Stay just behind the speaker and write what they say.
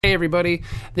Hey everybody,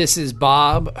 this is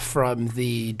Bob from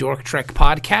the Dork Trek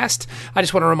podcast. I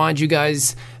just want to remind you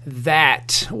guys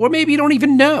that, or maybe you don't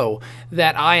even know,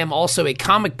 that I am also a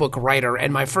comic book writer,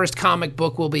 and my first comic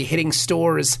book will be hitting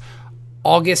stores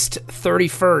August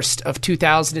 31st of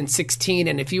 2016,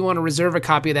 and if you want to reserve a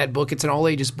copy of that book, it's an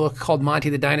all-ages book called Monty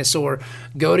the Dinosaur.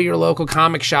 Go to your local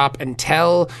comic shop and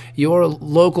tell your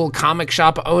local comic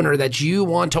shop owner that you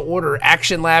want to order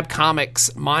Action Lab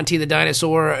Comics Monty the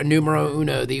Dinosaur numero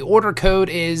uno. The order code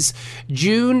is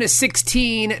June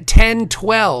 16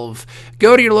 1012.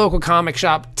 Go to your local comic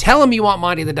shop, tell them you want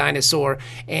Monty the Dinosaur,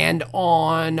 and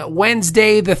on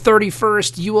Wednesday the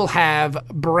 31st, you will have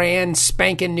brand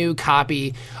spanking new copy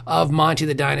of Monty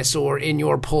the Dinosaur in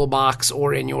your pull box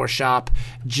or in your shop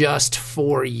just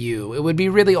for you. It would be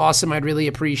really awesome. I'd really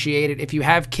appreciate it. If you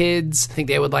have kids, I think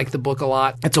they would like the book a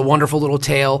lot. It's a wonderful little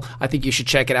tale. I think you should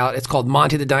check it out. It's called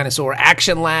Monty the Dinosaur,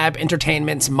 Action Lab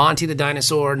Entertainment's Monty the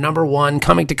Dinosaur #1,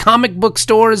 coming to comic book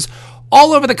stores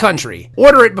all over the country.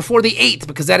 Order it before the 8th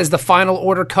because that is the final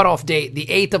order cutoff date, the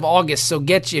 8th of August. So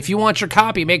if you want your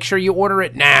copy, make sure you order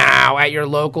it now at your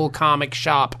local comic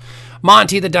shop.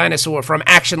 Monty the Dinosaur from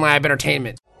Action Lab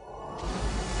Entertainment.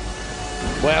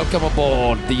 Welcome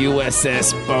aboard the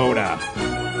USS Boda.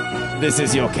 This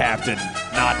is your captain,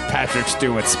 not Patrick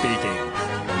Stewart speaking.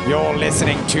 You're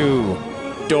listening to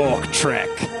Dork Trek.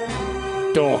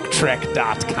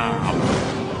 DorkTrek.com.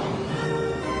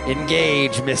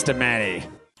 Engage, Mr. Manny.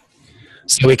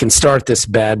 So we can start this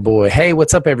bad boy. Hey,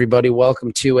 what's up, everybody?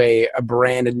 Welcome to a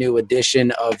brand new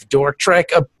edition of Dork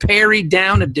Trek, a pared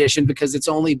down edition because it's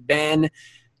only Ben,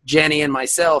 Jenny, and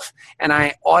myself. And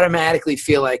I automatically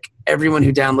feel like everyone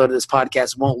who downloaded this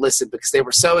podcast won't listen because they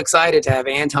were so excited to have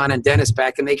Anton and Dennis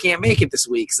back, and they can't make it this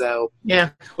week. So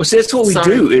yeah. Well, see, that's what we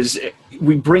do is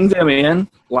we bring them in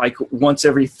like once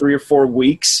every 3 or 4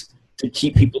 weeks to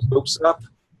keep people's hopes up.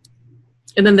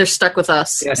 And then they're stuck with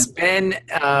us. Yes, Ben,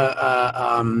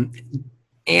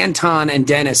 Anton, and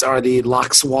Dennis are the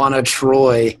Loxwana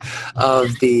Troy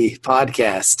of the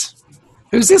podcast.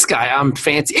 Who's this guy? I'm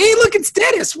fancy. Hey, look, it's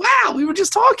Dennis. Wow, we were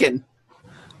just talking.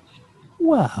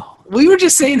 Wow. We were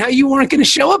just saying how you weren't going to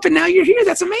show up, and now you're here.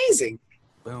 That's amazing.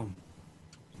 Boom.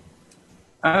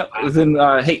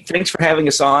 Hey, thanks for having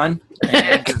us on.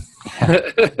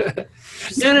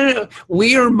 No.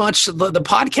 We are the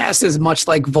podcast is much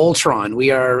like Voltron. We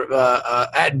are,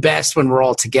 at best, when we're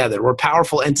all together. We're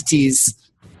powerful entities,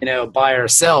 by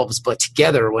ourselves, but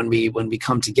together, when we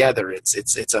come together, it's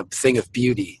a thing of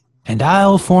beauty. And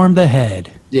I'll form the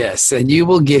head. Yes, and you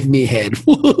will give me head.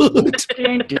 So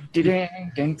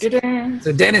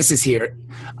Dennis is here,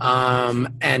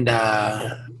 and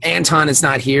Anton is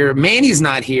not here. Manny's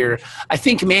not here. I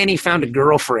think Manny found a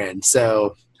girlfriend,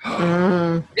 so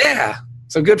yeah.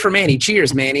 So good for Manny.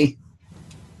 Cheers, Manny.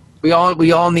 We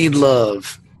all need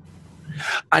love.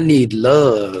 I need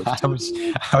love. I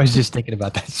was just thinking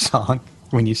about that song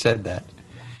when you said that.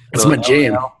 It's my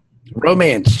jam.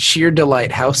 Romance, sheer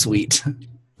delight. How sweet.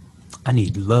 I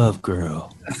need love,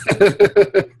 girl.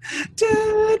 The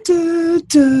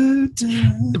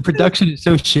production is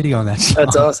so shitty on that song.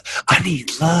 That's awesome. I need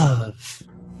love.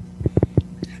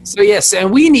 So yes,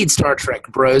 and we need Star Trek,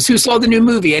 bros. Who saw the new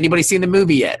movie? Anybody seen the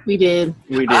movie yet? We did.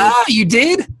 Ah, you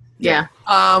did? Yeah.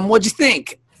 What'd you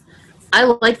think? I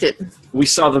liked it. We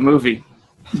saw the movie.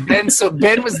 Ben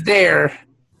was there.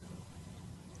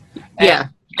 Yeah.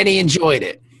 And he enjoyed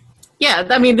it. Yeah,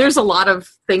 I mean, there's a lot of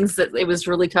things that it was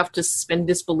really tough to suspend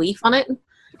disbelief on it.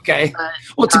 Okay.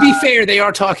 Well, to be fair, they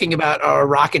are talking about a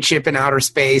rocket ship in outer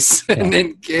space and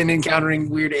encountering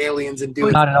weird aliens and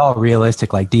doing. Not at all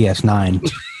realistic like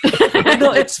DS9.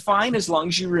 No, it's fine as long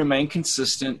as you remain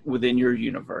consistent within your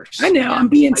universe. I know. I'm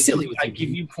being silly. I give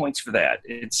you points for that.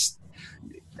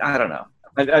 I don't know.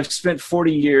 I've spent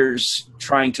 40 years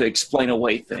trying to explain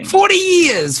away things. 40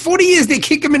 years. 40 years. They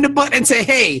kick him in the butt and say,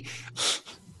 "Hey,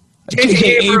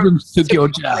 J.J. Abrams took your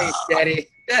job, Daddy.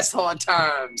 That's hard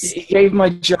times." He gave my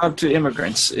job to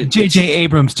immigrants. J.J.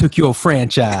 Abrams took your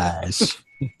franchise.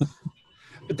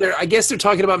 But I guess they're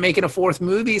talking about making a 4th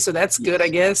movie, so that's good, I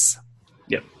guess.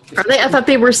 Yep. Are they? I thought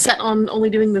they were set on only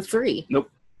doing the 3.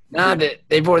 Nope. Nah,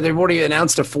 they've already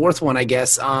announced a 4th one, I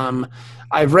guess.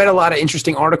 I've read a lot of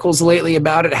interesting articles lately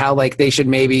about it, how like they should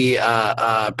maybe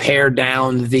pare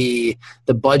down the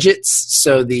budgets,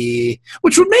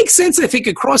 which would make sense, I think,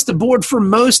 across the board for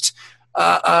most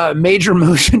major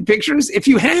motion pictures. If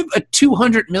you have a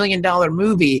 $200 million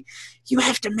movie, you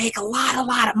have to make a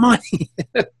lot of money.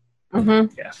 Mm-hmm. And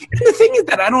the thing is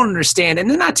that I don't understand, and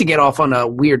not to get off on a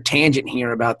weird tangent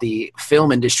here about the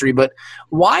film industry, but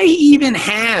why even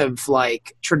have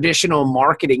like traditional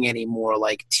marketing anymore,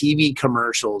 like TV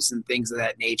commercials and things of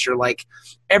that nature? Like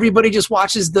everybody just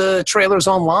watches the trailers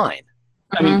online.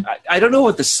 I mean, I don't know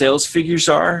what the sales figures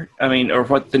are. I mean, or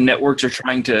what the networks are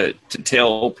trying to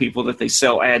tell people that they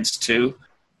sell ads to.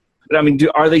 But I mean,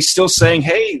 are they still saying,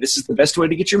 "Hey, this is the best way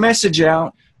to get your message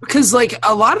out"? Because like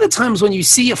a lot of the times when you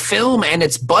see a film and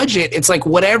its budget, it's like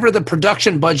whatever the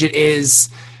production budget is,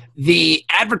 the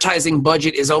advertising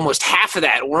budget is almost half of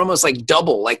that, or almost like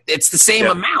double. Like it's the same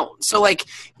amount. So like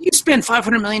you spend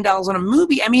 $500 million on a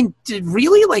movie. I mean,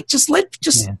 really, like just stick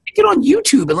it on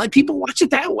YouTube and let people watch it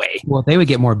that way. Well, they would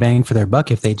get more bang for their buck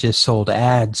if they just sold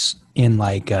ads in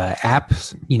like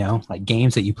apps, you know, like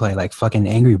games that you play, like fucking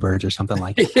Angry Birds or something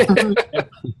like that.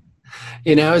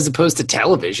 You know, as opposed to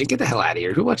television. Get the hell out of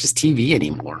here. Who watches TV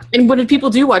anymore? And when people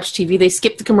do watch TV, they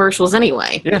skip the commercials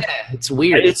anyway. Yeah, it's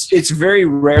weird. It's very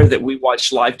rare that we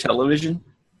watch live television.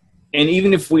 And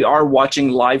even if we are watching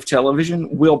live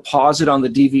television, we'll pause it on the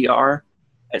DVR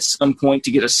at some point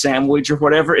to get a sandwich or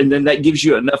whatever, and then that gives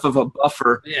you enough of a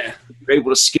buffer. Yeah. You're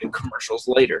able to skip commercials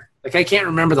later. Like I can't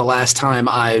remember the last time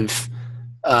I've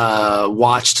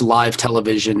watched live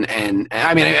television, and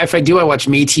I mean, if I do, I watch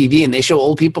MeTV, and they show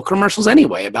old people commercials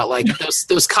anyway about like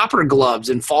those copper gloves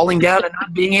and falling down and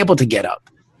not being able to get up.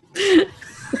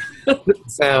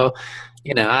 So,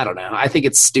 you know, I don't know. I think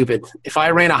it's stupid. If I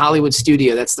ran a Hollywood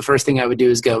studio, that's the first thing I would do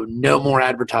is go, no more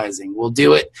advertising. We'll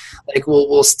do it. Like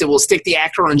we'll stick the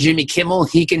actor on Jimmy Kimmel.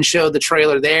 He can show the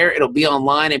trailer there. It'll be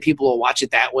online, and people will watch it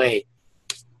that way.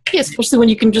 Yeah, especially when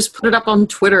you can just put it up on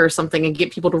Twitter or something and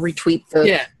get people to retweet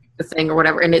the thing or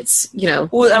whatever. And it's, you know.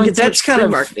 Well, I mean, that's kind of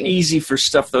marketing. easy for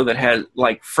stuff, though, that has,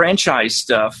 like, franchise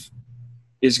stuff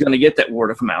is going to get that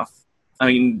word of mouth. I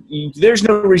mean, there's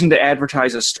no reason to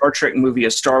advertise a Star Trek movie,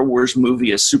 a Star Wars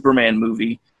movie, a Superman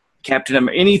movie, Captain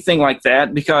America, anything like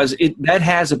that, because that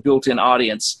has a built-in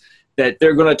audience that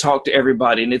they're going to talk to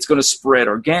everybody, and it's going to spread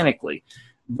organically.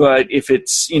 But if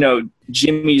it's, you know,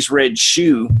 Jimmy's Red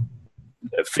Shoe,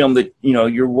 a film that, you know,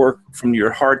 your work from your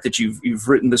heart, that you've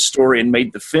written the story and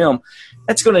made the film,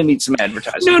 that's going to need some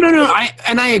advertising. No.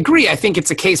 I agree. I think it's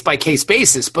a case-by-case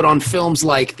basis. But on films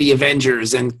like The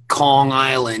Avengers and Kong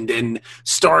Island and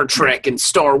Star Trek and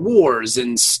Star Wars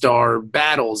and Star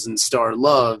Battles and Star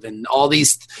Love and all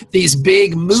these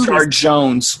big movies. Star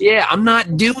Jones. Yeah, I'm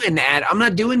not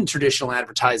doing traditional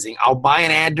advertising. I'll buy an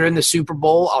ad during the Super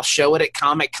Bowl. I'll show it at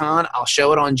Comic-Con. I'll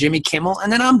show it on Jimmy Kimmel.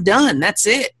 And then I'm done. That's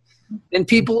it. Then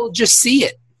people will just see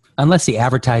it. Unless the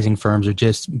advertising firms are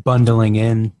just bundling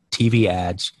in TV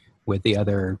ads with the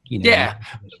other, you know. Yeah,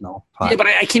 but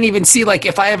I can't even see, like,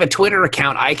 if I have a Twitter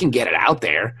account, I can get it out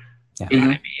there. Yeah. You know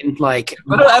what I mean? Like,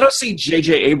 But I don't see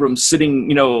J.J. Abrams sitting,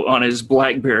 you know, on his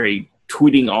BlackBerry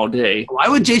tweeting all day. why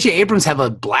would J.J. Abrams have a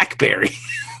BlackBerry?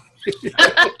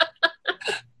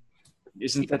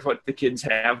 Isn't that what the kids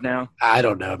have now? I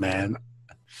don't know, man.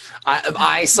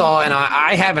 I saw, and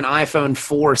I have an iPhone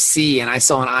 4C, and I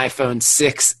saw an iPhone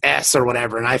 6S or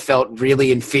whatever, and I felt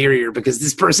really inferior because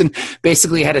this person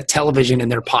basically had a television in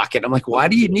their pocket. I'm like, why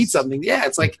do you need something? Yeah,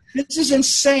 it's like, This is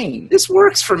insane. this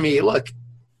works for me. Look.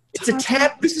 It's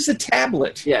a This is a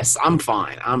tablet. Yes, I'm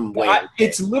fine. I'm way okay.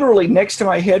 It's literally next to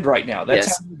my head right now. That's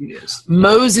Yes. how big it is.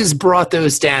 Moses brought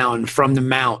those down from the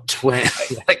mount when,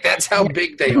 like, that's how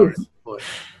big they are.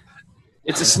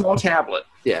 It's a small tablet.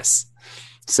 Yes.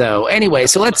 So anyway,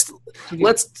 so let's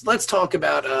talk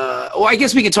about. Well, I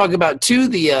guess we could talk about too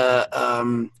the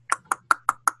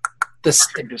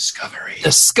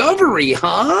Discovery,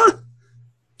 huh?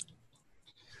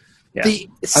 Yeah.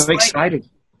 I'm excited.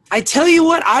 I tell you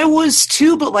what, I was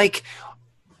too, but like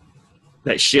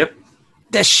That ship.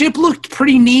 that ship looked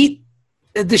pretty neat.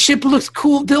 The ship looked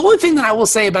cool. The only thing that I will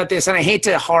say about this, and I hate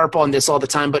to harp on this all the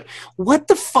time, but what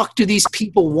the fuck do these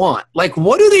people want? Like,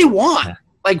 what do they want?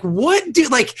 Like,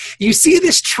 you see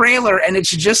this trailer and it's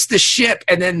just the ship,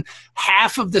 and then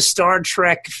half of the Star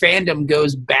Trek fandom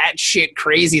goes batshit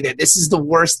crazy that this is the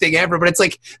worst thing ever. But it's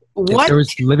like, what? There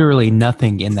was literally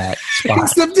nothing in that spot.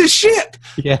 Except the ship.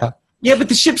 Yeah. Yeah, but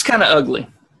the ship's kind of ugly.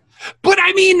 But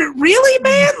I mean, really,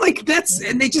 man? Like,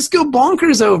 and they just go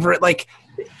bonkers over it. Like,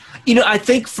 You know, I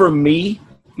think for me,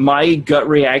 my gut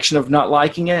reaction of not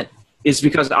liking it is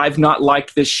because I've not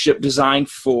liked this ship design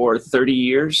for 30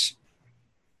 years.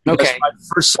 Because okay. I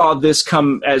first saw this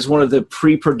come as one of the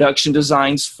pre-production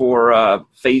designs for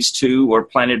Phase 2 or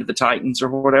Planet of the Titans or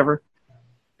whatever.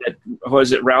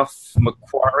 Was it Ralph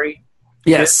McQuarrie?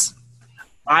 Yes.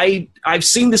 I've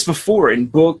seen this before in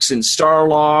books and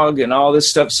Starlog and all this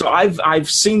stuff. So I've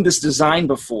seen this design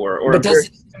before. But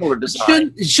similar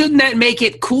design. Shouldn't that make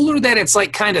it cooler that it's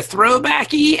like kind of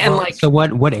throwbacky and like? So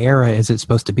what era is it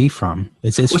supposed to be from?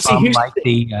 Is this from like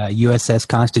the USS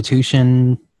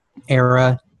Constitution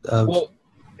era?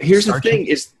 Here's the thing: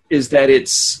 is that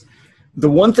it's the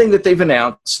one thing that they've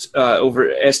announced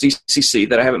over SDCC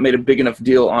that I haven't made a big enough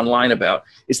deal online about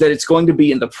is that it's going to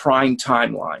be in the Prime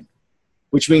timeline,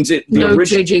 which means the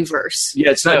original JJ verse.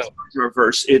 Yeah, it's not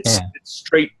reverse. It's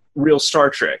straight real Star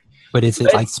Trek. But is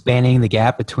it like spanning the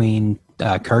gap between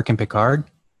Kirk and Picard?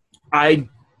 I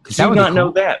do not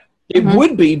know that. It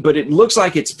would be, but it looks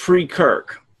like it's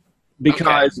pre-Kirk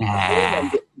because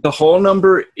the whole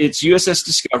number, it's USS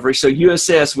Discovery. So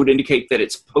USS would indicate that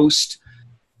it's post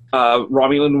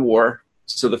Romulan War.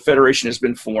 So the Federation has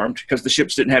been formed because the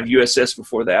ships didn't have USS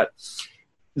before that.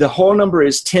 The whole number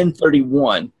is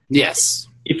 1031. Yes.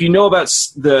 If you know about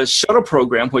the shuttle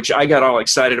program, which I got all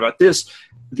excited about this,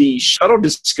 the shuttle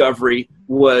Discovery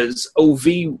was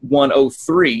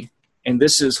OV-103, and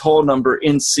this is hull number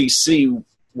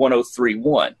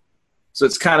NCC-1031. So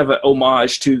it's kind of an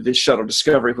homage to the shuttle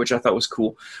Discovery, which I thought was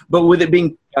cool. But with it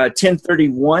being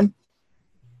 1031,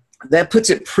 that puts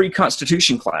it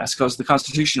pre-Constitution class because the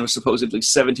Constitution was supposedly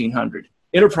 1700.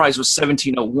 Enterprise was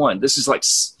 1701. This is like,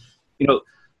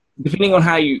 depending on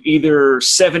how you either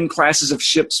 7 classes of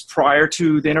ships prior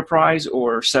to the Enterprise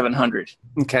or 700.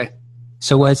 Okay.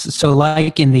 So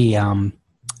like in the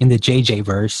JJ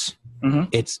verse,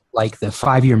 it's like the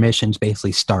 5-year missions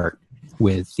basically start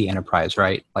with the Enterprise,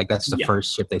 right? Like that's the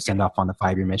first ship they send off on the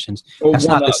 5-year missions. That's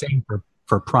not the same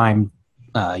for Prime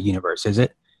universe, is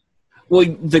it? Well,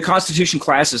 the Constitution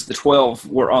classes, the 12,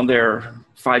 were on their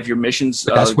 5-year missions.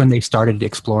 But that's when they started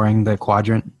exploring the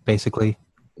quadrant, basically.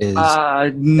 Is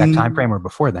that time frame or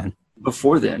before then?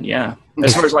 Before then, yeah.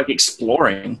 As far as like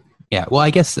exploring. Yeah, well, I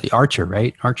guess the Archer,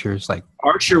 right? Archer was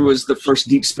the first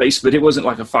deep space, but it wasn't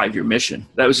like a 5-year mission.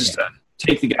 That was just to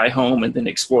take the guy home and then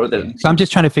explore the... So I'm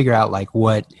just trying to figure out, like,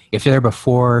 if they're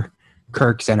before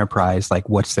Kirk's Enterprise, like,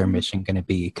 what's their mission going to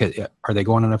be? Are they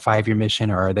going on a 5-year mission,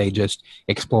 or are they just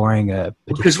exploring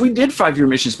Because we did 5-year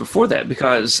missions before that,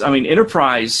 because,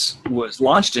 Enterprise was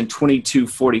launched in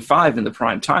 2245 in the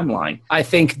Prime timeline. I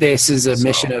think this is a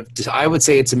mission of... I would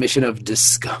say it's a mission of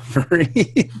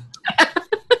discovery.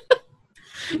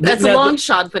 That's a long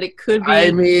shot, but it could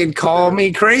be. Call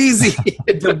me crazy.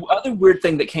 The other weird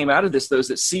thing that came out of this, though, is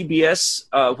that CBS,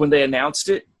 when they announced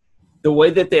it, the way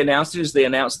that they announced it is they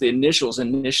announced the initials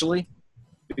initially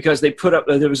because they put up,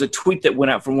 there was a tweet that went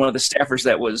out from one of the staffers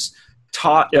that was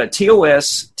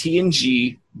TOS,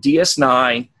 TNG,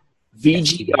 DS9,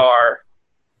 VGR,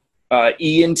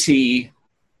 ENT,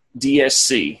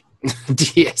 DSC.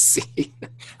 DSC.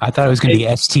 I thought it was going to be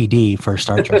STD for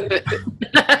Star Trek.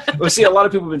 Well, see, a lot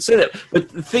of people have been saying that. But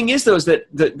the thing is, though, is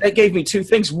that gave me 2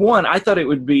 things. One, I thought it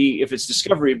would be, if it's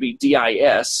Discovery, it'd be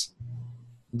DIS.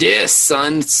 Dis,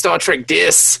 son. Star Trek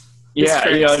Dis. Yeah,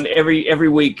 and every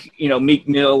week, Meek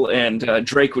Mill and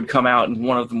Drake would come out, and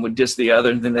one of them would diss the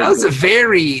other. And then that was a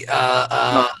very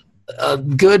a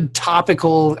good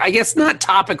topical, I guess not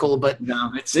topical, but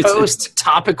it's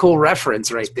post-topical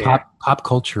reference right there. Pop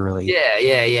culture, really.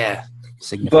 Yeah.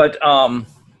 But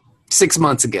 6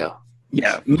 months ago.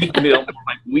 Yeah, Meek Mill,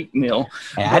 like Weak Mill.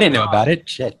 Hey, I didn't know about it.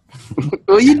 Shit.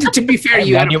 Well, to be fair,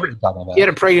 you had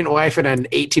a pregnant wife and an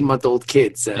 18-month-old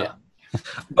kid, so. Yeah.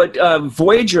 But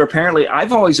Voyager, apparently,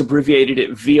 I've always abbreviated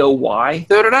it VOY.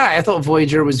 So did I. I thought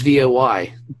Voyager was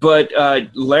VOY. But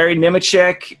Larry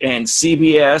Nemechek and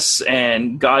CBS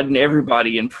and God and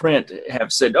everybody in print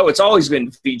have said, it's always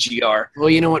been VGR. Well,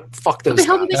 you know what? Fuck those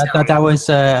guys. I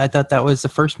thought that was the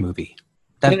first movie.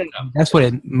 No. That's what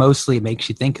it mostly makes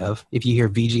you think of if you hear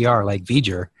VGR, like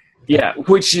V'ger. Yeah,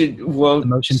 the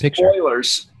motion picture.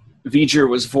 Spoilers, V'ger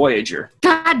was Voyager.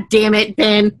 God damn it,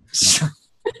 Ben.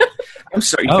 I'm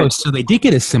sorry. Oh, so they did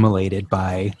get assimilated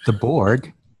by the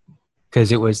Borg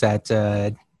because it was that,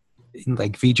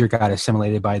 like V'ger got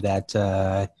assimilated by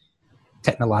that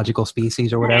technological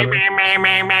species or whatever.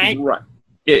 Right.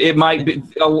 It might be.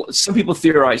 Some people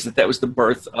theorize that was the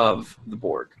birth of the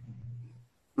Borg.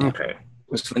 Okay. It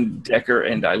was when Decker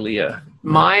and Ilea.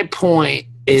 My point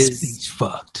is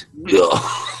fucked.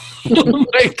 Oh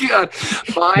my God.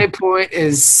 My point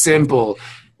is simple.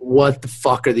 What the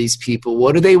fuck are these people?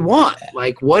 What do they want?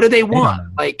 Like, what do they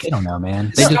want? They don't know,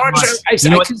 man.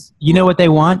 You know what they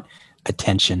want?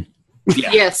 Attention.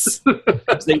 Yeah. Yes.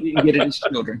 They didn't get it as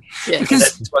children. Yeah.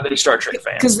 That's why they're Star Trek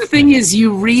fans. Because the thing is,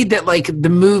 you read that like the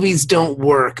movies don't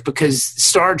work because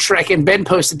Star Trek, and Ben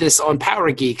posted this on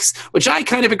Power Geeks, which I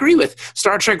kind of agree with.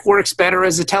 Star Trek works better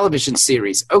as a television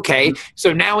series. Okay,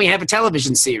 so now we have a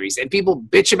television series, and people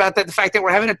bitch about that, the fact that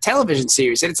we're having a television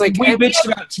series, and it's like we bitched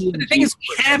about TNG. The thing is,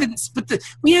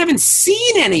 we haven't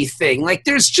seen anything. Like,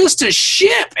 there's just a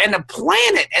ship and a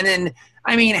planet, and then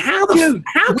I mean, how can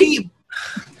you?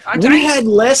 We had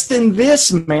less than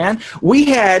this, man. We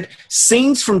had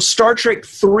scenes from Star Trek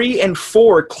 3 and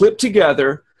 4 clipped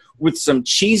together with some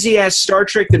cheesy-ass Star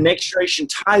Trek The Next Generation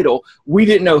title. We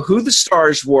didn't know who the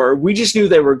stars were. We just knew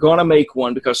they were going to make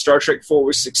one because Star Trek 4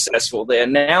 was successful. They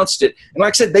announced it. And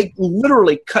like I said, they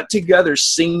literally cut together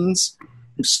scenes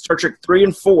from Star Trek 3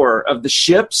 and 4 of the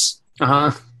ships.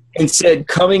 Uh-huh. And said,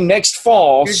 coming next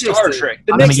fall, Star Trek.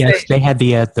 They had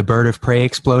the bird of prey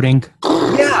exploding.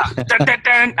 Yeah.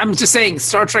 I'm just saying,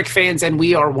 Star Trek fans, and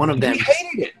we are one of them. We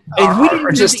hated it.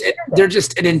 They're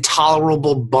just an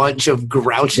intolerable bunch of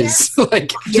grouches. Yes.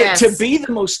 Like, to be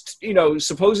the most,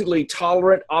 supposedly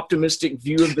tolerant, optimistic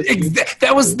view of the future.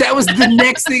 That was the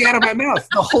next thing out of my mouth.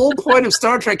 The whole point of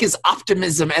Star Trek is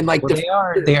optimism, and like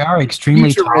they are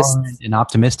extremely tolerant and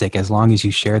optimistic as long as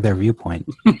you share their viewpoint.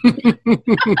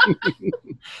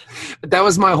 But that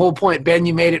was my whole point, Ben.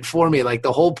 You made it for me. Like,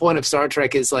 the whole point of Star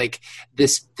Trek is like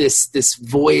this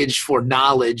voyage for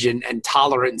knowledge and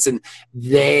tolerance, and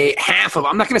half of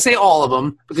them, I'm not going to say all of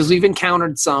them because we've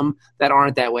encountered some that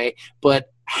aren't that way,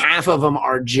 but half of them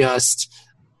are just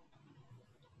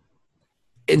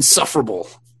insufferable.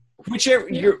 Whichever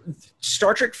your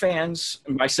Star Trek fans,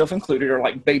 myself included, are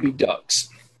like baby ducks.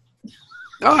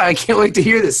 Oh, I can't wait to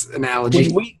hear this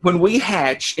analogy. When we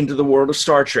hatch into the world of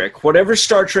Star Trek, whatever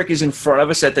Star Trek is in front of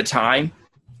us at the time,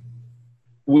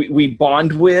 we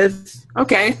bond with.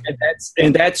 Okay.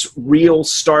 And that's real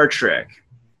Star Trek.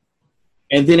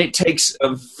 And then it takes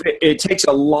a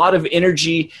lot of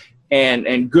energy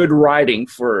and good writing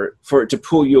for it to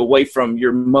pull you away from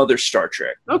your mother Star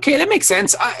Trek. Okay, that makes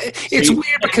sense. It's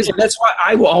weird because that's why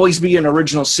I will always be an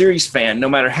original series fan, no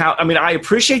matter how. I mean, I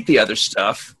appreciate the other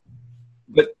stuff.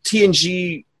 But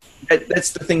TNG,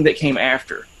 that's the thing that came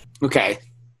after. Okay.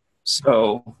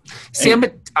 So, see,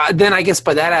 then I guess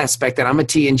by that aspect, that I'm a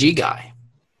TNG guy.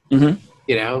 Mm-hmm.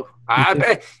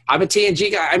 I'm a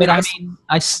TNG guy.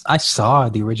 I saw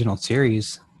the original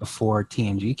series before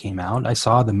TNG came out. I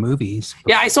saw the movies.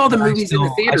 Yeah, I saw the movies in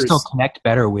the theaters. I still connect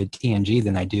better with TNG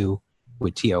than I do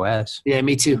with TOS. Yeah,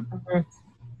 me too. Mm-hmm.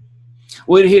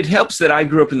 Well, it helps that I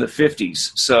grew up in the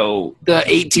 50s, so... The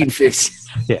 1850s.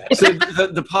 Yeah. So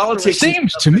the politics... It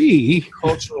seems to me...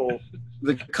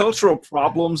 The cultural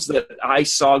problems that I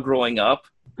saw growing up...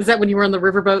 Is that when you were on the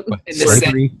riverboat? In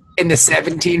the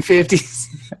 1750s?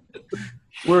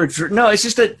 No, it's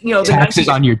just that, taxes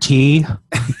on your tea.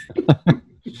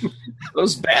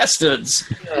 Those bastards.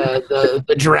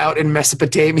 The drought in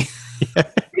Mesopotamia.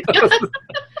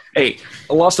 Hey,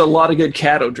 I lost a lot of good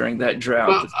cattle during that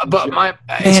drought. But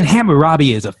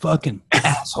Hammurabi is a fucking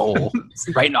asshole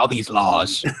writing all these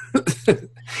laws.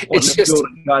 It's just a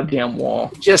goddamn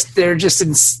wall. They're just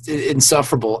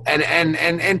insufferable, and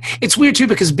it's weird too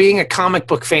because being a comic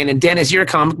book fan, and Dennis, you're a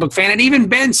comic book fan, and even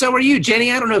Ben, so are you.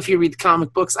 Jenny, I don't know if you read the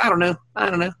comic books. I don't know.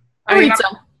 I read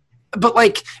some. But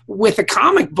like with a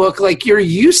comic book, like you're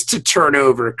used to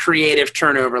creative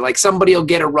turnover. Like somebody will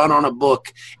get a run on a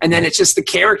book, and then it's just the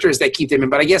characters that keep them in.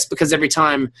 But I guess because every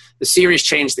time the series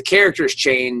change, the characters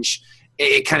change,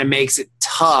 it kind of makes it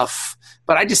tough.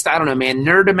 But I don't know, man.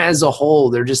 Nerdom as a whole,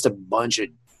 they're just a bunch of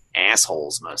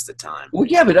assholes most of the time. Well,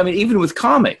 yeah, but I mean, even with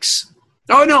comics.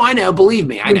 Oh no, I know. Believe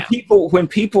me, I know. When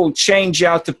people change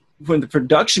out when the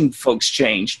production folks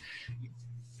change.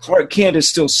 Clark Kent is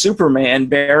still Superman.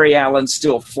 Barry Allen's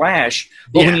still Flash.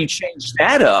 But when you change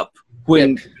that up,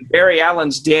 when Barry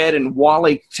Allen's dead and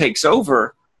Wally takes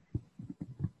over,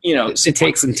 it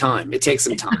takes some time.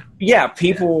 Yeah,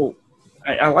 people.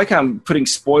 I like how I'm putting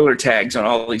spoiler tags on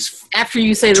all these. After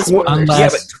you say this,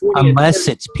 unless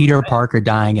it's Peter Parker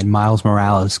dying and Miles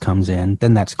Morales comes in,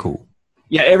 then that's cool.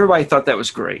 Yeah, everybody thought that was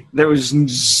great. There was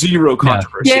zero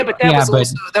controversy. Yeah, but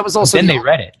that was also. Then they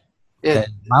read it. Yeah.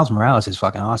 Miles Morales is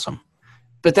fucking awesome.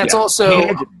 But that's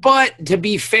but to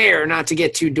be fair, not to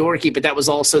get too dorky, but that was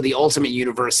also the Ultimate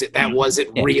Universe. That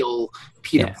wasn't real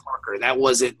Peter Parker. That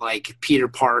wasn't like Peter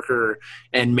Parker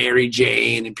and Mary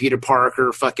Jane and Peter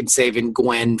Parker fucking saving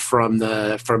Gwen from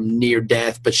near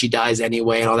death, but she dies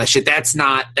anyway and all that shit. That's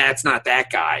not that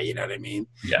guy. You know what I mean?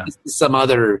 Yeah. Some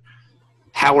other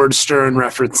Howard Stern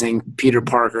referencing Peter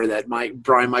Parker that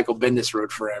Brian Michael Bendis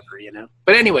wrote forever.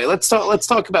 But anyway, let's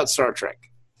talk about Star Trek.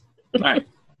 All right.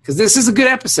 because this is a good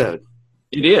episode.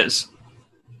 It is.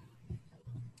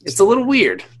 It's a little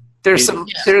weird. There's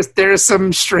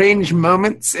some strange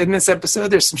moments in this episode.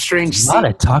 There's some strange a lot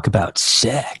of talk about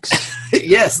sex.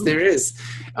 Yes, there is.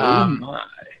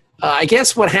 I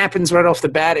guess what happens right off the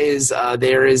bat is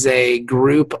there is a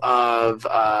group of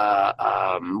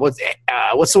what's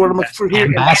the word I'm looking for here?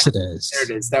 Ambassadors. There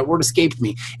it is. That word escaped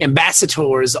me.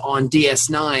 Ambassadors on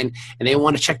DS9, and they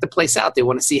want to check the place out. They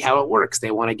want to see how it works.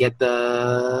 They want to get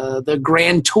the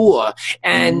grand tour,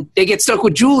 and they get stuck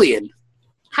with Julian.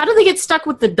 How do they get stuck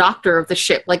with the doctor of the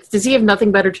ship? Like, does he have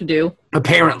nothing better to do?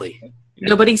 Apparently.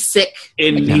 Nobody's sick.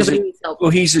 And nobody needs help. Well,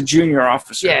 he's a junior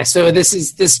officer. Yeah, so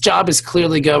this job is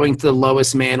clearly going to the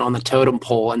lowest man on the totem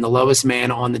pole, and the lowest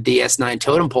man on the DS9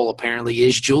 totem pole apparently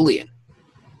is Julian.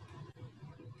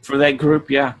 For that group,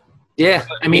 yeah. Yeah,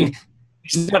 I mean,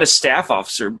 he's not a staff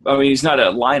officer. I mean, he's not a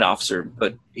line officer,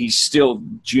 but he's still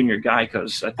junior guy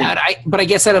because I think. But I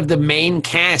guess out of the main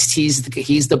cast, he's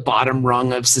the bottom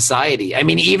rung of society. I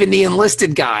mean, even the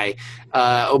enlisted guy,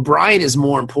 O'Brien, is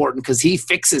more important because he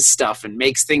fixes stuff and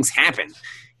makes things happen.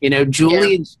 You know,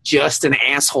 Julian's just an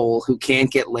asshole who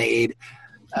can't get laid,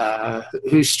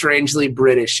 who's strangely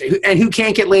British, and who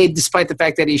can't get laid despite the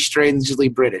fact that he's strangely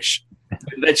British.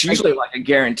 That's usually like a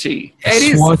guarantee.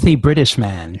 A swarthy British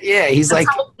man. Yeah,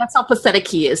 that's how pathetic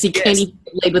he is. He can't even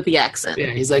get laid with the accent. Yeah,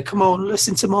 he's like, come on,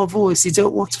 listen to my voice. You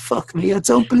don't want to fuck me. I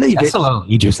don't believe That's it. hello,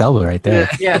 Idris Elba right there.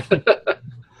 Yeah.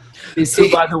 Who,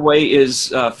 by the way, is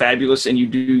fabulous, and you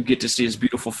do get to see his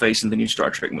beautiful face in the new Star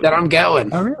Trek movie. That I'm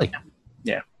going. Oh, really?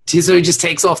 Yeah. So he just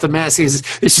takes off the mask. He says,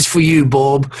 "This is for you,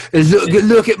 Bob.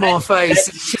 Look at my face."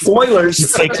 Spoilers. He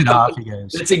takes it off. He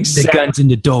goes, That's the gun's in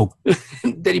the dog.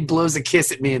 Then he blows a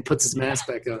kiss at me and puts his mask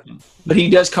back on. But he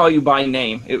does call you by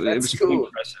name. It was cool. pretty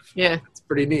impressive. Yeah. It's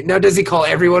pretty neat. Now, does he call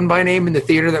everyone by name in the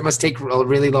theater? That must take a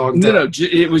really long time. No,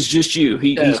 it was just you.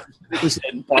 He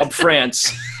said Bob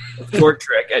France. Dork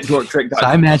Trek at DorkTrek.com. So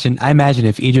I imagine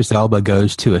if Idris Elba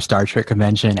goes to a Star Trek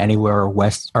convention anywhere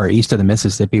west or east of the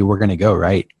Mississippi, we're going to go,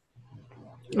 right?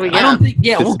 Well, yeah. I don't think.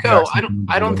 Yeah, we'll go. That's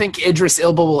I don't think Idris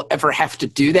Elba will ever have to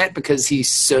do that because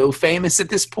he's so famous at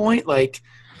this point. Like,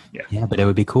 yeah, but it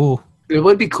would be cool. It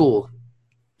would be cool.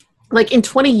 Like in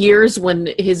 20 years, when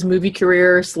his movie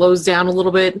career slows down a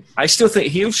little bit, I still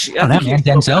think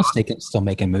Denzel's still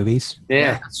making movies.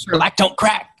 Yeah, Black don't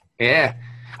crack. Yeah.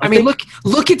 I mean,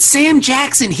 look at Sam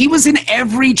Jackson. He was in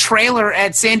every trailer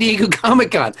at San Diego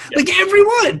Comic-Con. Like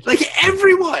everyone.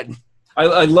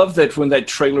 I love that when that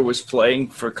trailer was playing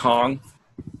for Kong,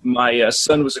 my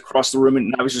son was across the room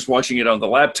and I was just watching it on the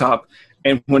laptop.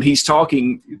 And when he's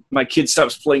talking, my kid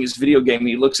stops playing his video game and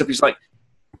he looks up. He's like,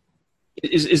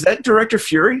 "Is that Director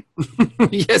Fury?"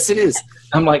 Yes, it is.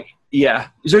 I'm like, "Yeah."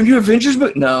 Is there a new Avengers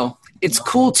book? No. It's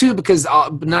cool too because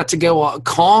not to go.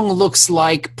 Kong looks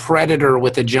like Predator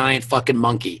with a giant fucking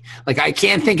monkey. Like I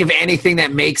can't think of anything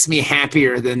that makes me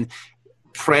happier than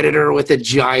Predator with a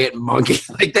giant monkey.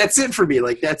 Like that's it for me.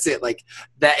 Like that's it. Like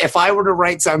that. If I were to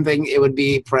write something, it would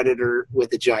be Predator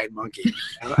with a giant monkey,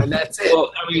 and that's it.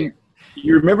 Well, I mean,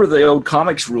 you remember the old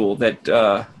comics rule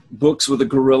that books with a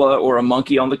gorilla or a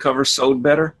monkey on the cover sold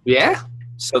better? Yeah.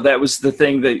 So that was the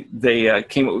thing that they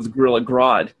came up with Gorilla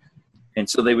Grodd. And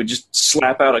so they would just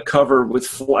slap out a cover with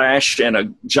Flash and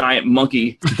a giant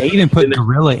monkey. They even put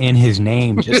gorilla in his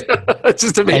name just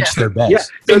to hedge their bets. Yeah.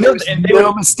 So there's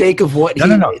no mistake of what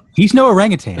No. He's no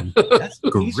orangutan. That's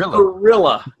gorilla. He's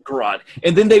Gorilla Grodd.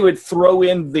 And then they would throw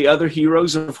in the other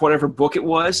heroes of whatever book it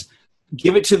was,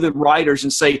 give it to the writers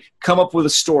and say, come up with a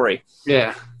story.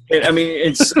 Yeah. And, I mean,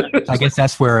 it's... I guess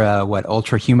that's where,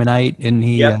 Ultra Humanite, and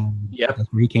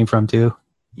that's where he came from, too.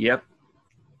 Yep.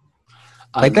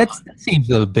 Like that seems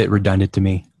a bit redundant to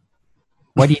me.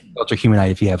 Why do you need Ultra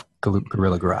Humanite if you have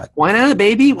Gorilla Grodd? Why not,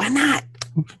 baby? Why not?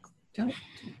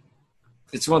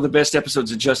 It's one of the best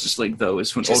episodes of Justice League, though,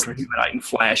 is when Ultra Humanite and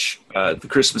Flash, the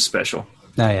Christmas special.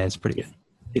 Oh, yeah, it's pretty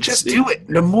good. Just do it.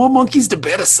 The more monkeys, the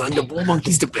better, son. The more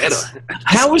monkeys, the better.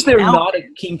 How was there not a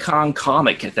King Kong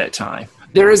comic at that time?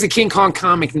 There is a King Kong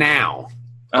comic now.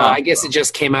 I guess it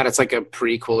just came out. It's like a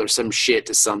prequel or some shit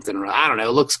to something. I don't know.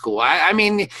 It looks cool. I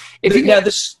mean, if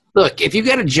you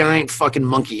got a giant fucking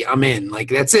monkey, I'm in. Like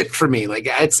that's it for me. Like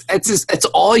it's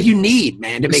all you need,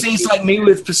 man. To make seems like me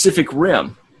with Pacific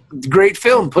Rim. Great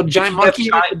film. Put a giant monkey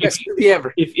in it, the best movie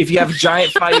ever. If you have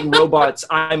giant fighting robots,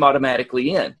 I'm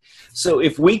automatically in. So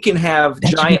if we can have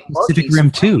giant Pacific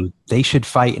Rim too, they should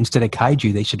fight instead of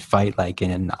kaiju. They should fight like in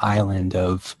an island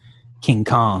of King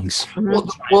Kongs.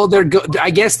 Well,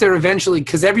 I guess they're eventually,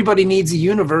 because everybody needs a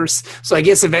universe. So I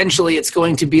guess eventually it's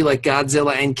going to be like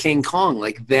Godzilla and King Kong,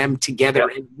 like them together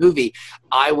in a movie.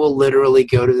 I will literally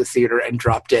go to the theater and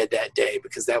drop dead that day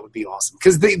because that would be awesome.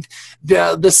 Because the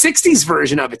 60s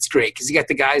version of it's great because you got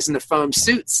the guys in the foam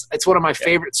suits. It's one of my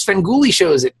favorites. Svengoolie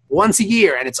shows it once a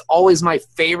year, and it's always my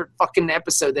favorite fucking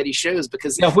episode that he shows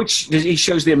because he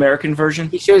shows the American version.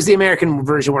 He shows the American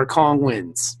version where Kong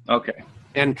wins. Okay.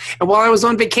 And while I was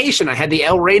on vacation, I had the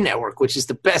El Rey Network, which is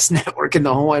the best network in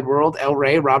the whole wide world. El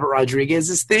Rey, Robert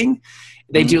Rodriguez's thing.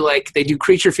 They do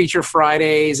Creature Feature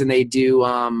Fridays, and they do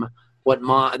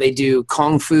they do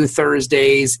Kung Fu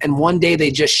Thursdays, and one day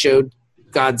they just showed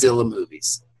Godzilla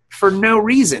movies for no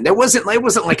reason. It wasn't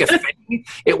like a thing.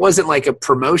 It wasn't like a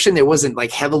promotion. It wasn't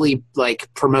like heavily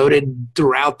like promoted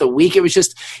throughout the week. It was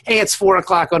just, hey, it's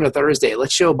 4:00 on a Thursday.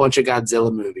 Let's show a bunch of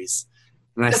Godzilla movies.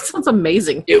 That sounds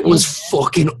amazing. It was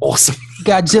fucking awesome.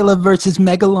 Godzilla versus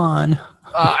Megalon.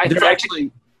 They're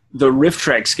actually the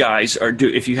RiffTrax guys are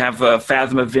if you have a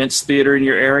Fathom Events Theater in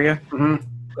your area,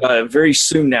 very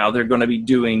soon now they're going to be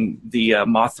doing the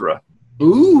Mothra.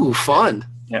 Ooh, fun.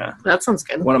 Yeah. That sounds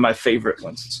good. One of my favorite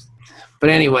ones. But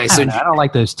anyway, I don't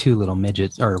like those two little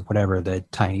midgets or whatever, the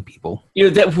tiny people. You know,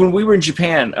 that when we were in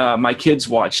Japan, my kids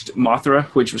watched Mothra,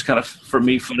 which was kind of, for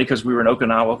me, funny because we were in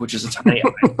Okinawa, which is a tiny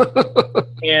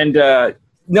island.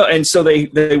 And so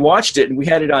they watched it, and we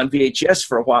had it on VHS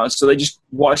for a while, so they just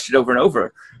watched it over and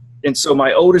over. And so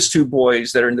my oldest two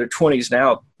boys that are in their 20s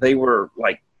now, they were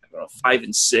like, I don't know, 5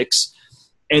 and 6,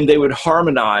 and they would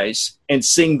harmonize and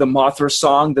sing the Mothra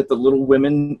song that the little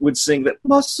women would sing, that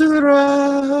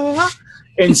Mothra.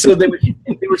 And so they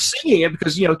were singing it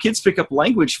because, you know, kids pick up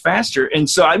language faster. And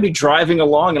so I'd be driving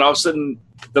along, and all of a sudden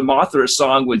the Mothra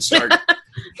song would start. And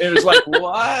it was like,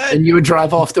 what? And you would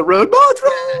drive off the road,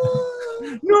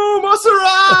 Mothra! No,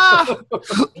 Mothra!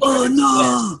 Oh,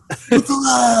 no!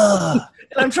 Mothra!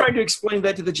 And I'm trying to explain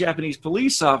that to the Japanese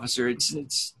police officer. It's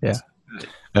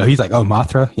Oh, he's like, oh,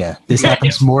 Mothra? Yeah, this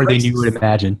happens more than you would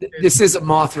imagine. This is a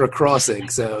Mothra crossing,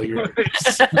 so you're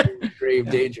in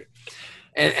grave danger.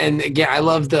 And again, I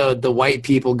love the white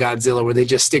people Godzilla where they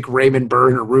just stick Raymond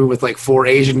Burr in a room with like 4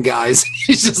 Asian guys.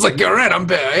 He's just like, all right, I'm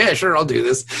bad. Yeah, sure, I'll do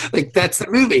this. Like, that's the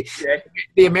movie. Yeah.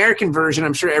 The American version,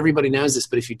 I'm sure everybody knows this,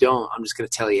 but if you don't, I'm just going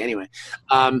to tell you anyway.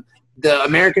 The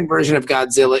American version of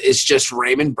Godzilla is just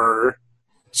Raymond Burr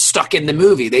stuck in the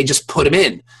movie. They just put him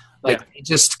in. Like, they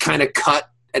just kind of cut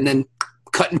and then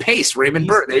cut and paste Raymond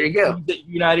Burr. There you go. The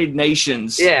United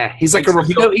Nations. Yeah, he's like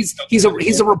he's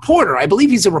a reporter. I believe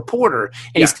he's a reporter,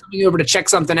 and he's coming over to check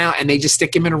something out. And they just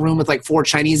stick him in a room with like 4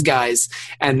 Chinese guys,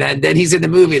 and then he's in the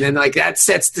movie. And then like that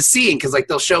sets the scene because like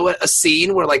they'll show a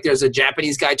scene where like there's a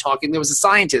Japanese guy talking. There's a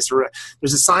scientist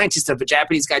of a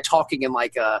Japanese guy talking in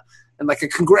like a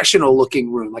congressional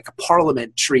looking room, like a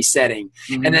parliamentary setting.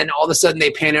 Mm-hmm. And then all of a sudden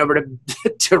they pan over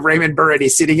to Raymond Burr, and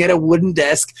he's sitting at a wooden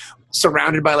desk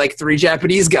surrounded by like 3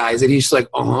 Japanese guys. And he's just like,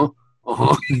 At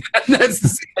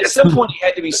some point he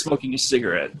had to be smoking a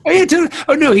cigarette. Oh, yeah,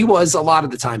 oh no, he was. A lot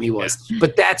of the time he was. Yeah.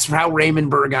 But that's how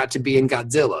Raymond Burr got to be in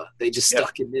Godzilla. They just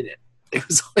stuck him in it.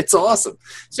 It's awesome.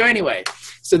 So anyway,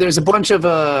 there's a bunch of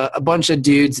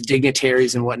dudes,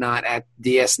 dignitaries and whatnot at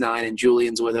DS9, and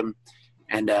Julian's with him.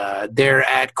 And they're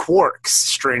at Quark's,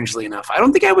 strangely enough. I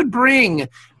don't think I would bring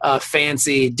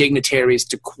fancy dignitaries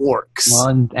to Quark's.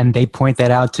 Well, and they point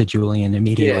that out to Julian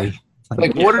immediately.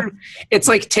 Yeah.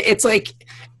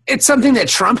 It's something that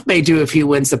Trump may do if he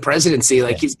wins the presidency.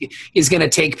 Like he's going to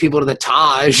take people to the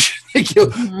Taj. Like,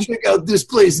 check out this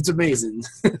place; it's amazing.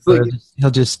 He'll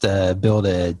just build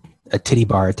a titty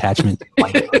bar attachment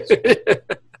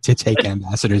to take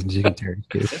ambassadors and dignitaries.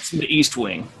 That's in the East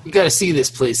Wing. You got to see this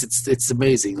place. It's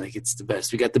amazing. Like, it's the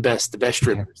best. We got the best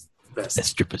strippers. The best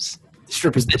strippers.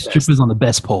 Strippers on the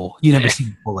best pole. You never seen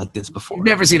a pole like this before. You've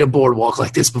never seen a boardwalk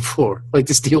like this before, like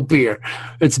the Steel Pier.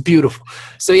 It's beautiful.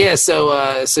 So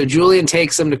Julian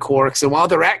takes them to Quark's, and while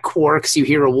they're at Quark's, you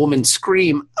hear a woman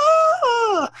scream,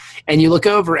 "Ah!" And you look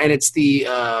over, and it's the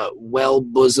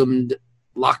well-bosomed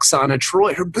Lwaxana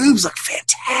Troi. Her boobs look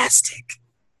fantastic.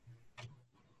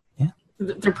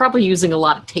 They're probably using a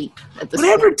lot of tape at this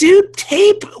point. Dude,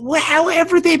 tape.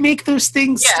 However they make those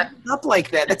things up like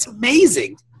that. That's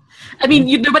amazing. I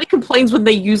mean, nobody complains when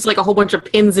they use like a whole bunch of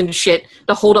pins and shit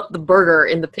to hold up the burger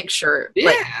in the picture. Yeah.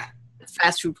 Like,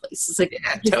 fast food places. Like,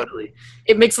 totally.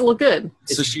 It makes it look good.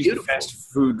 So she's the fast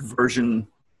food version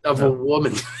of a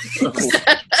woman.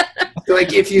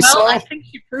 Like if you saw, I think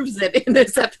she proves it in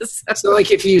this episode. So like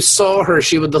if you saw her,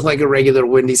 she would look like a regular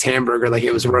Wendy's hamburger, like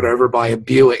it was run over by a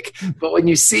Buick. But when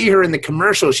you see her in the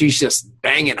commercial, she's just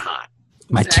banging hot.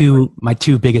 My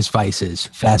two biggest vices: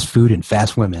 fast food and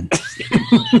fast women.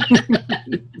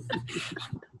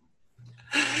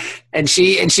 And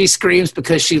she screams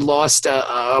because she lost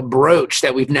a brooch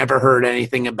that we've never heard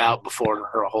anything about before in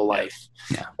her whole life.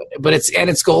 Yeah. But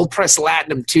it's gold pressed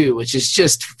latinum too, which is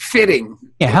just fitting.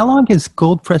 Yeah, how long has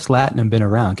gold pressed latinum been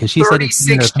around? Because she said it's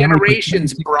 36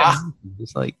 generations, brah.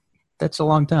 It's like that's a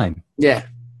long time. Yeah.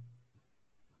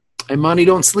 And money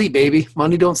don't sleep, baby.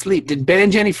 Money don't sleep. Did Ben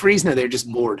and Jenny freeze? No, they're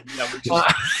just bored. No, we're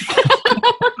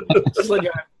just like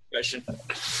a question.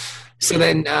 So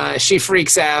then she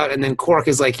freaks out, and then Quark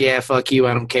is like, "Yeah, fuck you.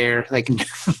 I don't care. Like,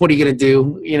 what are you gonna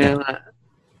do? You know."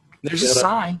 There's a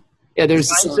sign. Yeah,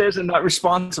 there's a sign says I'm not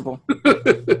responsible.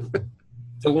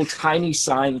 It's a little tiny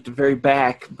sign at the very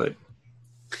back, but.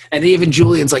 And even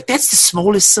Julian's like, "That's the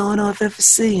smallest sign I've ever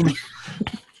seen."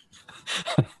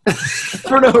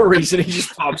 For no reason, he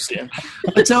just pops in.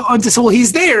 I don't understand. Well,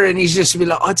 he's there, and he's just be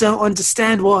like, "I don't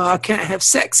understand why I can't have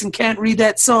sex and can't read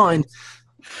that sign."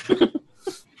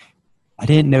 I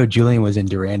didn't know Julian was in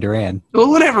Duran Duran. Well,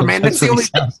 whatever, man. That's the only.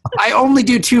 I only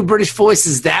do two British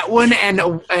voices: that one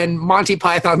and Monty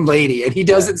Python Lady, and he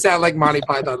doesn't sound like Monty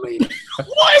Python Lady.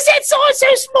 Why is that sign so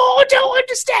small? I don't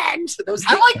understand.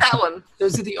 I like that one.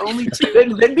 Those are the only two.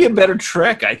 That'd be a better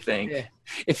Trek, I think. Yeah.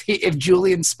 If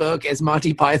Julian spoke as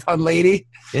Monty Python Lady.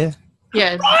 Yeah.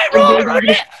 Yeah.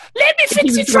 Right. Let me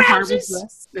fix your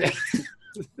trousers.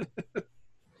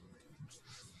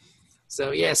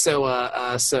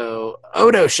 So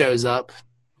Odo shows up.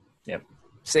 Yep.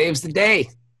 Saves the day.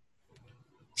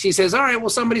 She says, "All right, well,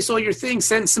 somebody stole your thing.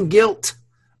 Sense some guilt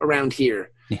around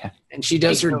here." Yeah. And she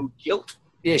does her guilt.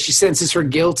 Yeah, she senses her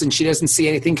guilt, and she doesn't see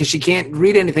anything because she can't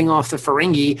read anything off the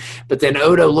Ferengi. But then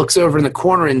Odo looks over in the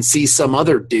corner and sees some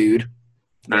other dude.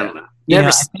 I don't know.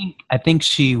 I think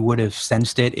she would have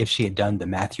sensed it if she had done the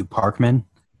Matthew Parkman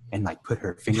and like put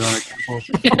her finger on her temple.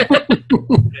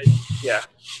 Yeah.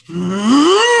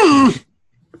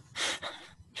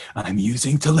 I'm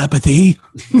using telepathy.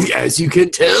 As you can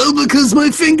tell, because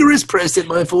my finger is pressed at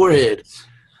my forehead.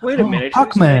 Wait a minute.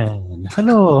 Parkman.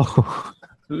 Hello.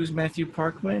 Who's Matthew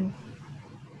Parkman?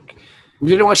 You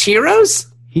didn't watch Heroes?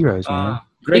 Heroes, man.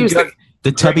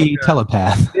 The tubby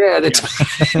telepath. Yeah, the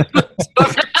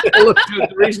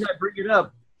reason I bring it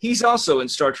up, he's also in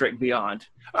Star Trek Beyond.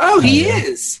 Oh, he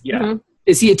is? Yeah. Mm-hmm.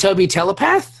 Is he a tubby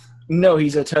telepath? No,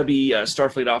 he's a tubby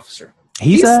Starfleet officer.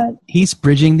 He's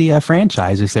bridging the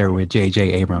franchises there with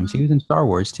J.J. Abrams. He was in Star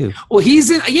Wars too. Well,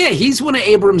 he's one of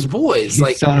Abrams' boys.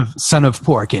 He's son of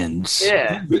Porkins.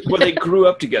 Yeah. Well, they grew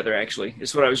up together. Actually,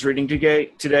 is what I was reading today.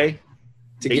 Today.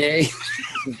 They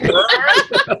grew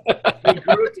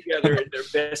up together, and they're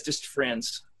bestest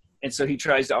friends. And so he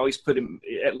tries to always put him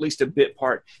at least a bit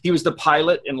part. He was the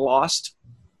pilot in Lost.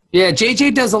 Yeah,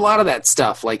 JJ does a lot of that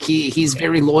stuff. Like he's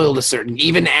very loyal to certain.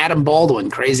 Even Adam Baldwin,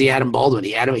 crazy Adam Baldwin.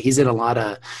 He's in a lot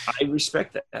of. I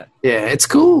respect that. Yeah, it's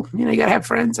cool. You gotta have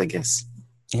friends, I guess.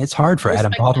 It's hard for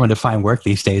Adam Baldwin to find work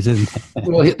these days, isn't it?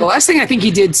 Well, the last thing I think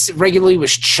he did regularly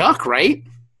was Chuck, right?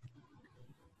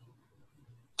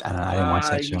 I didn't watch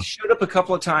that show. He showed up a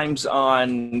couple of times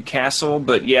on Castle,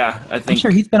 but yeah, I think. I'm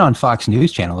sure he's been on Fox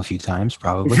News Channel a few times,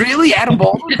 probably. Really, Adam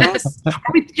Baldwin has? I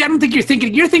don't think you're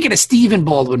thinking of Stephen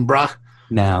Baldwin, bruh.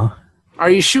 No.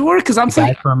 Are you sure? Because I'm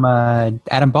thinking from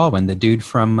Adam Baldwin, the dude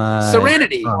from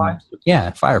Serenity.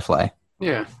 Firefly.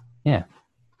 Yeah.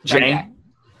 Jane.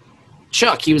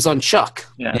 Chuck. He was on Chuck.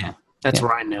 Yeah. That's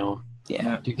where I know him.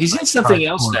 Yeah. Dude, he's in something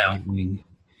else now.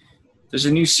 There's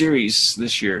a new series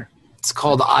this year. It's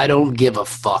called I Don't Give a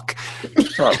Fuck.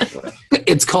 Probably.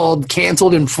 It's called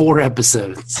Canceled in 4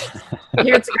 episodes. I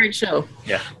hear it's a great show.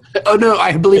 Yeah. Oh, no,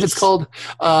 I believe it's called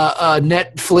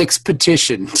Netflix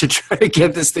Petition to try to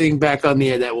get this thing back on the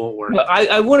air. That won't work. Well,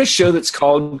 I want a show that's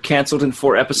called Canceled in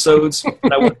 4 episodes.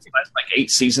 And I want it to last like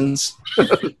 8 seasons.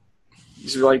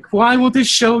 You're like, why will this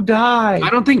show die?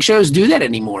 I don't think shows do that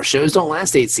anymore. Shows don't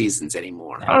last 8 seasons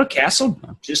anymore. Oh, Castle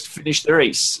just finished their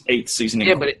 8th season.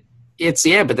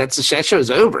 Yeah, but that show's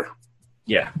over.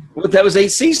 Yeah. Well, that was 8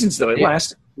 seasons, though. It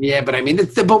lasted. Yeah, but I mean,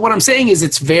 but what I'm saying is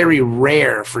it's very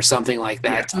rare for something like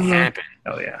that to happen.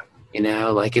 Oh, yeah.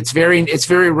 Like it's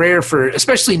very rare for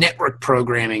especially network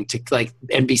programming to like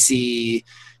NBC,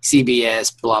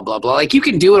 CBS, blah, blah, blah. Like you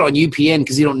can do it on UPN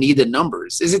because you don't need the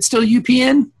numbers. Is it still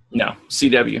UPN? No,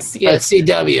 CW. Yeah,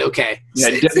 CW, okay.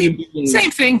 Yeah,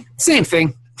 same thing.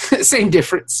 Same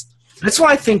difference. That's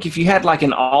why I think if you had like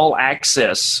an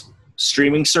all-access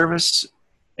streaming service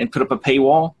and put up a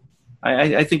paywall,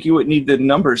 I think you would need the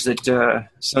numbers that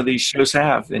some of these shows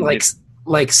have. And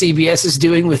like CBS is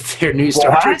doing with their new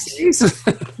Star Trek series.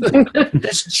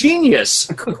 That's genius.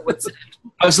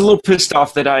 I was a little pissed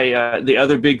off that the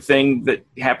other big thing that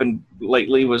happened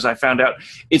lately was I found out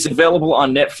it's available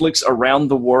on Netflix around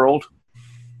the world,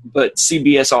 but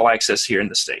CBS All Access here in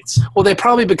the States. Well, they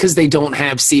probably because they don't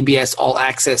have CBS All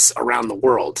Access around the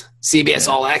world. CBS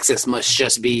All Access must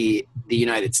just be the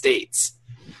United States.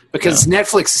 Because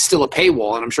Netflix is still a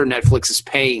paywall, and I'm sure Netflix is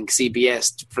paying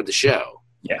CBS for the show.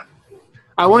 Yeah.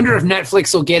 I wonder if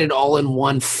Netflix will get it all in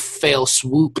one fell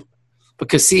swoop.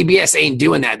 Because CBS ain't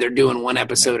doing that. They're doing one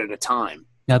episode at a time.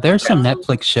 Now, there's some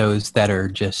Netflix shows that are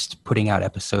just putting out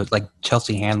episodes. Like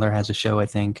Chelsea Handler has a show, I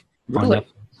think, on Netflix,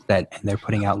 and they're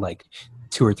putting out like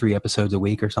 2 or 3 episodes a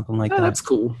week or something like that. That's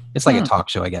cool. It's like a talk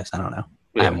show, I guess. I don't know.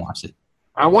 Yeah. I haven't watched it.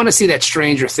 I want to see that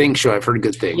Stranger Things show. I've heard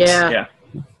good things. Yeah.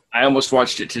 I almost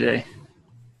watched it today.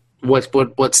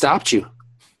 What stopped you?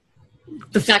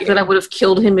 The fact that I would have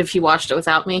killed him if he watched it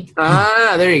without me.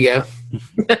 Ah, there you go.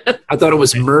 I thought it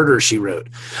was Murder, She Wrote.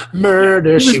 Murder,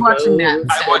 He was She watching Wrote. that.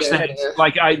 I watched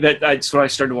that. That's what I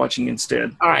started watching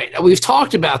instead. All right, we've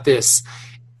talked about this.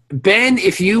 Ben,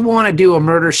 if you want to do a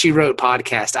Murder, She Wrote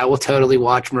podcast, I will totally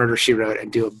watch Murder, She Wrote and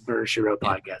do a Murder, She Wrote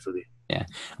podcast with you. Yeah.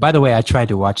 By the way, I tried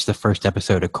to watch the first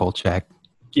episode of Kolchak.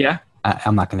 Yeah?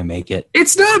 I'm not going to make it.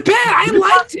 It's not bad. I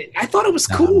liked it. I thought it was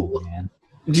cool. Man.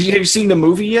 Have you seen the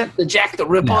movie yet? The Jack the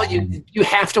Ripper, you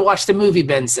have to watch the movie,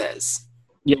 Ben says.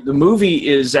 Yeah, the movie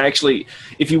is actually,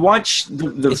 if you watch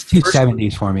the It's too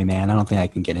 70s for me, man. I don't think I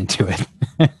can get into it.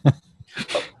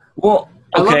 Well,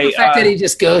 I love okay. the fact that he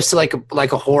just goes to like a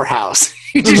whorehouse.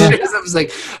 He just shows up and is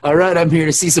like, all right, I'm here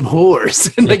to see some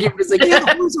whores. And like everybody's like, yeah,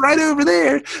 the whore's right over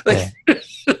there. Like,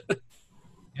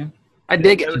 I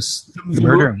dig it.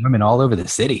 Murdering women all over the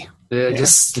city.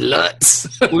 Just sluts.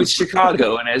 Well, it's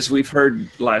Chicago, and as we've heard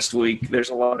last week, there's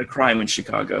a lot of crime in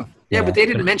Chicago. Yeah, but they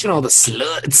didn't mention all the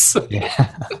sluts.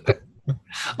 Yeah.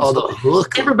 All the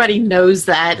hook. Everybody knows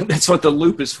that. That's what the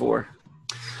loop is for.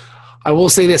 I will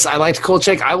say this. I liked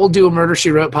Kolchak. I will do a Murder,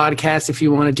 She Wrote podcast if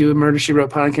you want to do a Murder, She Wrote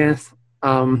podcast.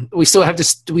 We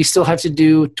still have to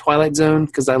do Twilight Zone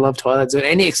because I love Twilight Zone.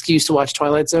 Any excuse to watch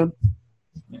Twilight Zone?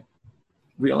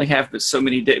 We only have so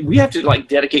many days. We have to like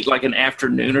dedicate like an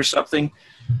afternoon or something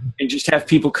and just have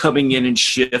people coming in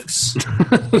shifts.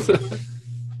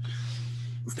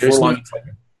 There's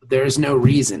no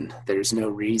reason. There's no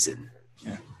reason.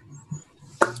 Yeah.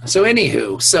 So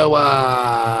anywho, so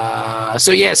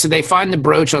they find the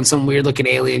brooch on some weird looking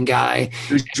alien guy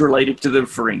who's related to the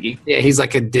Ferengi. Yeah, he's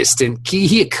like a distant,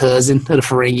 he a cousin of the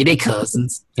Ferengi. They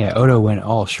cousins. Yeah, Odo went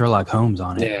all Sherlock Holmes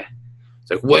on it. Yeah. It's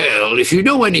like, well, if you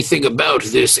know anything about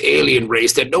this alien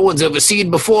race that no one's ever seen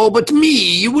before but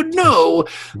me, you would know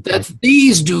that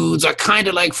these dudes are kind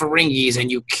of like Ferengis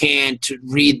and you can't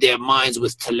read their minds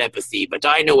with telepathy, but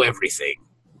I know everything.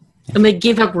 And they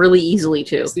give up really easily,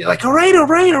 too. They're like, all right.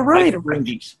 Like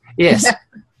Ferengis. Yes.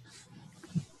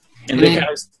 And they kind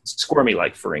of squirmy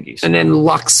like Ferengis. And then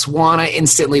Luxwana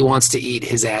instantly wants to eat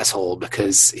his asshole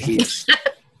because he's...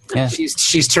 Yeah.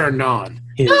 She's turned on.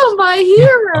 Oh, my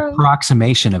hero!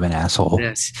 Approximation of an asshole.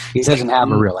 Yes, he doesn't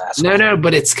have a real asshole. No,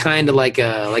 but it's kind of like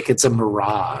it's a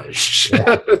mirage.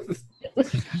 Yeah.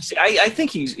 See, I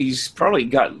think he's probably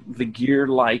got the gear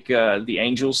like the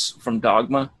angels from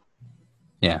Dogma.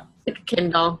 Yeah. Like Ken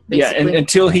doll, basically. Yeah, and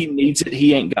until he needs it,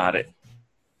 he ain't got it.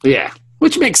 Yeah,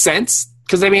 which makes sense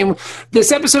because I mean,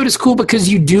 this episode is cool because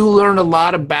you do learn a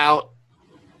lot about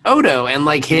Odo and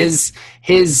like his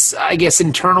I guess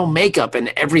internal makeup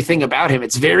and everything about him.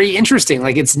 It's very interesting.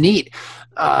 Like it's neat.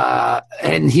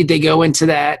 And they go into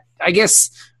that. I guess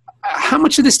how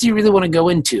much of this do you really want to go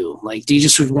into? Like, do you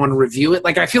just want to review it?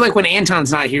 Like, I feel like when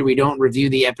Anton's not here, we don't review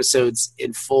the episodes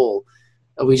in full.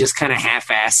 We just kind of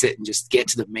half-ass it and just get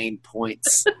to the main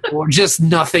points, or just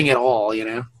nothing at all. You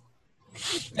know.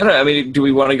 I don't know. I mean, do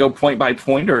we want to go point by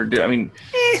point, or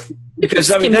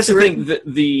because I mean that's the thing.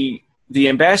 The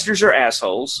ambassadors are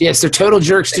assholes. Yes, they're total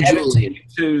jerks to Julian.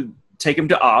 To take him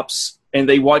to Ops, and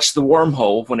they watch the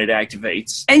wormhole when it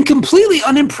activates. And completely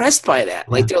unimpressed by that.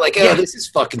 Like, they're like, oh, this is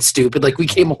fucking stupid. Like, we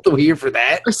came all the way here for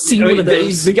that.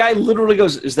 The guy literally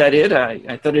goes, is that it?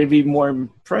 I thought it'd be more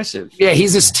impressive. Yeah,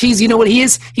 you know what he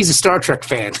is? He's a Star Trek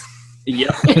fan.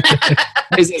 Yeah.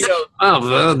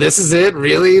 Well, this is it,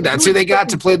 really? That's who they got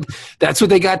to play. That's what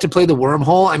they got to play the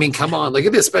wormhole. I mean, come on, look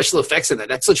at the special effects in that.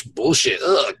 That's such bullshit.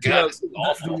 Oh god,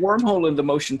 the wormhole in the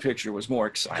motion picture was more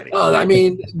exciting. I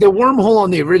mean, the wormhole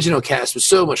on the original cast was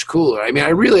so much cooler. I mean, I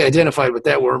really identified with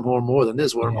that wormhole more than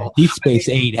this wormhole. Deep Space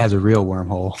 8 has a real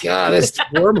wormhole. God, this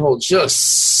wormhole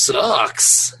just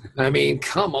sucks. I mean,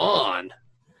 come on,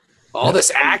 all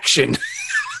this action.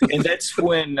 And that's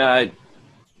when.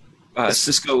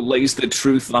 Sisko lays the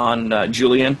truth on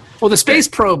Julian. Well, the space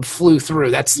probe flew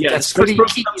through. That's pretty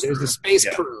key. There's a space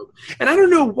probe. And I don't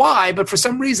know why, but for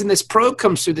some reason this probe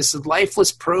comes through, this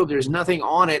lifeless probe. There's nothing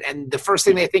on it. And the first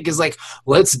thing they think is like,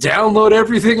 let's download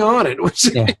everything on it. Which,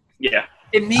 yeah.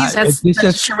 It needs that's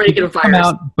come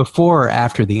out before or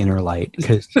after the inner light,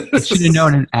 because it should have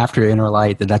known after inner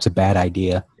light that that's a bad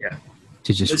idea. Yeah.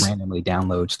 To just randomly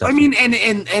download stuff. I mean, and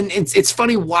it's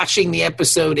funny watching the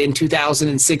episode in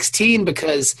 2016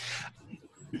 because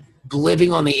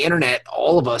living on the internet,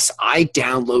 all of us, I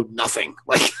download nothing.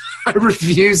 Like I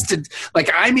refuse to.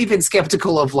 Like I'm even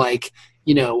skeptical of like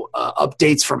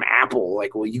updates from Apple.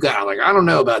 Like, well, you got like I don't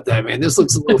know about that, man. This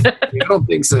looks a little. I don't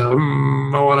think so.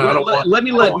 Let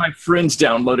me let my friends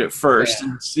download it first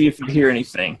and see if I hear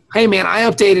anything. Hey, man, I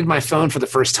updated my phone for the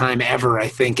first time ever, I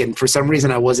think, and for some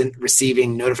reason I wasn't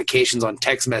receiving notifications on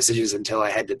text messages until I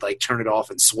had to like turn it off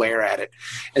and swear at it,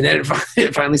 and then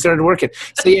it finally started working.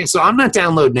 So I'm not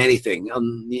downloading anything,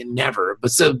 never.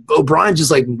 But so O'Brien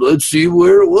just like, let's see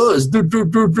where it was, and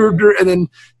then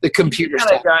the computer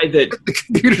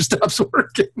stops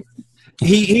working.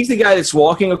 He's the guy that's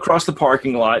walking across the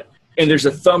parking lot, and there's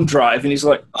a thumb drive, and he's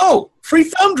like, oh, free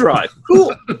thumb drive.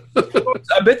 Cool.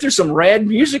 I bet there's some rad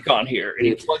music on here. And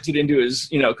he plugs it into his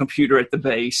computer at the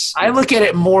base. I look at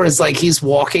it more as like he's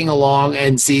walking along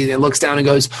and looks down and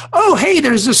goes, oh, hey,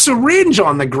 there's a syringe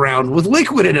on the ground with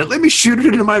liquid in it. Let me shoot it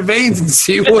into my veins and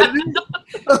see what it is.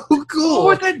 Oh, cool.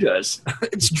 What that does.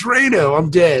 It's Drano. I'm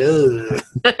dead.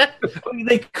 I mean,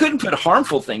 they couldn't put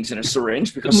harmful things in a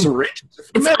syringe because syringes are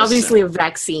for medicine. Obviously a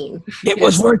vaccine. It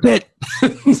was worth it.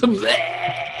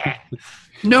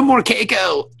 No more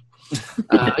Keiko.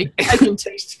 I can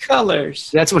taste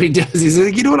colors. That's what he does. He's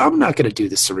like, you know what? I'm not going to do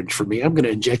this syringe for me. I'm going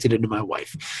to inject it into my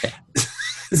wife.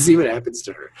 See what happens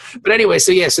to her. But anyway,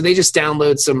 so they just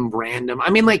download some random. I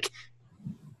mean, like,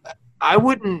 I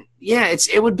wouldn't. Yeah,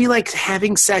 it would be like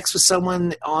having sex with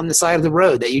someone on the side of the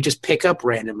road that you just pick up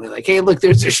randomly. Like, hey, look,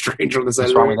 there's a stranger on the side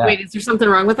of the road. Wait, is there something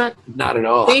wrong with that? Not at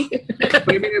all. But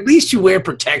I mean, at least you wear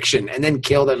protection and then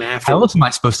kill them after. How else am I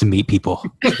supposed to meet people?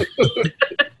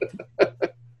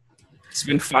 It's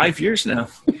been 5 years now.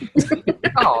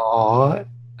 Aww.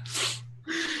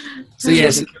 So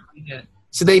yes.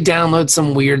 So they download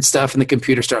some weird stuff and the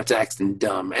computer starts acting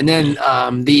dumb. And then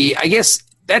I guess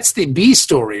that's the B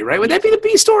story, right? Would that be the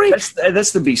B story?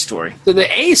 That's the B story. So the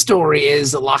A story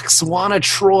is Lwaxana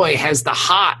Troi has the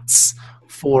hots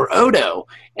for Odo.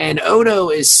 And Odo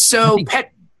is so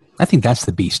I think that's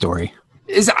the B story.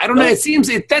 I don't know. That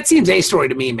seems A story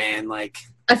to me, man. Like,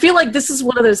 I feel like this is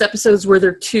one of those episodes where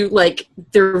they're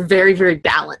very, very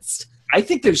balanced. I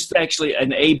think there's actually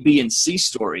an A, B, and C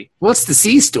story. What's the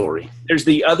C story? There's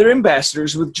the other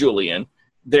ambassadors with Julian.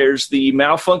 There's the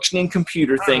malfunctioning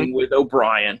computer thing with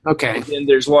O'Brien. Okay. And then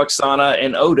there's Lwaxana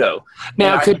and Odo.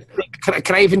 Now, could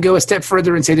I even go a step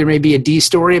further and say there may be a D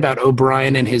story about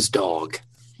O'Brien and his dog?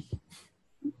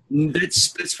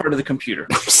 That's part of the computer.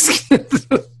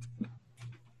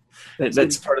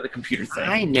 That's part of the computer thing.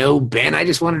 I know, Ben. I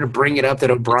just wanted to bring it up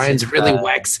that O'Brien's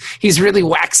he's really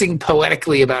waxing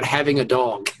poetically about having a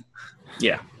dog.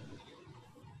 Yeah.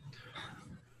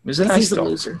 It was a nice dog.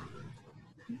 Loser.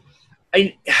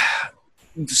 It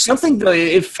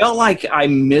felt like I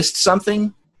missed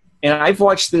something, and I've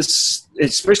watched this,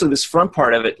 especially this front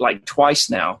part of it, like twice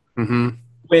now. Mm-hmm.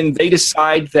 When they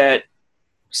decide that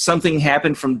something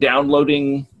happened from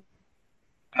downloading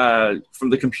from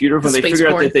the computer, when they figure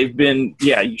out that they've been,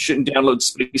 you shouldn't download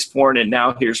space porn, and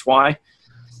now here's why.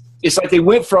 It's like they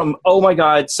went from, oh my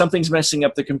God, something's messing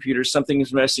up the computer,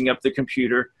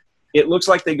 It looks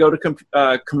like they go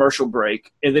to commercial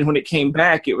break, and then when it came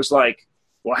back, it was like,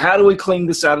 well, how do we clean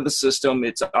this out of the system?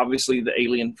 It's obviously the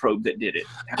alien probe that did it.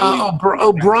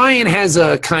 O'Brien has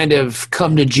a kind of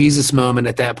come to Jesus moment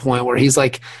at that point where he's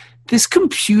like, this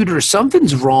computer,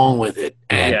 something's wrong with it.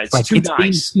 And it's like, too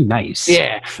nice.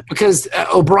 Yeah, because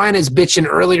O'Brien is bitching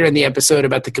earlier in the episode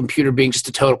about the computer being just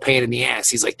a total pain in the ass.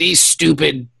 He's like, these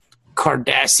stupid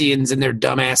Cardassians and their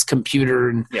dumbass computer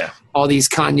and all these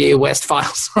Kanye West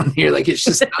files on here. Like, it's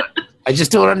just I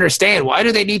just don't understand. Why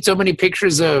do they need so many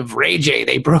pictures of Ray J?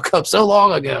 They broke up so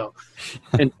long ago.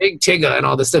 And Big Tigga and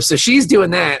all this stuff. So she's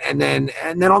doing that, and then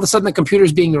all of a sudden the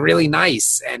computer's being really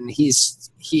nice, and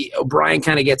O'Brien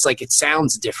kind of gets like, it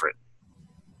sounds different.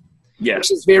 Yeah.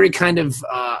 Which is very kind of,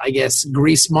 I guess,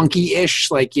 Grease Monkey-ish.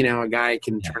 Like, a guy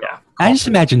can turn off. I just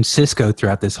imagine Sisko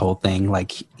throughout this whole thing.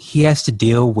 Like, he has to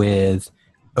deal with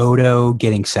Odo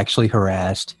getting sexually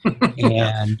harassed.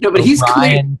 And no, but he's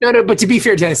clear. No, but to be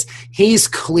fair, Dennis, he's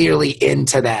clearly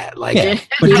into that. Like,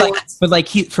 but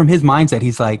from his mindset,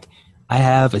 he's like, I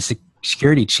have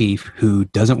security chief who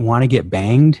doesn't want to get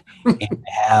banged and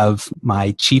have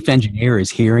my chief engineer is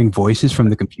hearing voices from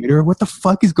the computer. What the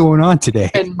fuck is going on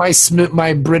today? And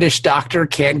my British doctor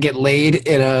can't get laid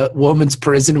in a woman's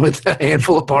prison with a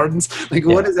handful of pardons. Like,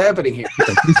 what is happening here?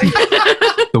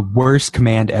 The worst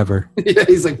command ever. Yeah,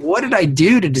 he's like, what did I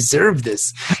do to deserve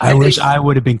this? I wish I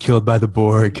would have been killed by the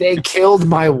Borg. They killed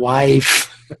my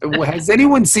wife. Has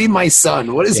anyone seen my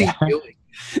son? What is he doing?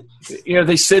 You know,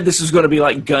 they said this was going to be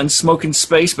like Gunsmoke in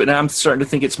space, but now I'm starting to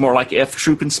think it's more like F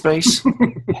Troop in space.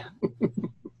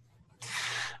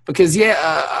 Because,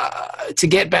 to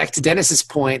get back to Dennis's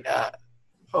point,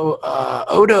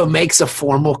 Odo makes a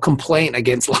formal complaint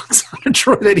against Lwaxana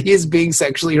Troi that he is being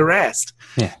sexually harassed.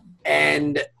 Yeah.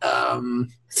 And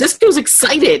Sisko's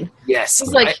excited. Yes.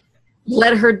 He's like,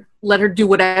 let her do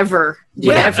whatever she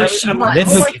wants. Oh my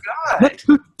God. Let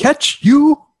her catch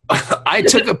you. I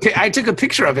took a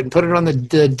picture of it and put it on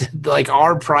the like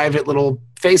our private little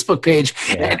Facebook page,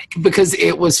 and because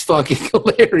it was fucking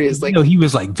hilarious. Like, he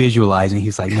was like visualizing.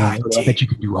 He's like, "No, I bet you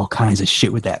can do all kinds of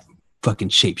shit with that fucking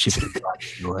shapeshifter."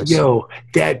 Yo,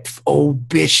 that old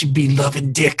bitch should be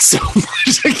loving dick so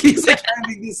much. Like, he's like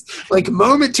having this like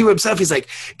moment to himself. He's like,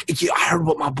 I heard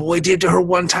what my boy did to her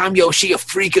one time. Yo, she a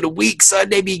freak of the week,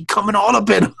 son. They be coming all up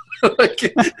in him. like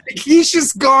he's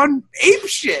just gone ape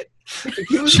shit.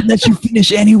 She let you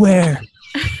finish anywhere.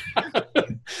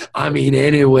 I mean,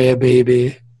 anywhere,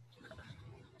 baby.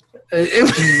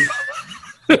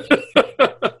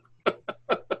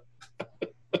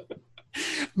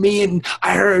 Me and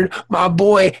I heard my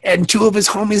boy and two of his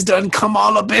homies done come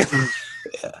all up in.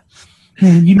 Yeah.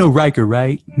 Man, you know Riker,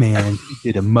 right? Man,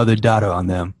 he did a mother-daughter on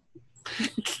them.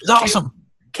 It's awesome.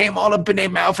 Came all up in their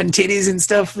mouth and titties and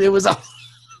stuff. It was all...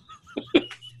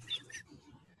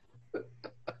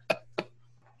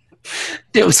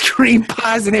 There was cream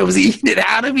pies and they was eating it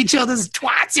out of each other's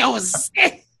twats. Yo, it was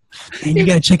sick. And you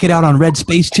gotta check it out on Red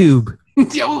Space Tube.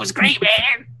 Yo, it was great,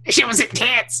 man. That shit was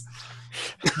intense.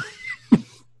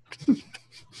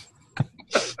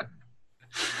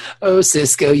 Oh,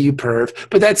 Sisko, you perv.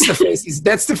 But that's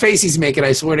the face he's making.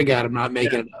 I swear to God, I'm not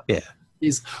making it up. Yeah.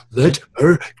 He's, let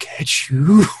her catch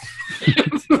you.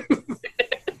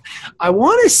 I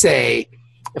want to say,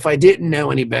 if I didn't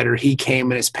know any better, he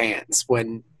came in his pants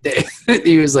when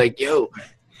he was like, yo,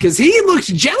 because he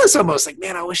looked jealous almost. Like,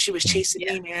 man, I wish she was chasing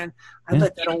me, man. I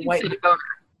let that old white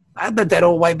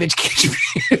bitch catch me.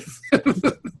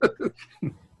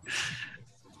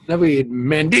 That'd be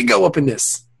Mandingo up in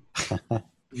this.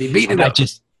 Be beating it up.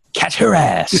 Just catch her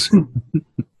ass.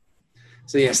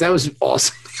 So yes, that was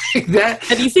awesome. That.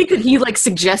 And do you think that he like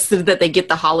suggested that they get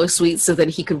the holosuite so that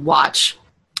he could watch?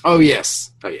 Oh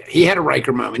yes. Oh yeah. He had a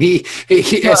Riker moment. He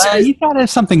thought there's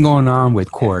something going on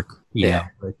with Quark. You know,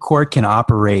 Quark can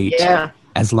operate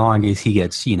as long as he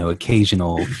gets,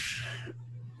 occasional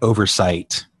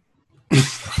oversight.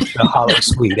 The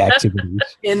holosuite activities.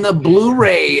 In the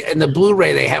Blu-ray,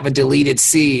 they have a deleted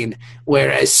scene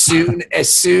where as soon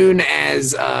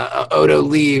as Odo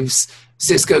leaves,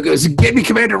 Sisko goes, "Get me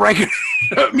Commander Riker,"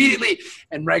 immediately.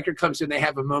 And Riker comes to him, and they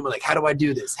have a moment like, how do I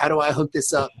do this? How do I hook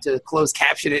this up to close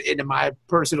caption it into my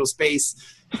personal space?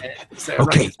 So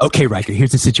Okay, Riker,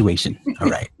 here's the situation. All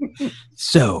right.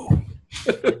 So,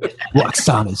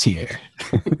 Lwaxana's here.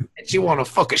 And you want to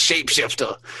fuck a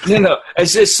shapeshifter. No.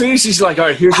 As soon as he's like, all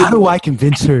right, here's how do I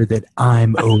convince her that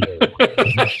I'm Odo?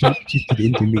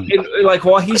 Into me. And, like,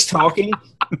 while he's talking,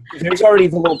 there's already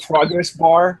the little progress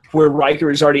bar where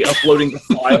Riker is already uploading the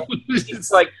file.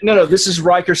 It's like, no, this is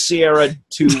Riker Sierra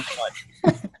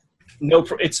 2.1. No,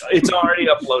 it's already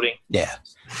uploading. Yeah.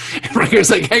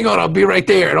 Riker's like, hang on, I'll be right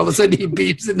there. And all of a sudden he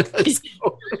beeps and does.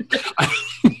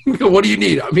 What do you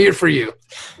need? I'm here for you.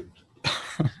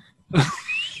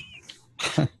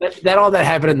 that all that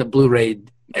happened in the Blu-ray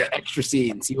extra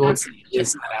scenes. You won't see it.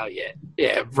 It's not out yet.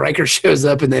 Yeah, Riker shows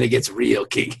up and then it gets real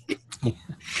kinky.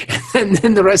 And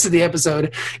then the rest of the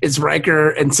episode is Riker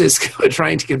and Sisko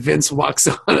trying to convince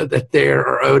Lwaxana that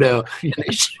they're Odo,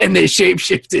 and they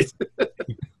shapeshifted.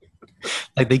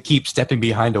 Like they keep stepping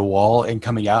behind a wall and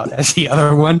coming out as the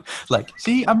other one. Like,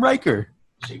 see, I'm Riker.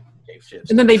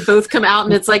 And then they both come out,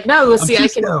 and it's like, no, see,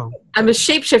 I'm a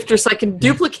shapeshifter, so I can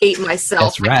duplicate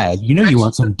myself. That's rad. You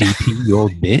want some DP, you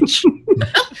old bitch.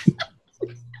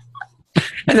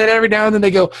 And then every now and then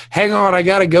they go, hang on, I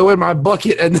got to go in my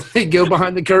bucket. And then they go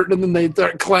behind the curtain, and then they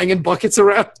start clanging buckets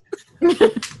around.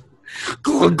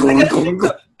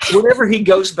 Whenever he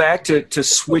goes back to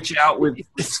switch out with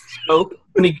smoke,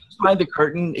 when he goes behind the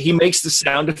curtain, he makes the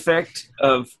sound effect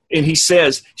and he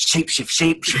says, shape.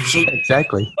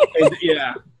 Exactly. And,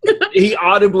 yeah. He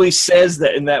audibly says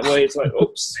that in that way. It's like,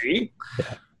 oh, see?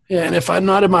 Yeah, and if I'm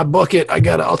not in my bucket,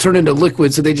 I'll turn into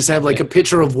liquid. So they just have like a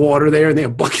pitcher of water there, and they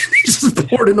have a bucket. They just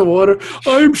pour it in the water.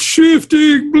 I'm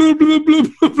shifting. Blah blah blah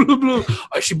blah blah blah. All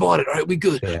right, she bought it. All right, we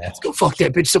good. Yeah. Let's go fuck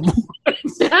that bitch some more.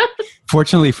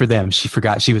 Fortunately for them, she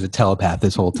forgot she was a telepath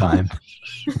this whole time.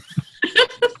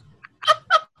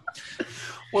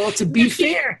 Well, to be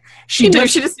fair, she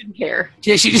just didn't care.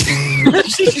 Yeah, she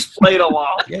just played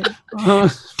along. Yeah.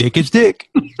 Dick is dick.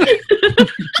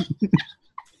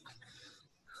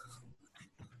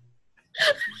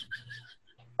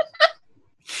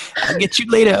 I'll get you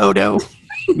later, Odo.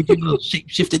 We do a little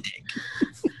shape-shifted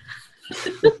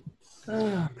dick.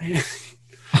 Oh, man.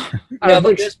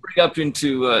 But just bring up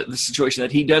into the situation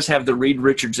that he does have the Reed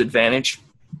Richards advantage.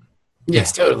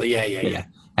 Yes, totally. Yeah.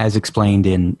 As explained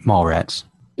in Mallrats.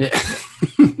 Yeah.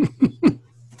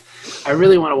 I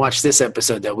really want to watch this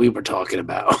episode that we were talking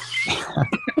about.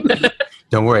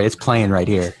 Don't worry, it's playing right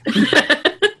here.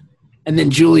 And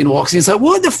then Julian walks in. He's like,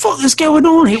 "What the fuck is going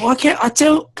on here? Why can't I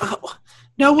tell?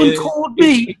 No one called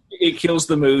me." It kills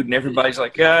the mood, and everybody's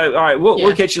like, "All right,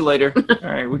 we'll catch you later. All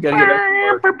right, we gotta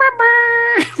get back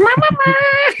to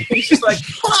work." He's just like,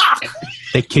 "Fuck!"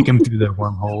 They kick him through the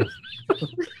wormhole.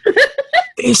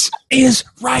 This is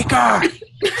Riker.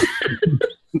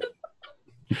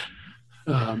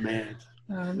 Oh man.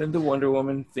 And then the Wonder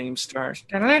Woman theme starts.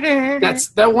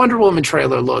 That Wonder Woman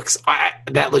trailer looks.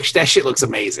 That shit looks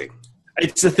amazing.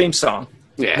 It's a theme song.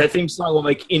 Yeah, that theme song will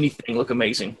make anything look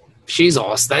amazing. She's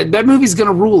awesome. That movie's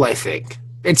gonna rule. I think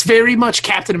it's very much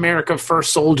Captain America: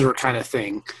 First Soldier kind of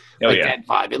thing. That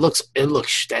vibe. It looks.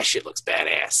 That shit looks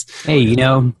badass. Hey,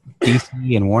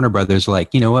 DC and Warner Brothers are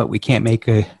like, you know what? We can't make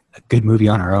a good movie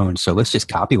on our own, so let's just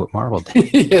copy what Marvel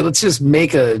did. Yeah, let's just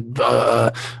make a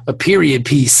period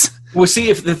piece. Well, see,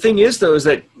 if the thing is, though, is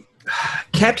that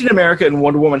Captain America and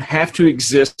Wonder Woman have to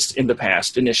exist in the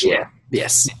past initially. Yeah.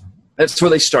 Yes. That's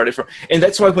where they started from. And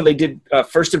that's why when they did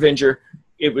First Avenger,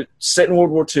 it was set in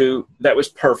World War II. That was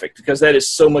perfect because that is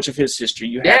so much of his history.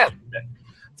 You have to do that.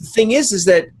 The thing is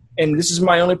that, and this is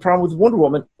my only problem with Wonder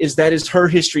Woman, is that is her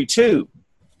history, too.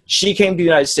 She came to the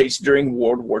United States during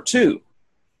World War II.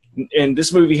 And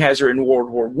this movie has her in World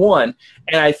War I.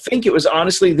 And I think it was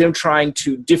honestly them trying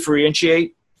to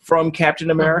differentiate from Captain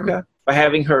America by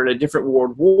having her in a different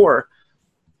world war.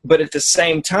 But at the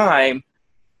same time,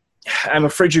 I'm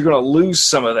afraid you're going to lose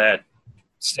some of that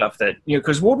stuff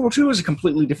because World War II is a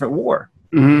completely different war.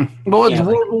 Mm-hmm. Well,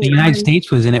 the United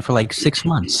States was in it for like 6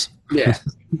 months. Yeah.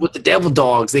 With the Devil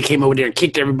Dogs, they came over there and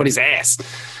kicked everybody's ass.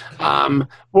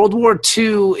 World War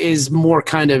II is more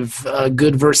kind of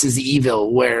good versus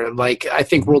evil, where I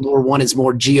think World War I is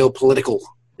more geopolitical.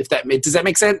 Does that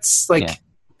make sense?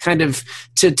 Kind of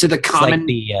to the common.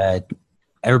 Like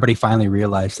everybody finally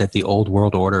realized that the old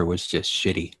world order was just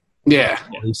shitty. Yeah,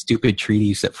 all these stupid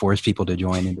treaties that forced people to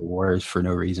join into wars for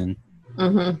no reason.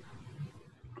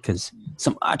 Because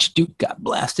some Archduke got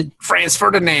blasted. Franz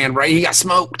Ferdinand, right? He got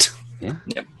smoked. Yeah.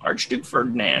 Yep, Archduke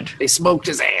Ferdinand. They smoked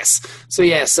his ass. So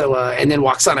and then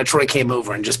Waxana Troy came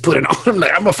over and just put it on him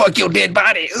like, I'm gonna fuck your dead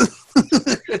body.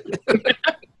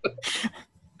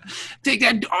 Take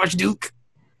that, Archduke.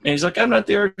 And he's like, I'm not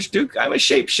the Archduke. I'm a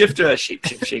shapeshifter. Shape.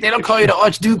 They don't call you the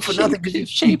Archduke for nothing because you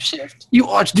shapeshift. You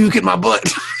Archduke in my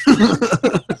butt.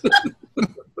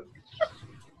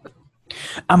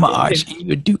 I'm an arch and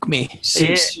you duke me.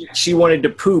 She wanted to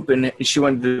poop, and she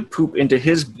wanted to poop into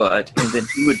his butt, and then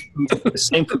he would poop the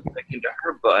same poop back into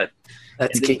her butt.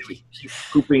 That's kinky. Keep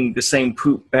pooping the same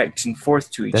poop back and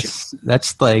forth to each other.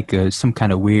 That's like some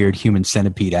kind of weird human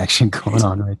centipede action going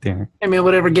on right there. I mean,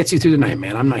 whatever gets you through the night,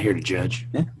 man. I'm not here to judge.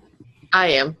 Yeah. I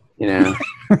am.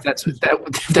 That's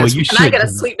well, you should. And I got to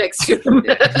sleep next to him.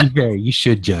 You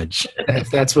should judge.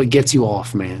 That's what gets you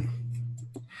off, man.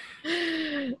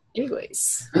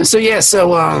 Anyways. So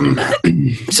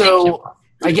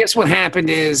I guess what happened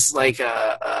is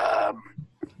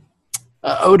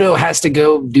Odo has to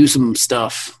go do some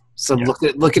stuff. So look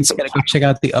at some. Gotta go check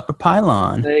out the upper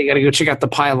pylon. They gotta go check out the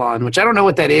pylon, which I don't know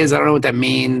what that is. I don't know what that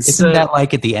means. Isn't that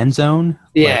like at the end zone?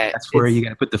 Yeah, that's where you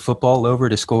gotta put the football over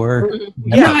to score.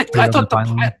 Yeah, I thought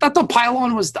the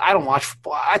pylon was. I don't watch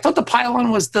football. I thought the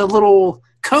pylon was the little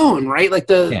cone, right? Like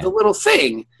the little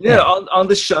thing. Yeah, on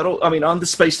the shuttle. I mean, on the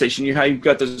space station, you've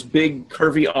got those big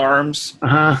curvy arms.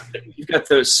 You've got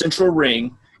the central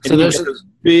ring. So those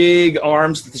big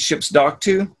arms that the ship's docked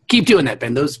to. Keep doing that,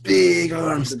 Ben. Those big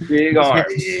arms. The big arms.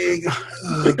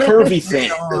 The curvy thing.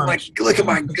 Look at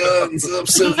my guns. I'm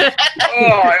so.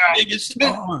 Biggest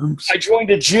arms. I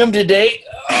joined a gym today.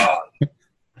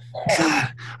 God,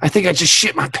 I think I just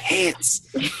shit my pants.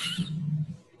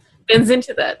 Ben's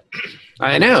into that.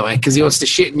 I know, because he wants to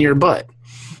shit in your butt.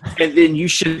 and then you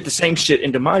shit the same shit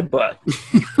into my butt.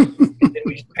 And then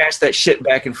we pass that shit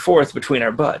back and forth between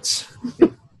our butts.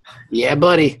 Yeah,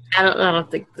 buddy. I don't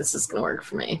think this is gonna work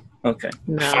for me. Okay.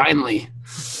 No. Finally.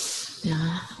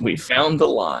 Yeah. We found the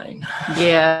line.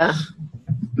 Yeah.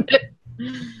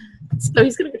 So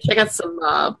he's gonna go check out some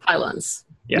pylons.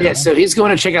 Yeah, so he's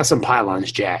going to check out some pylons,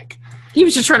 Jack. He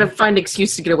was just trying to find an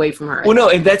excuse to get away from her. Well, no,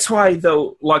 and that's why,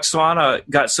 though, Lwaxana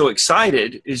got so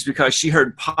excited is because she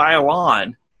heard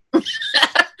pylon, not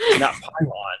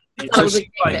pylon. And so she's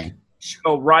like,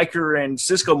 Riker and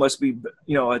Sisko must be,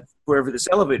 wherever this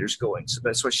elevator's going. So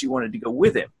that's why she wanted to go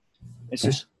with him. And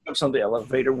so she jumps on the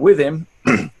elevator with him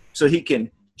so he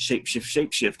can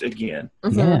shapeshift again.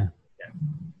 Mm-hmm. Yeah.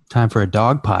 Time for a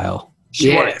dog pile.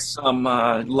 She wanted some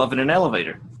love in an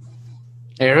elevator.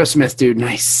 Aerosmith, dude,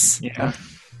 nice. Yeah.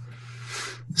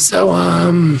 So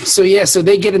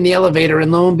they get in the elevator,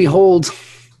 and lo and behold,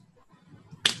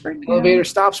 the elevator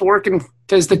stops working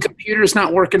because the computer's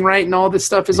not working right, and all this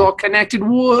stuff is all connected.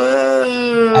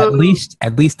 Whoa! At least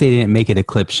they didn't make it a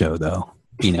clip show, though.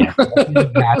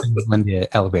 What happens when the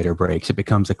elevator breaks? It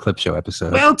becomes a clip show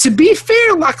episode. Well, to be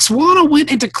fair, Lwaxana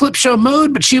went into clip show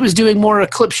mode, but she was doing more a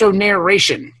clip show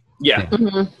narration. Yeah.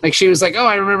 Mm-hmm. Like she was like, oh,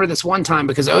 I remember this one time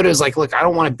because Odo's like, look, I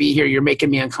don't want to be here. You're making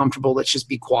me uncomfortable. Let's just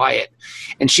be quiet.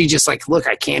 And she just like, look,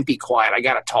 I can't be quiet. I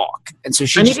got to talk. And so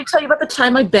I need to tell you about the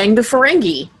time I banged a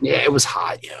Ferengi. Yeah, it was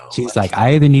hot, yo. She's like,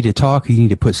 I either need to talk or you need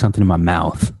to put something in my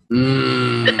mouth.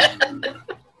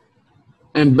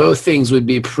 And both things would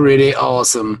be pretty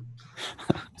awesome.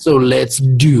 So let's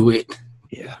do it.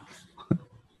 Yeah.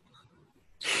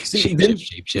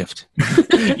 Shapeshift.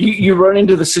 you run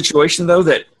into the situation, though,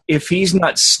 that if he's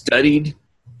not studied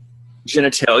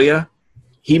genitalia,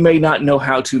 he may not know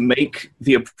how to make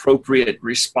the appropriate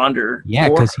responder. Yeah,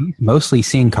 because he's mostly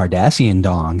seen Cardassian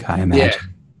dong, I imagine.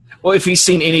 Yeah. Well, if he's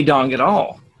seen any dong at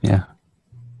all. Yeah.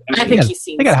 I think he's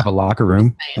seen. They gotta have a locker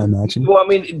room, I imagine. Well, I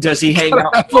mean, does he hang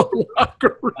out? I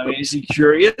mean, is he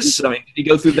curious? I mean, did he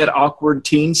go through that awkward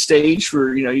teen stage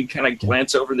where you kind of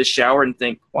glance over the shower and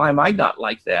think, "Why am I not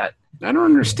like that?" I don't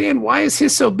understand. Why is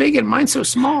his so big and mine so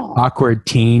small? Awkward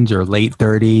teens or late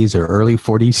 30s or early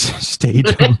 40s stage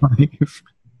of life.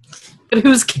 But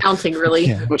who's counting, really?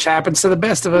 Yeah. Which happens to the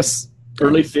best of us.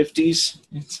 Early 50s.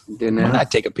 Why not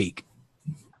take a peek?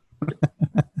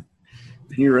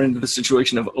 Then you're into the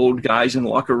situation of old guys in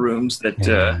locker rooms that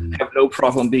have no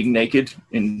problem being naked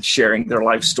and sharing their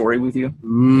life story with you.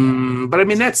 But I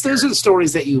mean, those are the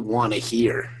stories that you want to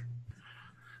hear.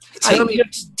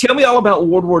 Tell me all about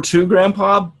World War II,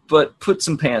 Grandpa, but put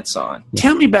some pants on.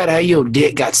 Tell me about how your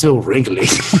dick got so wrinkly.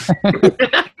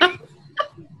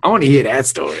 I want to hear that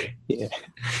story. Yeah.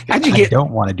 I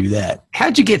don't want to do that.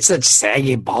 How'd you get such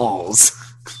saggy balls?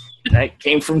 That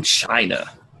came from China.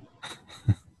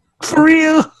 For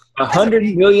real?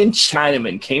 100 million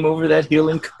Chinamen came over that hill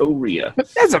in Korea.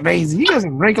 That's amazing. You got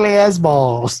some wrinkly ass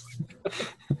balls.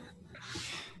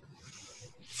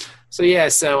 So yeah,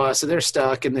 so they're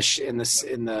stuck in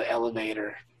the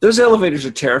elevator. Those elevators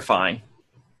are terrifying.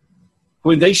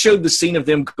 When they showed the scene of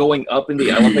them going up in the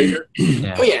elevator,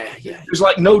 Oh yeah. There's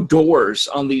like no doors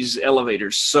on these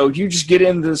elevators, so you just get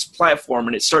in this platform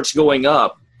and it starts going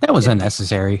up. That was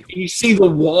unnecessary. You see the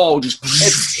wall just.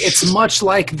 It's much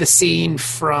like the scene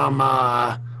from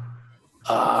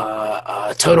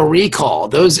Total Recall.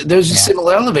 Those are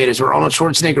similar elevators where Arnold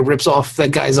Schwarzenegger rips off that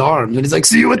guy's arms and he's like,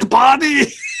 "See you at the party."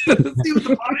 See you at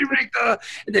the party, Richter.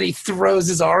 And then he throws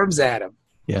his arms at him.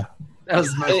 Yeah. That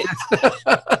was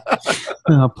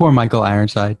my Poor Michael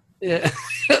Ironside. Yeah.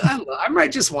 I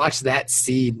might just watch that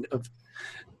scene of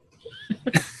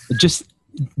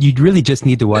You'd really just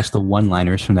need to watch the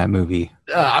one-liners from that movie.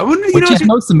 I wouldn't. Which is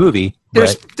most of the movie.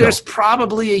 There's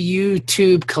probably a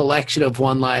YouTube collection of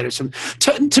one-liners from.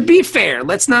 To be fair,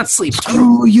 let's not sleep.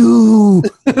 Screw you,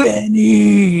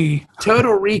 Benny.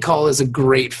 Total Recall is a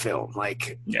great film.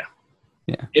 Yeah.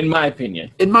 In my opinion,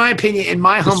 in my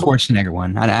humble. Schwarzenegger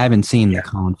one. I haven't seen the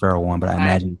Colin Farrell one, but I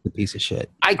imagine it's a piece of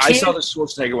shit. I saw the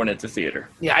Schwarzenegger one at the theater.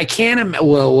 Yeah, I can't.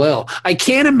 I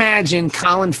can't imagine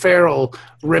Colin Farrell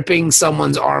ripping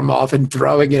someone's arm off and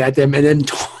throwing it at them and then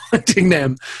taunting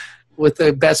them with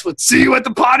the best. See you at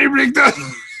the party, Richter.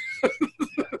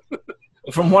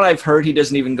 From what I've heard, he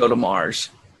doesn't even go to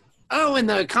Mars. Oh, in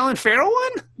the Colin Farrell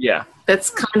one? Yeah, that's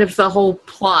kind of the whole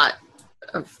plot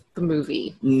of the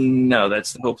movie. No,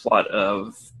 that's the whole plot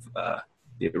of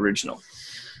the original.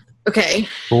 Okay.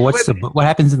 Well, what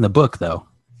happens in the book, though?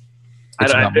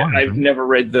 I've never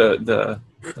read the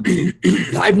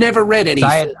I've never read any.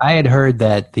 I had heard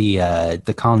that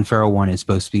the Colin Farrell one is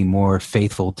supposed to be more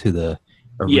faithful to the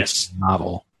original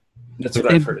novel. That's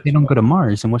what I've heard. They don't go to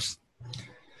Mars, and what's?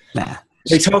 Nah.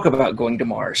 They talk about going to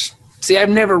Mars. See, I've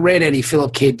never read any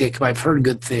Philip K. Dick, but I've heard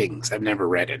good things. I've never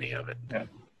read any of it. Yeah.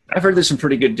 I've heard there's some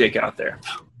pretty good dick out there.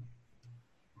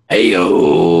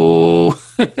 Hey-yo!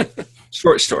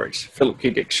 Short stories. Philip K.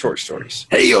 Dick short stories.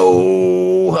 Hey-yo!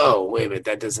 Oh, wait a minute.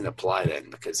 That doesn't apply then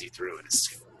because he threw in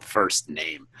his first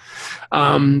name.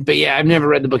 But yeah, I've never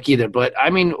read the book either. But, I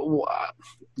mean,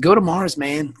 go to Mars,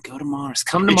 man. Go to Mars.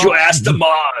 Come to Mars. Get your ass to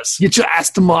Mars. Get your ass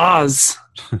to Mars.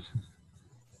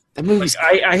 That movie's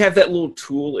I have that little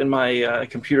tool in my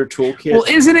computer toolkit. Well,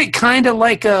 isn't it kind of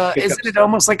like isn't it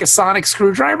almost like a sonic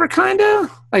screwdriver, kind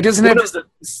of? Like, doesn't it have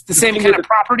the same kind of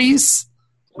properties?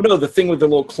 No, the thing with the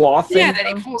little claw thing. Yeah, that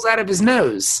he pulls out of his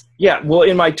nose. Yeah, well,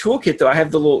 in my toolkit, though, I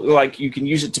have the little, like, you can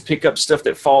use it to pick up stuff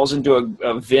that falls into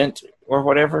a vent or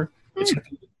whatever. It's a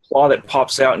claw that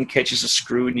pops out and catches a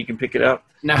screw, and you can pick it up.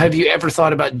 Now, have you ever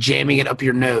thought about jamming it up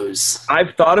your nose?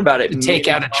 I've thought about it. To take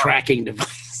out a tracking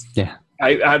device. Yeah.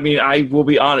 I mean, I will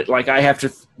be on it. Like, I have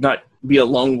to not be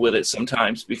alone with it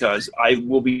sometimes because I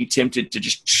will be tempted to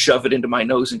just shove it into my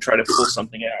nose and try to pull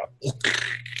something out.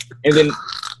 And then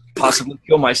possibly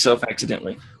kill myself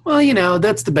accidentally. Well,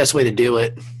 that's the best way to do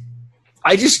it.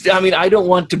 I don't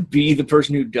want to be the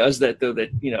person who does that, though, that,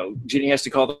 Jenny has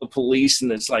to call the police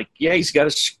and it's like, yeah, he's got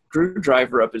a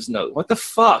screwdriver up his nose. What the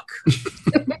fuck?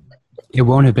 It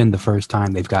won't have been the first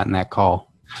time they've gotten that call.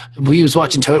 Was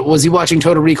he watching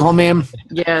Total Recall, ma'am?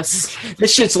 Yes.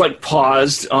 This shit's like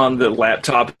paused on the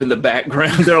laptop in the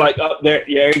background. They're like, oh, there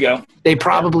you go. They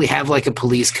probably have like a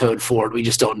police code for it. We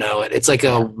just don't know it. It's like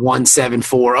a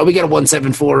 174. Oh, we got a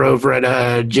 174 over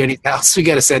at Jenny's house. We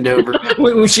got to send over.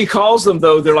 When she calls them,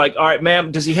 though, they're like, all right,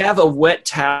 ma'am, does he have a wet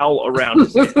towel around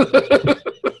his head?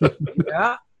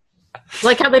 Yeah.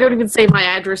 Like how they don't even say my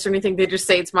address or anything. They just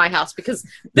say it's my house because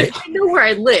they know where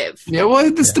I live. Yeah, well,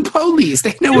 it's the police.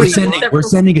 They know where you live. We're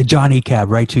sending a Johnny cab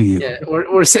right to you. Yeah,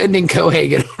 we're sending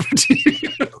Cohagen over to you.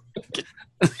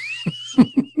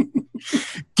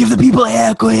 Give the people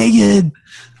air, Cohagen.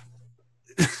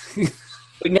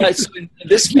 So in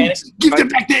this fantasy, give them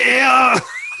back the air.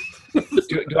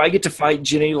 Do I get to fight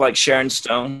Jenny like Sharon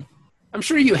Stone? I'm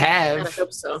sure you have. I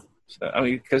hope so.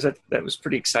 Because that was a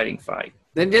pretty exciting fight.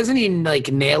 Then doesn't he like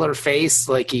nail her face?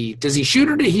 Like does he shoot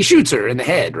her? He shoots her in the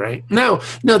head, right? No,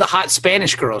 the hot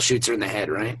Spanish girl shoots her in the head,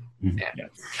 right? Mm-hmm. Yeah.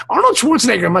 Arnold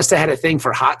Schwarzenegger must have had a thing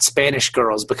for hot Spanish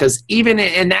girls because even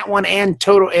in that one and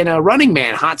in a Running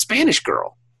Man, hot Spanish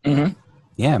girl. Mm-hmm.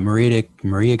 Yeah, Maria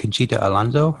Conchita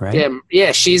Alonso, right?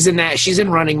 Yeah, she's in that. She's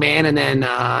in Running Man, and then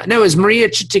is Maria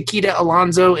Chiquita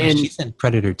Alonso in? She's in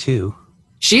Predator 2.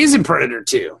 She is in Predator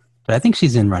 2. But I think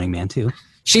she's in Running Man too.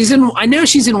 I know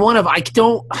she's in one of.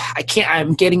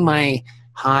 I'm getting my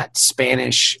hot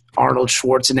Spanish Arnold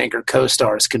Schwarzenegger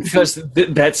co-stars confused.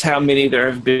 Because that's how many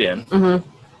there have been.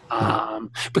 Mm-hmm.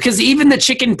 Because even the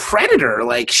chicken Predator,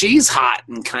 like she's hot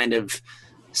and kind of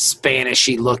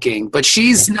Spanishy looking, but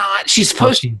she's not. She's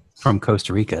supposed to from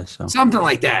Costa Rica, so something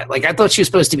like that. Like I thought she was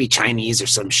supposed to be Chinese or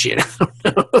some shit. I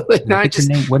don't know.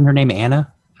 Wasn't her name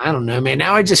Anna? I don't know, man.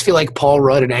 Now I just feel like Paul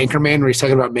Rudd and Anchorman where he's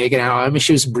talking about making out. I mean,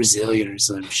 she was Brazilian or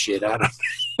some shit. I don't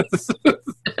know.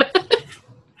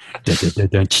 That's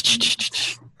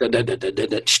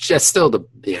still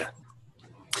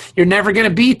You're never going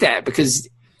to beat that because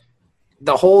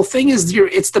the whole thing is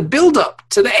it's the buildup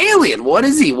to the alien. What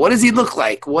is he? What does he look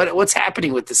like? What's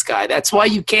happening with this guy? That's why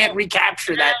you can't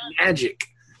recapture that magic.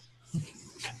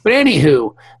 But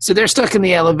anywho, so they're stuck in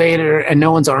the elevator and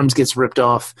no one's arms gets ripped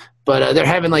off. But they're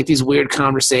having like these weird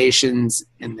conversations,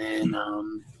 and then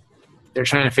they're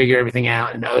trying to figure everything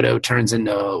out. And Odo turns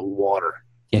into water.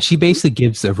 Yeah, she basically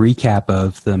gives a recap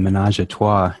of the Menage a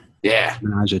Trois,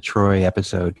 Menage a Troy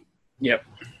episode. Yep,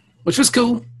 which was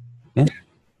cool. Yeah,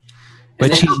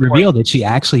 but she revealed that she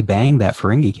actually banged that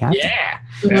Ferengi captain. Yeah,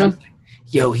 mm-hmm.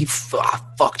 Yo, I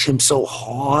fucked him so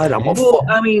hard.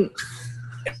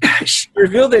 She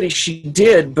revealed that she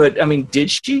did, but I mean,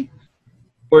 did she?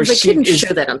 Or they couldn't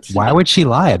show that on TV. Why would she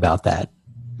lie about that?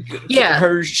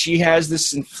 Yeah, she has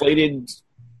this inflated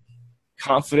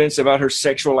confidence about her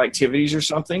sexual activities or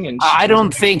something. And I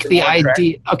don't think the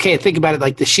idea. Okay, think about it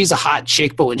like this: she's a hot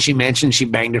chick, but when she mentioned she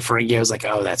banged a Ferengi, I was like,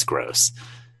 "Oh, that's gross."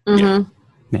 Mm-hmm.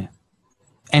 Yeah.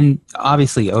 And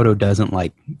obviously, Odo doesn't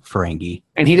like Ferengi.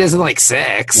 And he doesn't like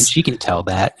sex. And she can tell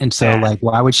that. And so,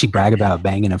 why would she brag about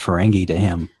banging a Ferengi to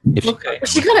him?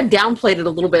 She kind of downplayed it a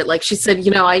little bit. Like she said,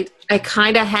 I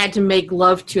kind of had to make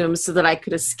love to him so that I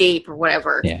could escape or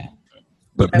whatever. Yeah.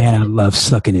 But man, I love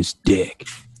sucking his dick.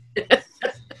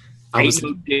 I was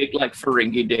dick like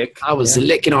Ferengi dick. I was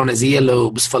licking on his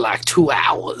earlobes for like 2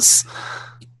 hours.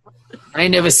 I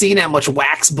ain't never seen that much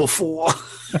wax before.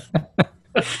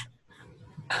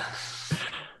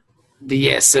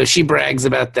 So she brags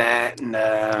about that,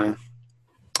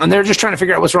 and they're just trying to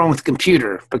figure out what's wrong with the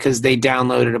computer because they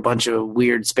downloaded a bunch of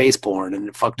weird space porn and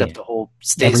it fucked up the whole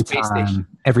space station.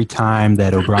 Every time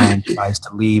that O'Brien tries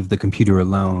to leave the computer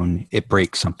alone, it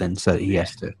breaks something, so he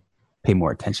has to pay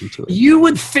more attention to it. You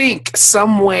would think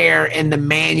somewhere in the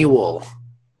manual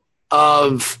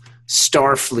of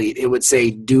Starfleet it would say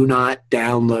do not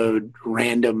download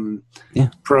random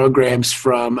programs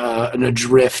from an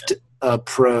adrift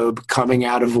probe coming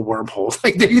out of a wormhole.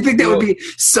 Like, do you think that would be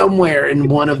somewhere in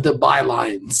one of the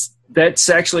bylines? That's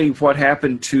actually what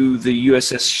happened to the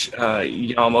USS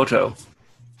Yamamoto,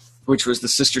 which was the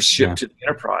sister ship to the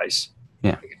Enterprise.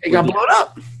 Yeah, it got blown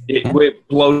up. It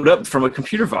blowed up from a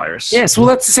computer virus. Yes, well,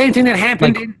 that's the same thing that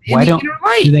happened in the Inner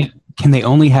Light. Can they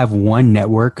only have one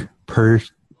network per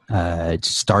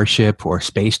starship or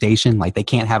space station? Like, they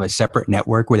can't have a separate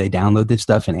network where they download this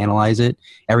stuff and analyze it.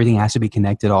 Everything has to be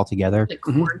connected all together. Like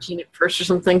quarantine it first or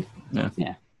something.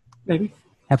 Yeah, maybe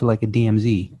have it like a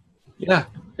DMZ. Yeah.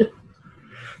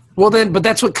 Well, then, but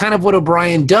that's what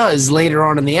O'Brien does later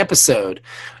on in the episode,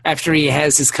 after he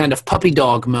has his kind of puppy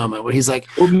dog moment where he's like,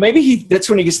 well, maybe that's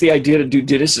when he gets the idea to do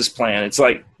Dennis's plan. It's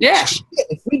like, shit,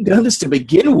 if we'd done this to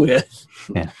begin with.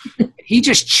 Yeah. He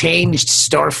just changed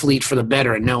Starfleet for the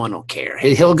better and no one will care.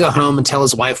 He'll go home and tell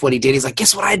his wife what he did. He's like,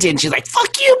 guess what I did? And she's like,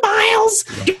 fuck you, Miles.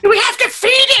 We have to feed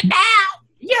it now.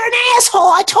 You're an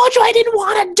asshole. I told you I didn't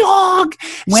want a dog.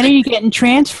 When are you getting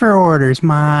transfer orders,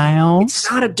 Miles?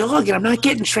 It's not a dog, and I'm not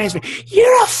getting transferred.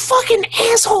 You're a fucking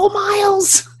asshole,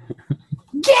 Miles.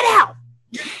 Get out.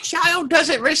 Your child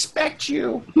doesn't respect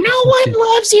you. No one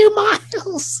loves you,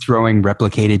 Miles. Throwing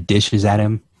replicated dishes at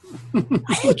him.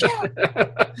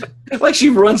 Like she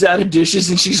runs out of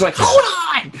dishes, and she's like, hold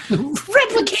on.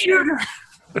 Replicator.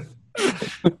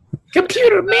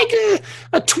 Computer, make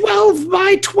a 12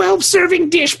 by 12 serving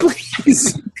dish,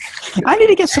 please. I need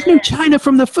to get some new china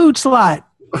from the food slot.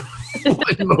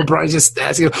 O'Brien's just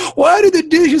asking, why do the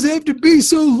dishes have to be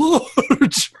so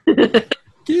large?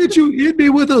 Can't you hit me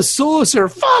with a saucer?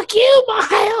 Fuck you,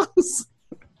 Miles.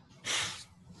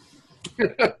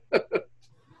 It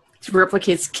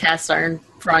replicates cast iron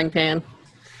frying pan.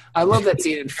 I love that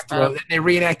scene in Throw. They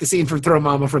reenact the scene from Throw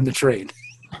Mama from the Train.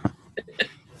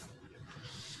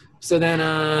 So then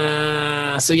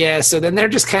they're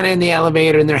just kind of in the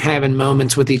elevator and they're having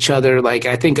moments with each other. Like,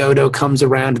 I think Odo comes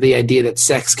around to the idea that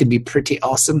sex could be pretty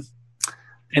awesome.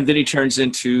 And then he turns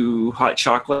into hot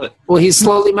chocolate. Well, he's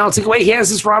slowly melting away. He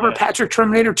has this Robert Patrick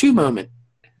Terminator 2 moment.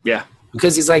 Yeah.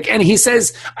 Because he's like, and he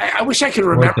says, I wish I could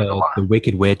remember the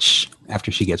Wicked Witch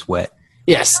after she gets wet.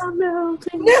 Yes.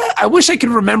 Yeah, I wish I could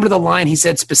remember the line he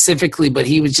said specifically, but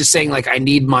he was just saying, like, I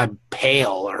need my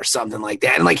pail or something like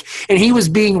that. And he was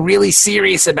being really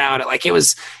serious about it. Like,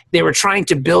 they were trying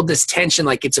to build this tension,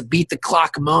 like it's a beat the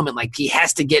clock moment, like he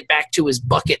has to get back to his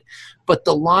bucket. But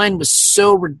the line was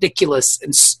so ridiculous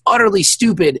and utterly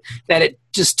stupid that it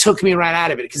just took me right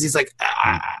out of it. Because he's like,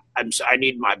 I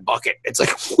need my bucket. It's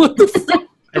like, what the fuck?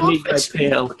 I need my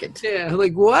pail. Yeah,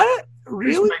 like, what?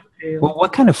 Really? Well,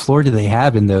 what kind of floor do they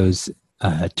have in those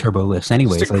turbo lifts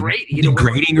anyways? Just a grate,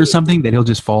 grating or something that he'll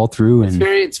just fall through? And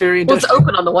it's very well, it's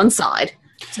open on the one side.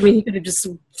 So, I mean, he could have just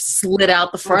slid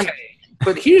out the front. Okay.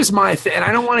 But here's my thing, and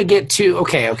I don't want to get too...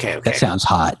 Okay. That sounds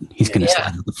hot. He's going to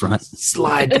slide out the front.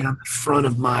 Slide down the front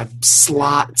of my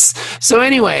slots. So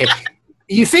anyway...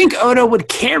 You think Odo would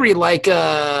carry like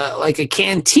a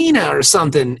cantina or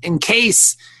something in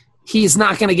case he's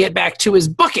not going to get back to his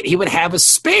bucket? He would have a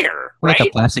spare, right? Like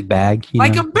a plastic bag.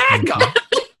 Like a backup,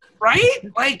 right?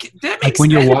 Like, that makes like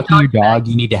when sense. you're walking your dog,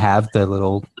 you need to have the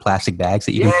little plastic bags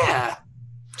that you can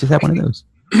just have one of those.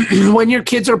 When your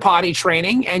kids are potty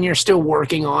training and you're still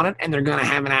working on it and they're going to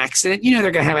have an accident, they're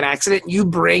going to have an accident, you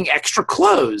bring extra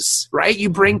clothes, right? You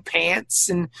bring pants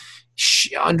and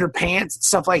underpants and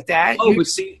stuff like that.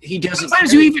 He doesn't.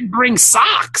 Sometimes you even bring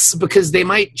socks because they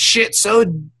might shit so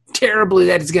terribly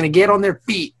that it's going to get on their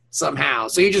feet somehow.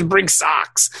 So you just bring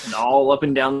socks. And all up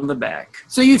and down the back.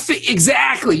 So you think,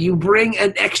 exactly, you bring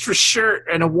an extra shirt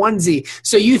and a onesie.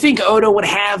 So you think Odo would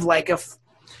have like a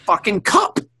fucking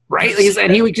cup, right?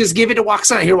 And he would just give it to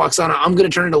Waxana. Here, Waxana, I'm going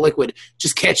to turn into liquid.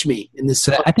 Just catch me in this.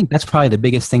 So I think that's probably the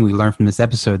biggest thing we learned from this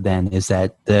episode then is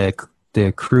that the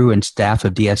crew and staff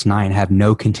of DS9 have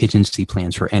no contingency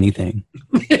plans for anything.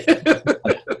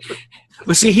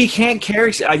 Well, see, he can't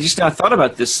carry... I thought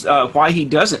about this, why he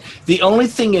doesn't. The only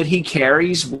thing that he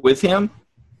carries with him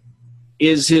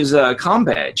is his comm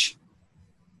badge.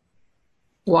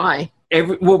 Why?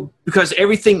 Because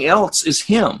everything else is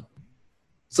him.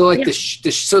 So like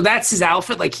so that's his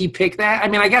outfit. Like he picked that. I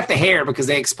mean, I got the hair because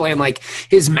they explain like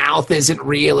his mouth isn't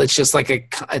real. It's just like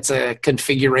it's a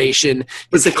configuration.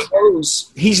 But the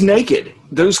clothes, he's naked.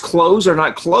 Those clothes are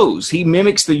not clothes. He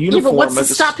mimics the uniform. Yeah, but what's to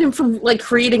stop him from like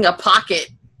creating a pocket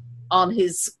on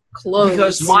his clothes?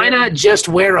 Because why not just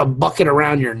wear a bucket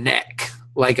around your neck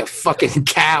like a fucking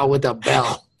cow with a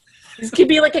bell? This could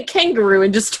be like a kangaroo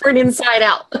and just turn inside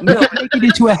out. No, make it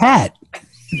into a hat.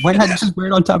 Why not just wear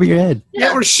it on top of your head?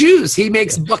 Yeah, or shoes. He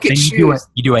makes bucket shoes.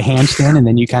 You do a handstand, and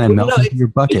then you kind of melt into your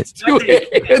bucket.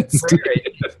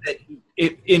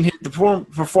 In the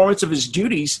performance of his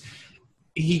duties,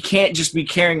 he can't just be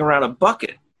carrying around a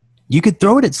bucket. You could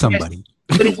throw it at somebody.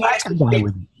 But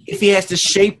if he has to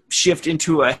shape shift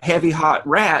into a heavy, hot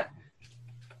rat,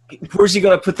 where's he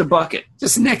going to put the bucket?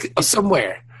 Just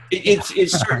somewhere. It's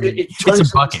a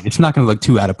bucket. It's not going to look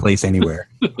too out of place anywhere,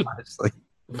 honestly.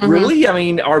 Really? I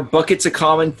mean, are buckets a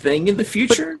common thing in the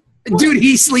future? Dude,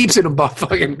 he sleeps in a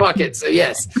fucking bucket, so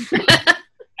yes.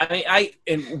 I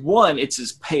mean, it's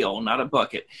his pail, not a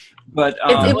bucket. But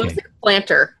it looks like a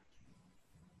planter.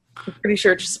 I'm pretty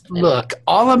sure it's just look,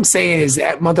 all I'm saying is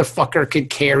that motherfucker could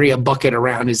carry a bucket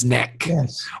around his neck.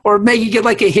 Yes. Or maybe get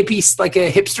like a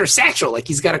hipster satchel. Like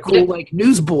he's got a cool like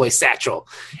newsboy satchel.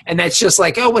 And that's just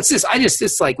like, oh, what's this?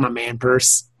 It's like my man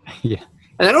purse. Yeah.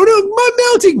 And I don't know, my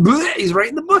melting. Bleh, he's right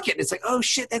in the bucket. It's like, oh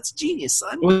shit, that's genius,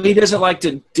 son. Well, he doesn't like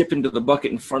to dip into the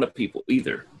bucket in front of people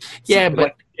either. Yeah,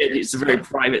 but it's a very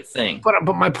private thing. But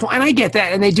my point, and I get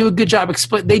that, and they do a good job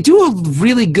They do a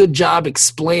really good job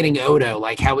explaining Odo,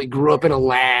 like how he grew up in a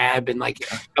lab, and like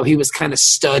how he was kind of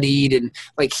studied, and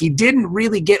like he didn't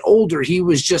really get older. He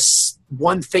was just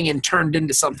one thing and turned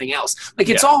into something else. Like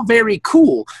it's all very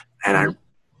cool, and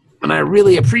I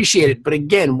really appreciate it. But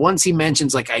again, once he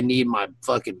mentions, like, I need my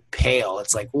fucking pail,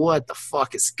 it's like, what the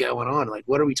fuck is going on? Like,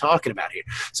 what are we talking about here?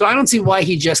 So I don't see why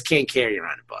he just can't carry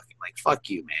around a bucket. Like, fuck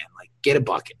you, man. Like, get a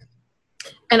bucket.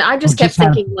 And I just kept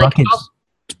thinking, like, buckets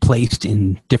placed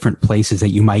in different places that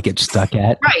you might get stuck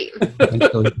at. Right.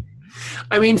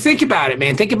 I mean, think about it,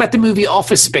 man. Think about the movie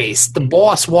Office Space. The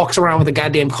boss walks around with a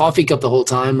goddamn coffee cup the whole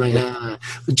time. Like,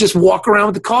 just walk around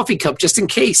with the coffee cup just in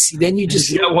case. Then you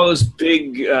just got one of those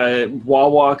big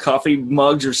Wawa coffee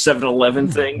mugs or 7-Eleven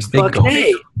things.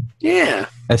 Hey, yeah,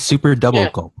 a super double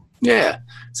gulp. Yeah.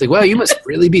 It's like, well, you must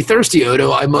really be thirsty,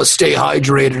 Odo. I must stay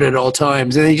hydrated at all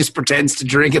times. And then he just pretends to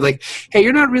drink it like, hey,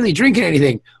 you're not really drinking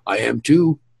anything. I am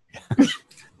too.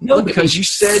 No, because you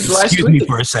said last Excuse week. me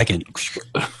for a second.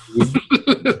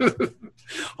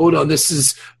 Hold on, this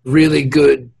is really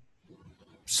good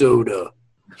soda.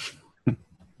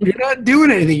 You're not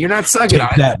doing anything. You're not sucking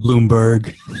Take that,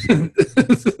 Bloomberg.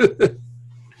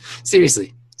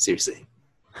 Seriously.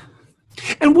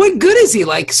 And what good is he?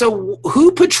 Like, so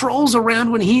who patrols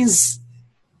around when he's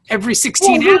every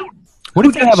 16 hours? What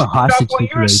if they have a hostage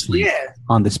situation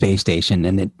on the space station,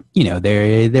 and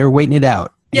they're waiting it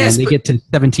out? Yes, and they get to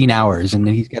 17 hours, and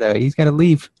then he's gotta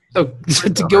leave. Oh,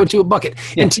 to go into a bucket.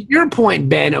 Yeah. And to your point,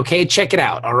 Ben, okay, check it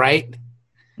out, all right?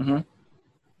 Mm-hmm.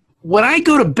 When I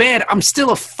go to bed, I'm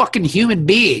still a fucking human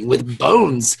being with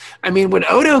bones. I mean, when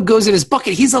Odo goes in his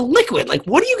bucket, he's a liquid. Like,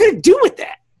 what are you going to do with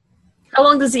that? How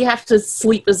long does he have to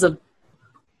sleep as a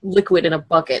liquid in a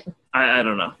bucket? I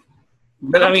don't know.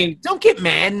 But I mean, don't get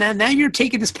mad. Now you're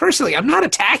taking this personally. I'm not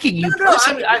attacking you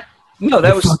personally. No,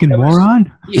 that was fucking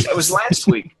moron. That was last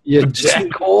week. You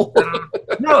jackhole.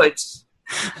 No,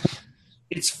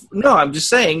 no. I'm just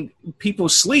saying people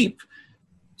sleep.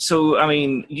 So I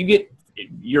mean,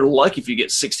 you're lucky if you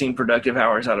get 16 productive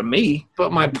hours out of me.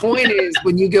 But my point is,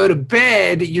 when you go to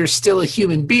bed, you're still a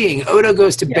human being. Odo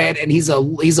goes to bed and he's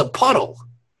a puddle.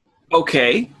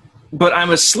 Okay. But I'm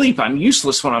asleep. I'm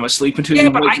useless when I'm asleep until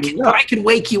you wake me up. But I can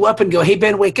wake you up and go, hey,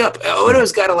 Ben, wake up.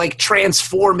 Odo's got to, like,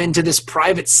 transform into this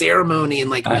private ceremony and,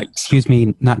 like... excuse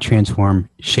me, not transform,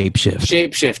 shapeshift.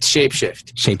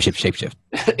 Shapeshift.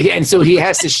 Yeah, and so he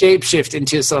has to shapeshift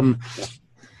into some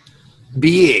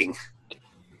being.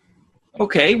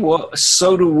 Okay, well,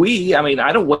 so do we. I mean,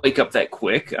 I don't wake up that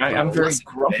quick. I'm very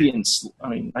grumpy and...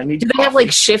 I need Do they have,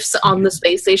 like, shifts on the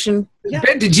space station? Yeah.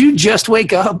 Ben, did you just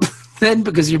wake up then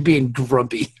because you're being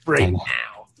grumpy right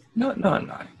now? No, I'm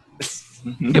not.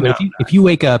 Yeah, but if you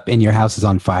wake up and your house is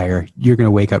on fire, you're going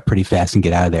to wake up pretty fast and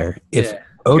get out of there. If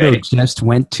Odo just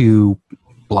went to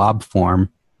blob form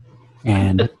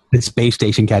and the space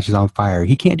station catches on fire,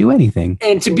 he can't do anything.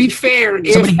 And to be fair,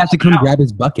 somebody has to come grab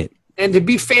his bucket. And to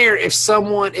be fair, if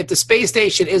the space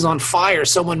station is on fire,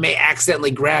 someone may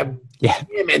accidentally grab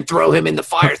him and throw him in the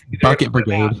fire. Bucket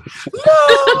brigade.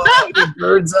 No! He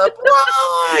burns up.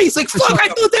 Why? He's like, fuck, I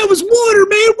thought that was water,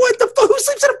 man. What the fuck? Who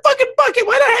sleeps in a fucking bucket?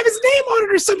 Why not have his name on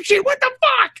it or some shit? What the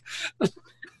fuck?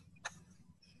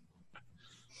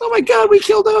 Oh my god, we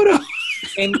killed Odo.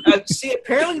 And see,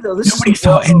 apparently though, this Nobody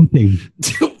saw anything.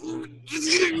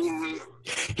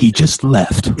 He just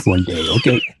left one day,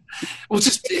 okay? Well,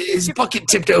 just his bucket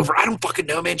tipped over. I don't fucking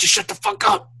know, man. Just shut the fuck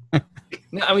up.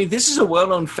 No, I mean, this is a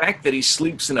well-known fact that he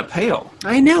sleeps in a pail.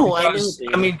 I know.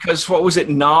 Because what was it,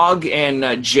 Nog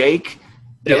and Jake?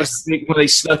 That was when they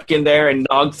snuck in there and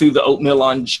Nog threw the oatmeal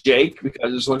on Jake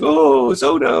because it's like, oh, it's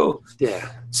Odo.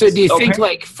 Yeah. So do you think,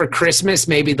 like, for Christmas,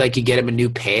 maybe, like, you get him a new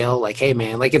pail? Like, hey,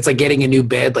 man, like, it's like getting a new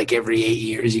bed. Like, every 8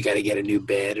 years, you got to get a new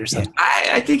bed or something.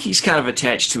 I think he's kind of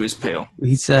attached to his pail.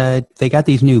 He's they got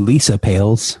these new Lisa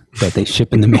pails that they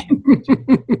ship in the mail.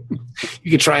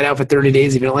 You can try it out for 30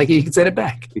 days. If you don't like it, you can send it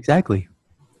back. Exactly.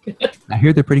 I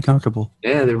hear they're pretty comfortable.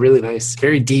 Yeah, they're really nice.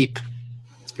 Very deep.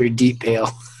 It's a very deep pail.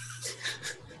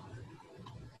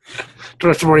 Don't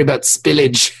have to worry about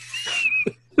spillage.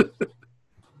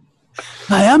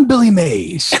 Hi, I'm Billy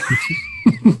Mays.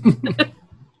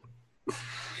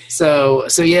 So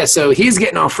he's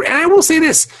getting off. And I will say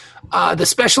this, the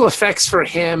special effects for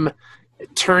him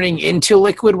turning into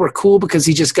Liquid were cool because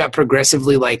he just got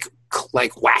progressively like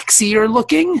waxier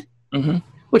looking,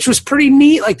 which was pretty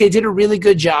neat. Like, they did a really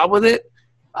good job with it.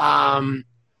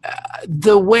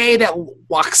 The way that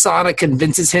Waxana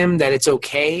convinces him that it's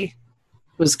okay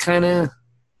was kind of...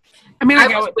 I mean, I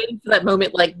was waiting for that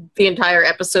moment, like, the entire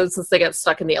episode since they got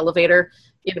stuck in the elevator.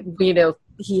 You know,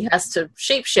 he has to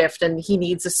shapeshift and he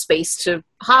needs a space to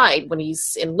hide when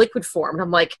he's in liquid form. And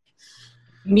I'm like,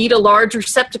 you need a large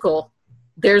receptacle.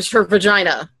 There's her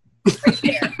vagina right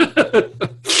there.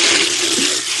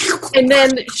 And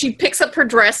then she picks up her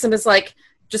dress and is like,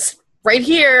 just right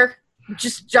here,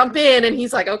 just jump in. And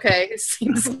he's like, okay, it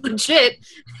seems legit.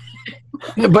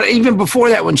 But even before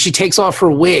that, when she takes off her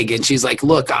wig and she's like,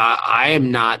 look, I am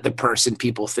not the person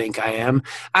people think I am.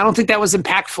 I don't think that was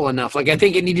impactful enough. Like, I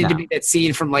think it needed to be that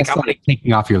scene from like, I'm like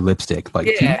taking off your lipstick. Like,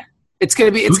 it's gonna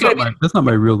be. That's not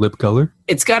my real lip color.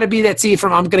 It's got to be that scene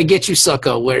from "I'm Gonna Get You,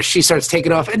 Sucker," where she starts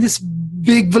taking off, and this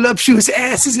big voluptuous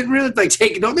ass isn't really like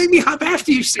taking. Don't make me hop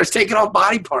after you. She starts taking off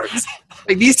body parts.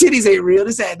 Like, these titties ain't real.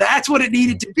 That's what it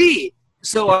needed to be.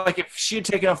 So, like, if she had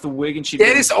taken off the wig and she...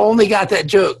 Dennis only got that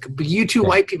joke, but you two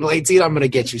white people ain't seen I'm Gonna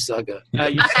Get You, Sucker.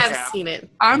 I have seen it.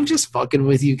 I'm just fucking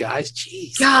with you guys.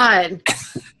 Jeez. God.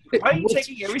 Why are you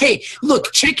taking everything? Hey,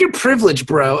 look, check your privilege,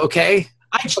 bro, okay?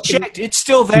 I checked. It's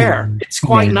still there. It's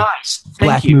quite nice.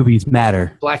 Black movies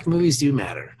matter. Black movies do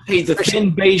matter. Hey, the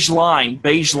thin beige line.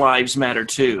 Beige lives matter,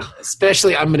 too.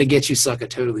 Especially I'm Gonna Get You, Sucker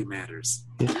totally matters.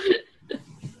 I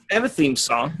have a theme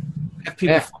song. I have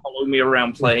people follow me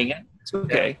around playing it. It's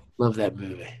okay. Love that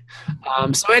movie.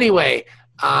 So anyway,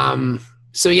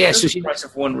 so she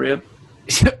impressive one rib.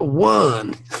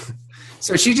 One.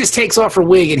 So she just takes off her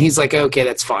wig, and he's like, "Okay,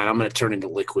 that's fine. I'm going to turn into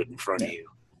Liquid in front of you."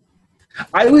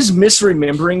 I was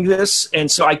misremembering this, and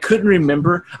so I couldn't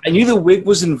remember. I knew the wig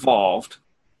was involved,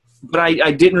 but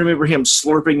I didn't remember him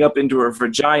slurping up into her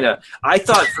vagina. I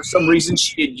thought for some reason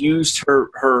she had used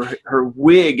her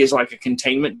wig as like a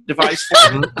containment device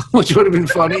for him. Which would have been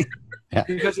funny. Yeah.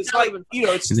 Because it's like, you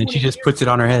know, it's... And then she just puts it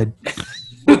on her head.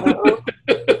 I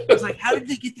was like, how did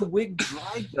they get the wig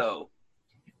dried, though?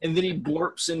 And then he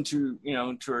blurps into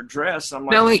her dress. I'm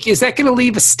like... Now, like, is that going to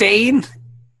leave a stain?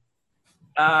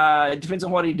 It depends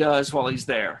on what he does while he's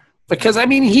there. Because, I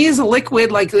mean, he is a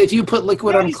liquid. Like, if you put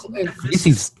liquid on...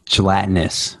 He's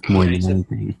gelatinous more than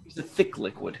anything. He's a thick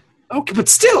liquid. Okay, but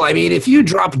still, I mean, if you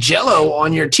drop Jell-O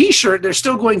on your T-shirt, there's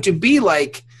still going to be,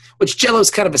 like... Which Jell-O's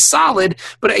kind of a solid,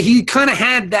 but he kind of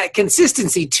had that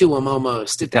consistency to him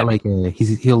almost.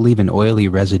 He'll leave an oily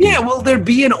residue. Yeah, well, there'd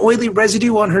be an oily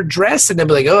residue on her dress, and they'd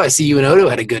be like, "Oh, I see you and Odo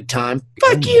had a good time."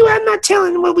 Fuck you! I'm not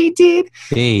telling them what we did.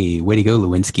 Hey, way to go,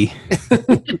 Lewinsky.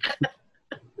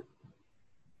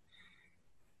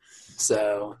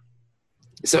 So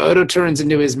Odo turns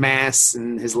into his mass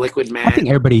and his liquid mass. I think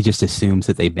everybody just assumes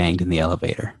that they banged in the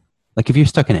elevator. Like, if you're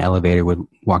stuck in an elevator with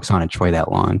Waxana and Troy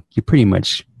that long, you pretty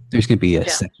much... There's going to be a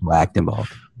sexual act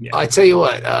involved. Yeah. I tell you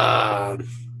what,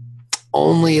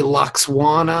 only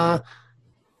Lwaxana,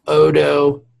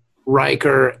 Odo,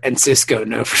 Riker, and Sisko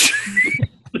know for sure.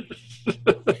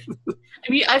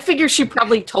 I mean, I figure she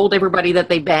probably told everybody that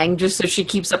they banged just so she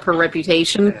keeps up her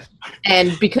reputation.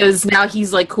 And because now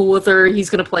he's like cool with her,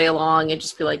 he's going to play along and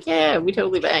just be like, yeah, we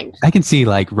totally banged. I can see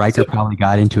like Riker probably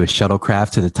got into a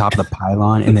shuttlecraft to the top of the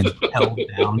pylon and then held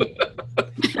down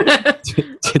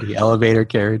to the elevator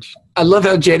carriage. I love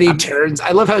how Jenny turns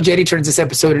this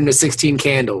episode into 16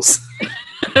 Candles.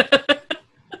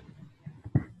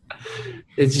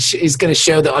 He's going to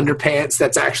show the underpants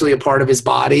that's actually a part of his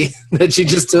body that she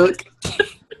just took.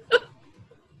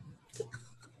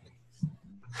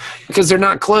 Because they're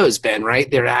not clothes, Ben, right?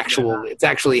 They're actual. It's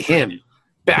actually him.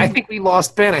 But I think we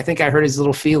lost Ben. I think I hurt his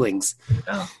little feelings.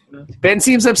 No. Ben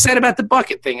seems upset about the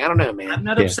bucket thing. I don't know, man. I'm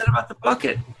not upset about the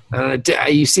bucket.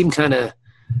 You seem kind of...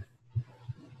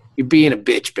 You're being a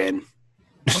bitch, Ben.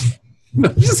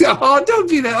 Don't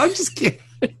be that. I'm just kidding.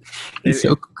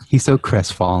 He's so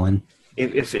crestfallen.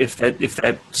 If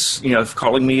that's if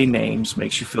calling me names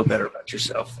makes you feel better about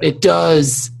yourself, it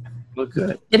does. Look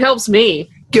good. It helps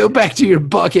me. Go back to your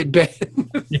bucket, Ben.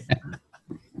 Yeah.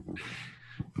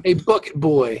 Hey, bucket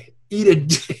boy, eat a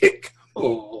dick.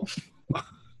 Oh.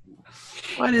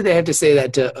 Why did they have to say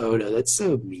that to Odo? That's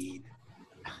so mean.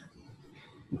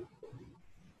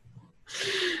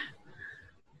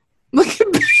 Look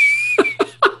at Ben.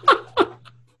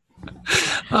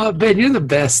 Oh, Ben, you're the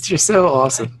best. You're so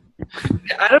awesome.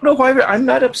 I don't know why I'm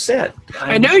not upset.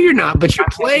 I know you're not, but you're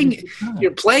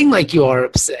playing like you are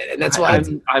upset, and that's why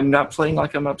I'm not playing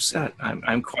like I'm upset.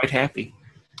 I'm quite happy.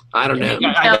 I don't know.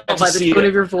 You can tell by the tone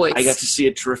of your voice. I got to see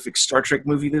a terrific Star Trek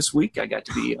movie this week. I got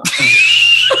to be.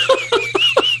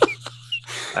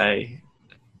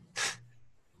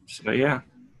 So yeah,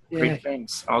 great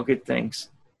things, all good things.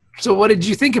 So, what did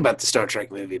you think about the Star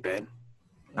Trek movie, Ben?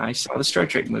 I saw the Star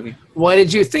Trek movie. What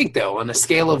did you think, though, on a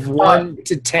scale of 1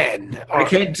 to 10? I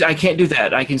can't do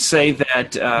that. I can say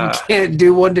that you can't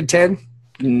do 1 to 10.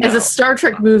 No. As a Star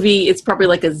Trek movie, it's probably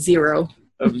like a 0.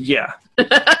 Yeah,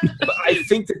 but I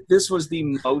think that this was the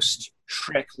most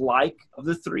Trek-like of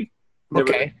the three.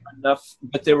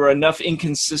 There were enough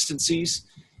inconsistencies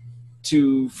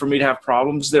for me to have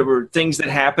problems. There were things that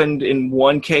happened in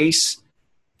one case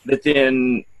that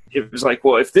then it was like,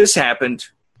 well, if this happened,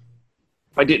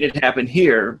 why didn't it happen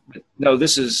here? No, it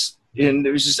was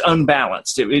just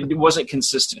unbalanced. It wasn't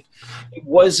consistent. It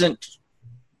wasn't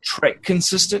Trek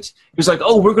consistent. It was like,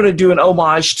 oh, we're going to do an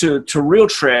homage to real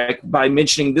Trek by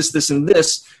mentioning this, this, and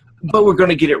this, but we're going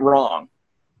to get it wrong.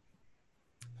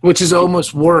 Which is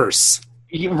almost worse.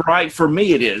 Right, for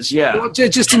me it is, yeah. Well,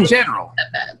 just in general.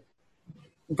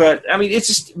 But, I mean,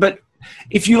 but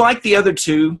if you like the other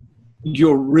two,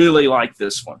 you'll really like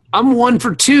this one. I'm 1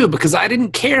 for 2 because I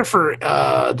didn't care for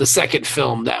the second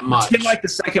film that much. It seemed like the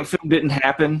second film didn't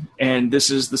happen, and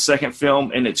this is the second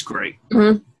film, and it's great.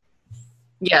 Mm-hmm.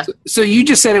 Yeah. So you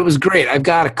just said it was great. I've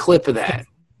got a clip of that.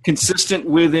 Consistent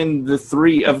within the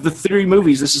three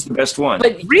movies, this is the best one.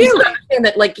 But really, understand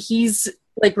that like he's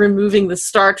like removing the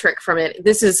Star Trek from it.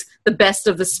 This is the best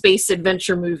of the space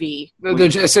adventure movie.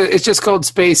 It's just called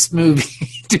Space Movie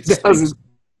 2000.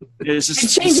 It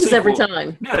changes every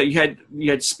time. No, you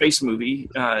had Space Movie.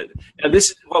 Now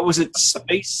this, what was it?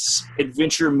 Space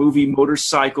Adventure Movie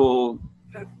Motorcycle.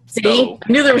 See, I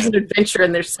knew there was an adventure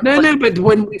in there. No, but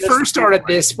when we first started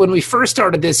this,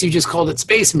 you just called it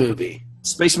Space Movie.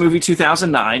 Space Movie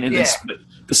 2009, and then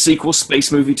the sequel,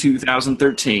 Space Movie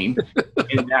 2013,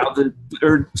 and now the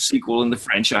third sequel in the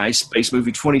franchise, Space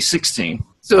Movie 2016.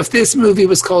 So if this movie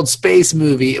was called Space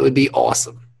Movie, it would be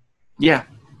awesome. Yeah.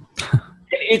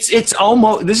 It's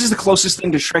almost, this is the closest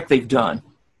thing to Shrek they've done.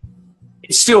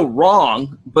 It's still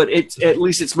wrong, but at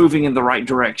least it's moving in the right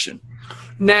direction.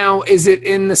 Now, is it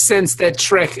in the sense that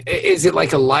Trek, is it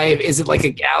like a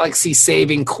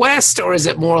galaxy-saving quest, or is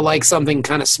it more like something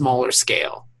kind of smaller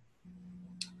scale?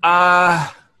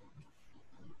 I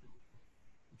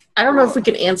don't know if we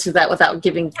can answer that without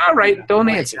giving... All right, don't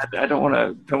answer. I don't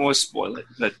want to spoil it,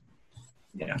 but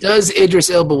yeah. Does Idris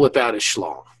Elba whip out his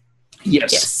schlong?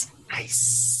 Yes.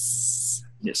 Nice.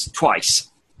 Yes, twice.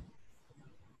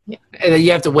 Yeah. And then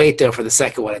you have to wait, though, for the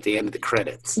second one at the end of the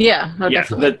credits. Yeah,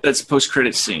 that's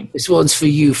post-credits scene. This one's for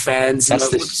you, fans. That's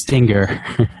the stinger.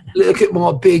 Look at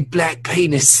my big black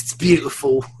penis. It's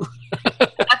beautiful.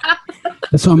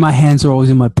 That's why my hands are always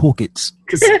in my pockets.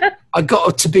 Because I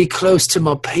got to be close to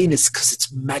my penis because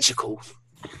it's magical.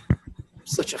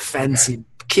 Such a fancy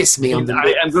kiss me on the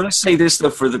lips. I'm going to say this, though,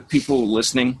 for the people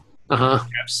listening. Uh-huh.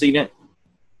 I've seen it.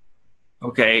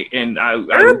 Okay, and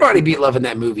everybody be loving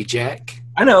that movie, Jack.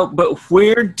 I know, but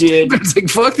where did... It's like,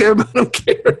 fuck them, I don't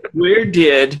care. Where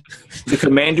did the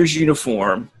commander's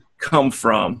uniform come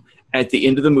from at the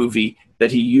end of the movie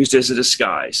that he used as a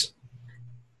disguise?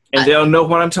 and they'll know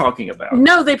what I'm talking about.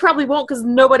 No, they probably won't because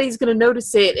nobody's going to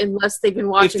notice it unless they've been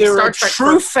watching If they're Star a Trek.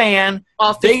 true fan,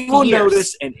 they will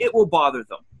notice, and it will bother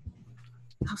them.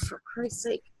 Oh, for Christ's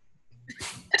sake!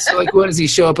 So, like, what does he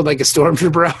show up with, like, a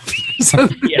stormtrooper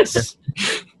outfit? Yes.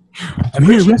 I'm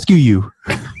here to rescue you.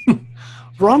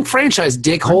 Wrong franchise,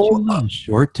 dickhole. Aren't you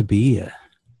short to be a...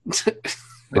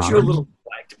 But you're a little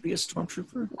black to be a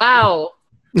stormtrooper. Wow.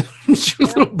 You're a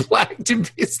little black to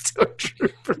be a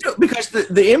stormtrooper. No, because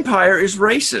the Empire is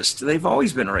racist. They've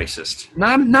always been racist.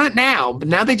 Not now, but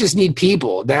now they just need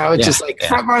people. Now it's just like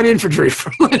frontline infantry,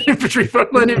 frontline infantry,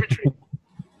 frontline infantry.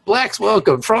 Blacks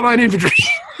welcome, frontline infantry.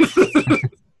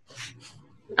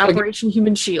 Operation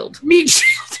Human Shield. Meat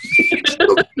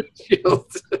shield.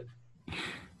 Shield.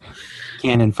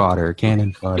 Cannon fodder.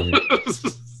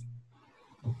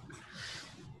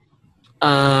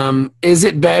 Is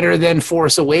it better than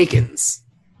Force Awakens?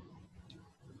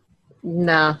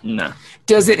 Nah. No.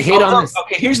 Does it hit on this?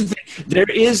 Okay, here's the thing. There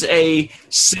is a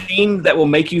scene that will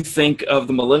make you think of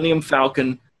the Millennium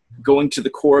Falcon going to the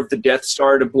core of the Death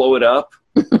Star to blow it up.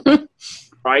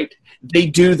 Right? They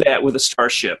do that with a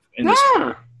starship in this.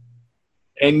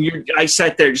 And I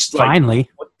sat there just like, finally.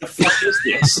 What the fuck is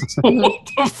this? What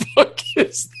the fuck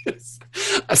is this?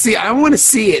 See, I want to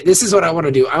see it. This is what I want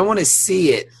to do. I want to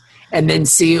see it and then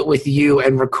see it with you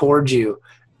and record you.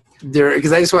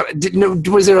 Because I just want.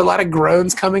 Was there a lot of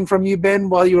groans coming from you, Ben,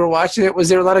 while you were watching it? Was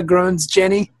there a lot of groans,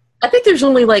 Jenny? I think there's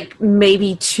only like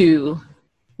maybe 2.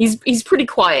 He's pretty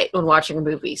quiet when watching a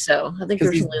movie, so I think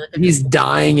there's only like he's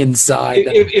dying inside.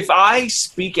 If I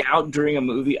speak out during a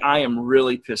movie, I am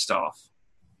really pissed off.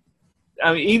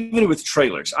 I mean, even with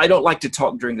trailers, I don't like to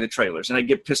talk during the trailers, and I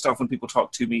get pissed off when people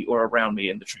talk to me or around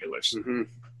me in the trailers. Mm-hmm.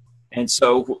 And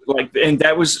so, and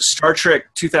that was Star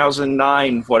Trek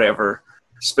 2009, whatever,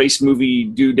 space movie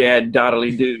doodad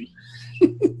doddly doo.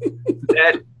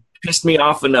 That pissed me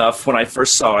off enough when I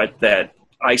first saw it that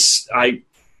I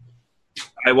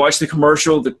watched the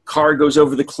commercial. The car goes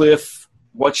over the cliff.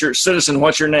 What's your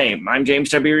name? I'm James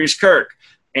Tiberius Kirk,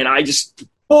 and I just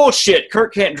bullshit.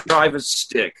 Kirk can't drive a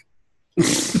stick.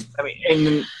 I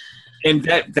mean, and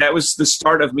that was the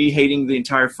start of me hating the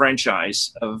entire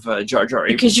franchise of Jar Jar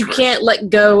Abrams. Because you can't let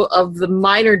go of the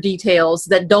minor details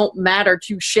that don't matter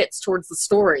 2 shits towards the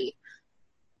story.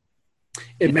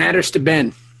 It matters to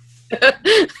Ben.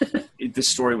 The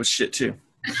story was shit too.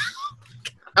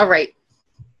 All right.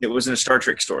 It wasn't a Star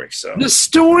Trek story, so the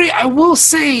story, I will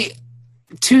say,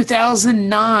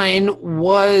 2009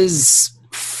 was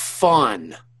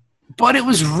fun, but it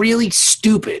was really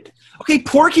stupid. Okay,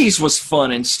 Porky's was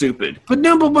fun and stupid. But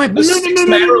no, but the six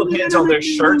Metalheads on their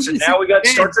shirts, and now we got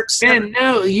Star Trek 7. Ben,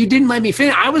 no, you didn't let me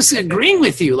finish. I was agreeing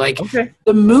with you. Like, okay.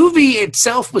 The movie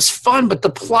itself was fun, but the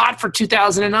plot for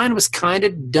 2009 was kind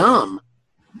of dumb.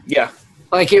 Yeah.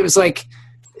 Like, it was like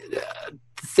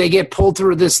they get pulled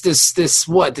through this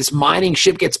mining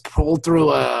ship gets pulled through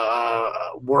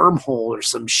a wormhole or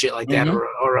some shit like that,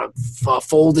 or a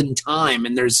fold in time,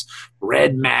 and there's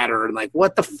red matter, and like,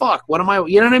 what the fuck? What am I?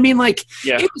 You know what I mean? Like,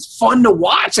 It was fun to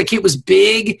watch. Like, it was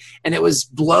big and it was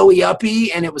blowy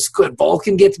uppy, and it was good.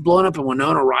 Vulcan gets blown up, and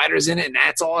Winona Ryder's in it, and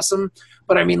that's awesome.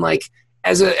 But I mean, like,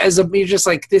 as a you're just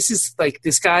like,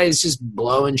 this guy is just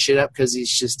blowing shit up because he's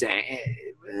just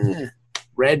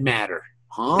red matter.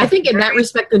 Huh? I think in that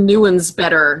respect, the new one's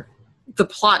better. The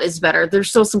plot is better. There's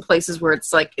still some places where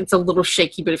it's like it's a little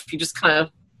shaky, but if you just kind of,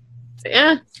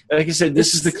 like I said,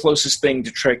 this is the closest thing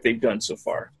to Trek they've done so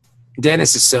far.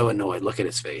 Dennis is so annoyed. Look at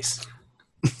his face.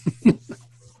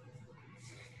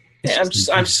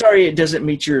 I'm sorry it doesn't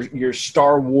meet your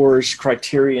Star Wars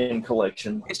Criterion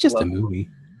collection. It's just a movie.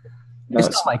 No, it's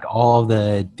not like all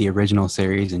the original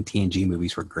series and TNG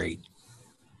movies were great.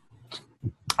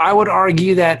 I would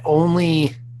argue that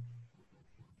only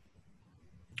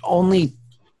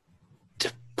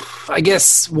I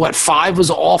guess 5 was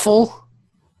awful.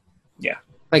 Yeah,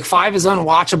 like 5 is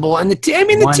unwatchable,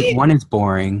 and one is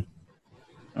boring.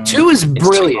 2 is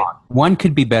brilliant. 1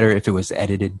 could be better if it was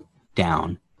edited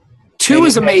down. 2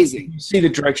 is amazing. You see the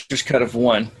director's cut of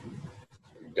 1.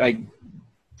 I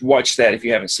watched that if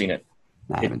you haven't seen it.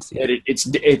 I haven't seen it. It's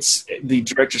the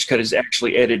director's cut is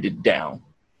actually edited down.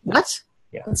 What?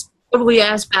 Yeah. That's totally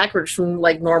ass backwards from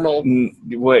like normal.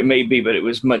 Well, it may be, but it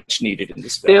was much needed in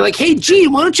this film. They're like, hey, G,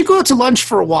 why don't you go out to lunch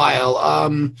for a while?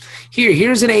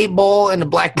 Here's an 8-ball and a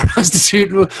black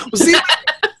prostitute. We'll see.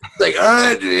 Like,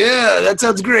 yeah, that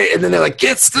sounds great. And then they're like,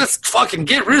 let's fucking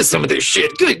get rid of some of this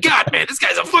shit. Good God, man, this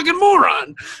guy's a fucking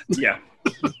moron. Yeah.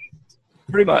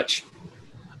 Pretty much.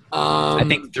 I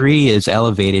think 3 is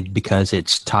elevated because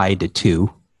it's tied to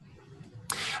 2.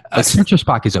 Adventure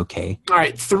Spock is okay. All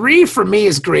right, 3 for me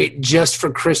is great just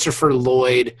for Christopher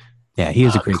Lloyd. Yeah, he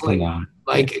is a great Klingon.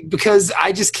 Like, because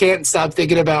I just can't stop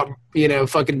thinking about,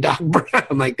 fucking Doc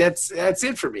Brown. Like, that's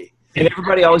it for me. And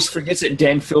everybody always forgets that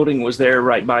Dan Fielding was there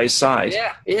right by his side.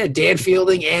 Yeah, Dan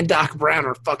Fielding and Doc Brown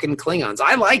are fucking Klingons.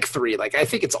 I like 3. Like, I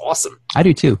think it's awesome. I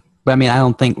do too. But I mean, I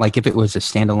don't think, like, if it was a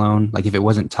standalone, like if it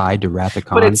wasn't tied to Wrath of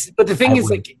Khan, but the thing is,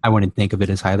 like, I wouldn't think of it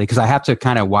as highly because I have to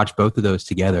kind of watch both of those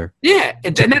together. Yeah,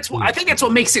 and that's I think that's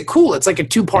what makes it cool. It's like a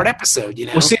 2-part episode,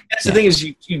 Well, see, that's the thing is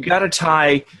you got to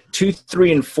tie 2,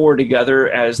 3, and 4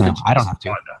 together as. No, I don't have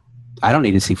to. I don't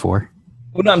need to see 4.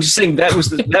 Well, no, I'm just saying that was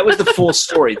the full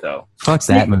story, though. Fuck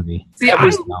that movie. See,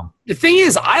 the thing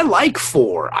is, I like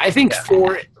 4. I think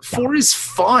 4 is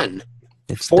fun.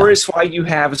 4 is why you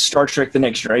have Star Trek: The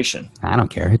Next Generation. I don't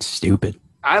care. It's stupid.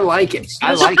 I like it.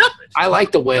 I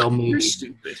like the whale movie. You're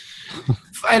stupid.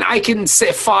 And I can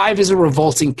say 5 is a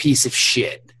revolting piece of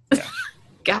shit.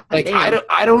 God Like damn.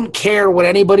 I don't care what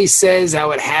anybody says.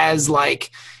 How it has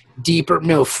like deeper.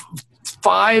 No,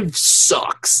 5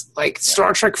 sucks. Like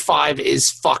Star Trek 5 is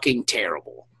fucking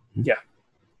terrible. Yeah.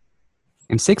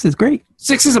 And 6 is great.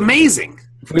 6 is amazing.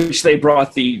 Which they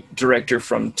brought the director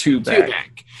from 2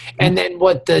 back. And then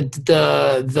what the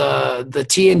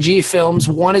TNG films,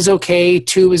 1 is okay,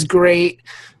 2 is great,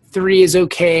 3 is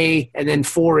okay, and then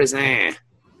 4 is eh.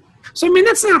 So I mean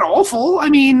that's not awful. I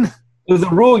mean, Well, the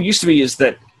rule used to be is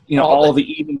that all the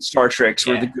even Star Treks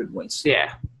were the good ones.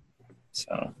 Yeah.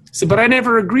 So, but I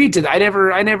never agreed to that.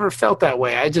 I never felt that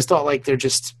way. I just thought like they're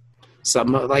just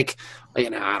some like I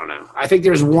don't know. I think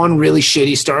there's one really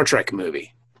shitty Star Trek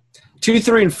movie. 2,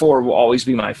 3, and 4 will always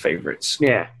be my favorites.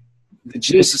 Yeah. The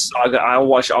Genesis Saga, I'll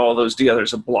watch all of those together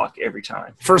as a block every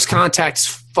time. First Contact's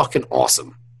fucking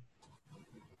awesome.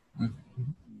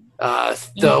 The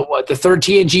third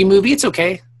TNG movie, it's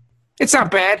okay. It's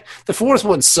not bad. The 4th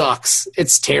one sucks.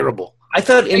 It's terrible. I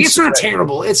thought it's not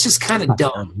terrible. It's just kind of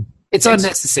dumb. It's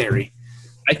unnecessary.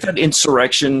 I thought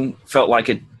Insurrection felt like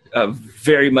a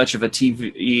very much of a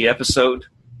TV episode,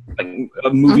 like a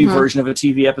movie version of a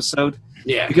TV episode.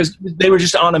 Yeah, because they were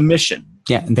just on a mission.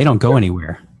 Yeah, and they don't go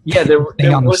anywhere. Yeah, They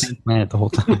on the same planet the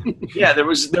whole time. Yeah, there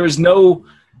was no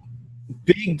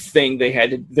big thing they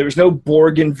had to. There was no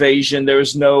Borg invasion. There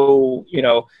was no,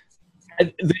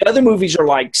 the other movies are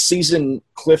like season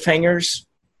cliffhangers,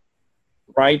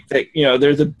 right? That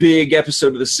they're the big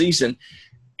episode of the season.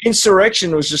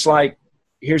 Insurrection was just like,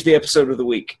 here's the episode of the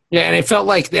week. Yeah, and it felt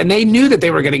like, and they knew that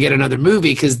they were going to get another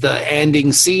movie because the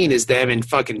ending scene is them in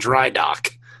fucking dry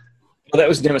dock. Well, that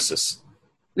was Nemesis.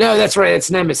 No, that's right. It's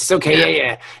Nemesis. Okay,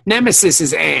 yeah. Nemesis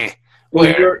is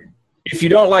Well, if you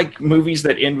don't like movies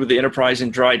that end with the Enterprise in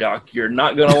dry dock, you're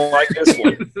not going to like this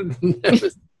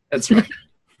one. That's right.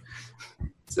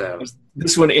 So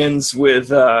this one ends with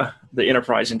the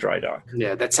Enterprise in dry dock.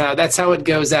 Yeah, that's how it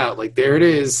goes out. Like there it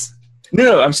is.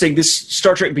 No, I'm saying this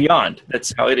Star Trek Beyond.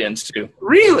 That's how it ends too.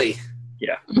 Really?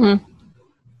 Yeah. Mm-hmm.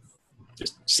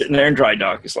 Just sitting there in dry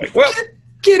dock. It's like, well,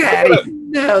 get out of here!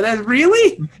 No, that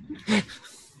really?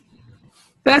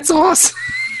 That's awesome.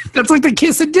 That's like the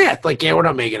kiss of death. Like, yeah, we're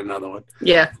not making another one.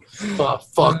 Yeah. Oh,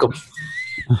 fuck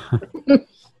them.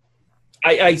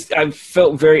 I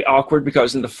felt very awkward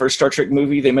because in the first Star Trek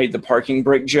movie they made the parking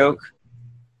brake joke.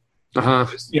 Uh-huh.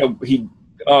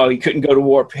 He couldn't go to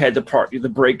warp, had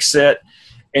the brake set,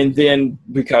 and then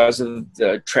because of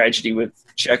the tragedy with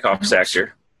Chekhov's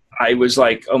actor, I was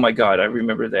like, oh my god, I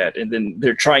remember that. And then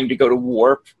they're trying to go to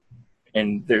warp,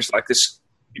 and there's like this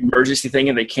emergency thing,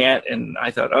 and they can't. And I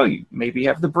thought, oh, you maybe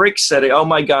have the brake set. Oh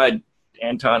my god,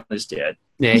 Anton is dead.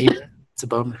 Yeah, it's a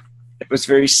bummer. It was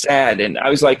very sad, and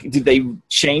I was like, did they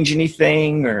change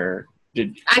anything, or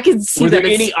I can see were that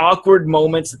there any awkward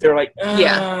moments that they're like,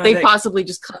 they possibly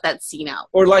just cut that scene out,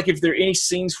 or like if there are any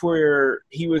scenes where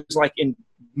he was like in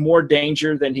more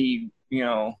danger than he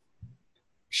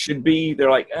should be,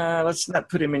 they're like, let's not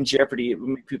put him in jeopardy. It would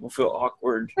make people feel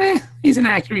awkward. He's an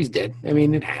actor. He's dead. I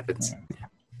mean, it happens.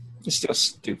 It's still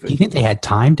stupid. Do you think they had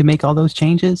time to make all those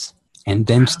changes and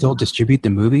then still distribute the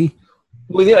movie?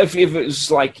 Well, yeah, if it was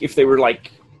like, if they were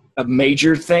like a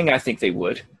major thing, I think they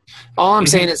would. All I'm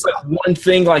saying is one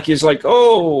thing is like,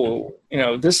 oh,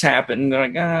 this happened. They're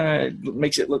like, it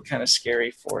makes it look kind of scary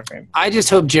for him. I just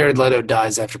hope Jared Leto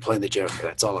dies after playing the Joker.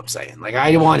 That's all I'm saying. Like,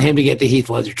 I want him to get the Heath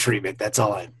Ledger treatment. That's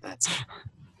all that's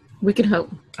we can hope.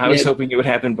 I was hoping it would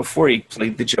happen before he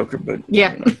played the Joker, but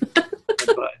yeah.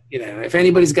 But if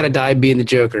anybody's got to die being the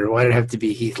Joker, why did it have to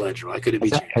be Heath Ledger? Why could it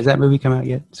be? Has that movie come out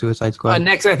yet? Suicide Squad.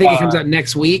 Next, I think it comes out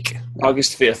next week,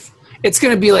 August 5th. It's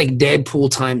gonna be like Deadpool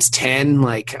times 10.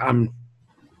 Like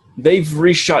They've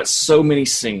reshot so many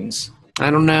scenes. I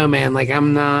don't know, man. Like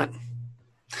I'm not.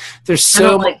 There's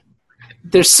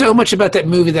so much about that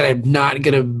movie that I'm not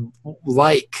gonna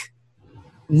like.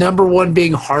 Number one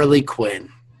being Harley Quinn.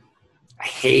 I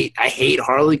hate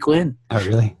Harley Quinn. Oh,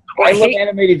 really? I love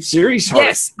animated series.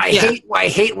 Yes, I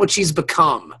hate what she's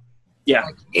become. Yeah,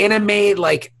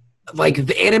 like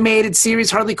the animated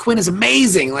series Harley Quinn is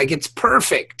amazing. Like, it's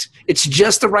perfect. It's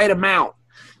just the right amount.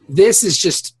 This is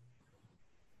just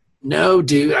no,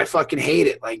 dude. I fucking hate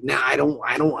it. Like, nah, I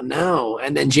don't know.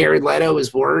 And then Jared Leto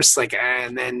is worse. Like,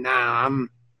 and then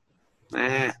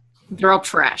They're all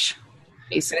trash,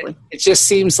 basically. It just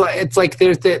seems like it's like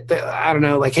there's I don't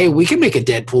know. Like, hey, we can make a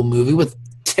Deadpool movie with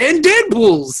 10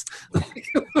 Deadpools.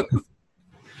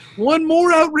 One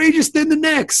more outrageous than the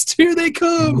next. Here they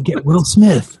come. We'll get Will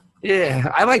Smith.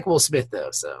 Yeah, I like Will Smith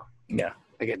though, so yeah,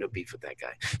 I got no beef with that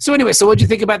guy. So anyway, so what'd you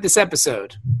think about this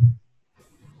episode?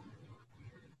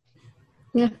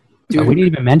 Yeah, we didn't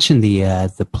even mention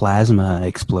the plasma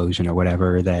explosion or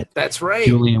whatever. That's right.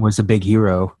 Julian was a big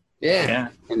hero. Yeah.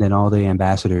 And then all the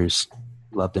ambassadors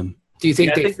loved him. Do you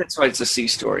think I think that's why it's a C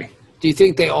story. Do you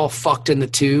think they all fucked in the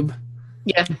tube?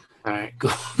 Yeah. All right,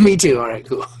 cool. Me too. All right,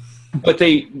 cool. But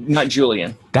not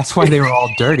Julian. That's why they were all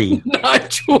dirty. Not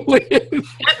Julian.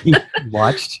 He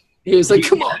watched. He was like,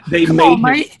 "Come on, They come made on, him-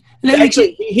 mate."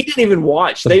 Actually, he didn't even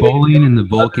watch. The Bolian and the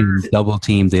Vulcans double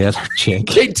teamed the other chick.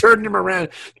 They turned him around.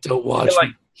 Don't watch. They're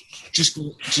like, just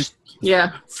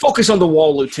Yeah. focus on the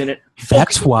wall, Lieutenant.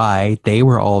 That's why they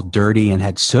were all dirty and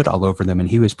had soot all over them, and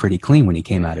he was pretty clean when he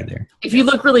came out of there. If you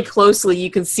look really closely,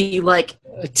 you can see like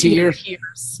a tear.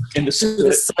 tears In the in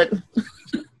the sun.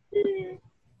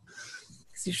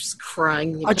 He's just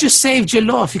crying. I just saved your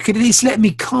life. You could at least let me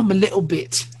come a little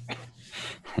bit.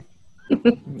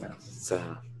 So,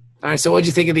 all right. So, what'd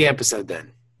you think of the episode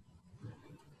then?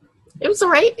 It was all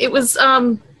right. It was, for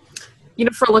a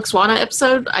Luxwana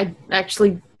episode, I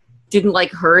actually didn't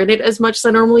like her in it as much as I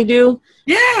normally do.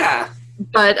 Yeah.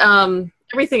 But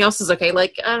everything else is okay.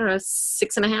 Like, I don't know,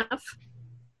 6.5.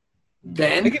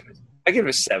 Ben? I give it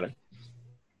a 7.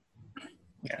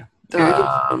 Yeah.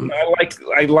 Um, I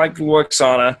like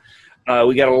Luxana.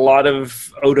 We got a lot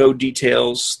of Odo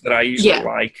details that I usually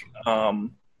like.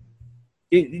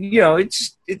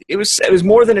 It was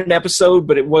more than an episode,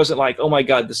 but it wasn't like, oh my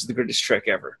god, this is the greatest Trek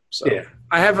ever. So yeah,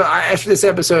 after this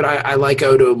episode, I like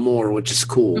Odo more, which is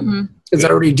cool because I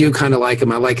already do kind of like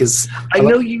him. I like his. I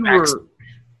know you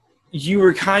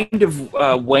were kind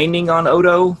of waning on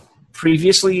Odo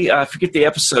previously. I forget the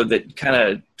episode that kind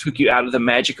of took you out of the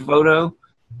magic of Odo.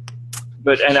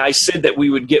 And I said that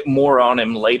we would get more on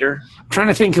him later. I'm trying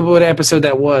to think of what episode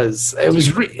that was. It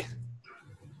was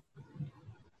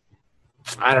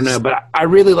I don't know, but I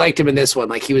really liked him in this one.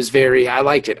 Like, he was I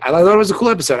liked it. I thought it was a cool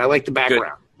episode. I liked the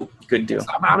background. Good deal. So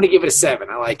I'm going to give it a 7.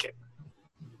 I like it.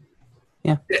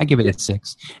 Yeah, I give it a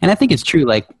 6. And I think it's true.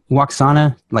 Like,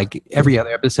 Waxana, like every other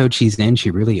episode she's in,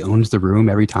 she really owns the room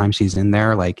every time she's in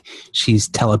there. Like, she's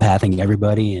telepathing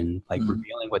everybody and like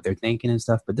revealing what they're thinking and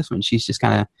stuff. But this one, she's just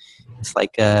kind of, it's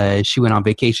like she went on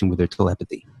vacation with her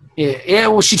telepathy. Yeah.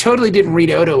 Well, she totally didn't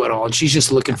read Odo at all, and she's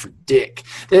just looking for dick.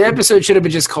 The episode should have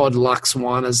been just called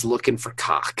Luxwana's Looking for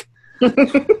Cock. It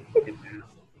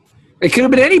could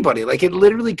have been anybody. Like, it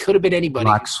literally could have been anybody.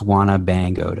 Luxwana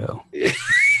Bang Odo.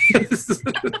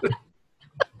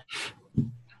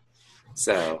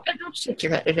 So Don't shake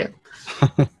your head at him.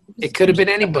 it could have been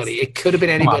anybody. It could have been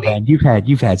anybody. Come on, man.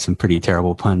 You've had some pretty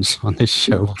terrible puns on this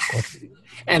show before.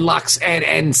 And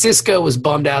and Cisco was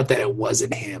bummed out that it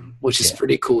wasn't him, which is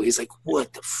pretty cool. He's like,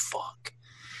 "What the fuck?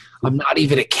 I'm not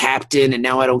even a captain, and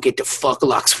now I don't get to fuck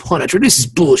Luxwana. This is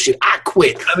bullshit. I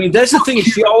quit." I mean, that's the thing.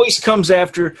 She always comes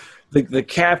after the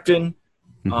captain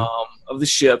of the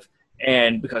ship,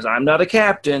 and because I'm not a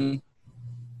captain,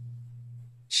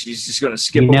 she's just going to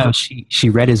skip over. She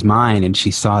read his mind, and she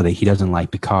saw that he doesn't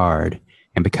like Picard.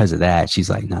 And because of that, she's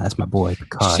like, "No, that's my boy,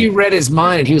 Picard." She read his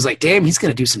mind, and he was like, "Damn, he's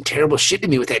gonna do some terrible shit to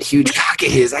me with that huge cock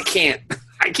of his. I can't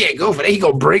go for that. He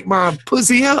gonna break my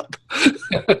pussy up."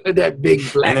 That big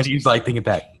black. And then he's like thinking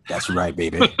back, "That's right,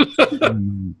 baby."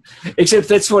 Except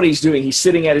that's what he's doing. He's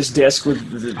sitting at his desk with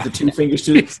the two fingers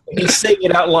to he's saying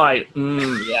it out loud.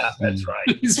 Yeah, that's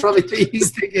right. He's probably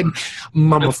thinking,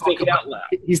 "Mama, fuck it out loud."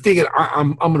 He's thinking,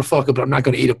 "I'm gonna fuck her, but I'm not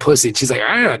gonna eat a pussy." And she's like,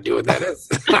 "I'm not doing that.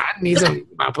 I need some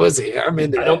my pussy. I'm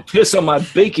in there. I don't piss on my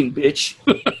bacon, bitch."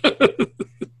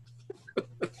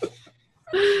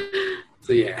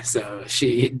 So yeah,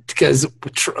 because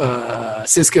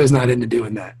Cisco's not into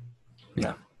doing that.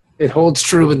 No, it holds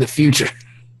true in the future.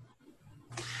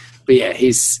 But yeah,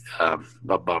 he's a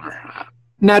bummer.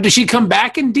 Now, does she come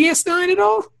back in DS9 at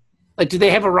all? Like, do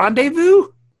they have a rendezvous?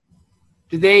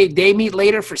 Do they meet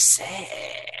later for sex?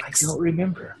 I don't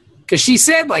remember. Because she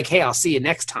said, like, hey, I'll see you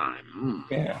next time.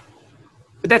 Yeah.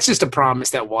 But that's just a promise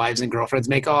that wives and girlfriends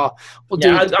make. Oh, we'll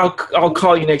do it. I'll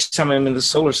call you next time I'm in the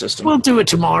solar system. We'll do it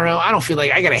tomorrow. I don't feel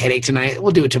like I got a headache tonight.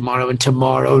 We'll do it tomorrow, and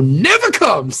tomorrow never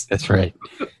comes. That's right.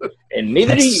 And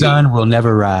neither do The you. sun will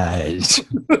never rise.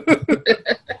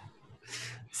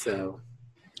 So,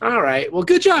 all right. Well,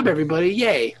 good job, everybody.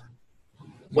 Yay.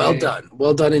 Well done.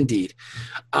 Well done indeed.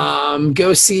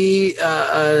 Go see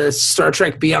Star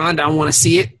Trek Beyond. I want to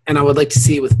see it, and I would like to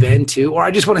see it with Ben, too. Or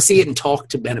I just want to see it and talk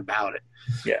to Ben about it.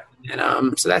 Yeah.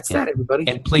 And so that's that, everybody.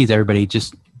 And please, everybody,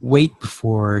 just wait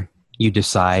before you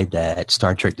decide that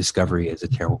Star Trek Discovery is a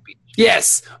terrible piece.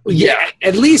 Yes. Yeah.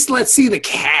 At least let's see the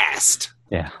cast.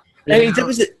 Yeah. I mean, that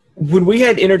was it. When we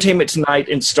had Entertainment Tonight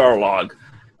and Starlog,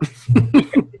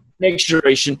 Next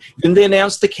Generation, then they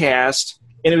announced the cast,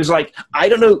 and it was like, I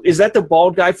don't know, is that the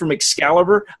bald guy from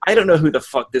Excalibur? I don't know who the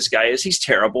fuck this guy is. He's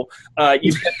terrible.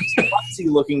 You've got this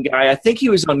Nazi-looking guy. I think he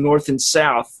was on North and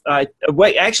South.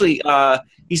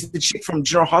 He's the chick from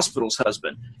General Hospital's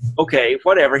husband. Okay,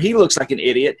 whatever. He looks like an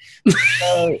idiot.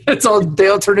 They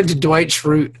all turn into Dwight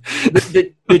Schrute.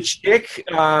 The chick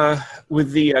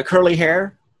with the curly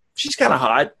hair, she's kind of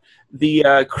hot.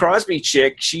 The Crosby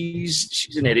chick, she's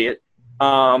an idiot.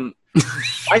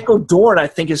 Michael Dorn, I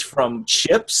think, is from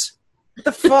Chips. What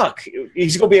the fuck?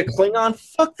 He's going to be a Klingon?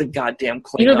 Fuck the goddamn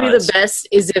Klingons. You know what would be the best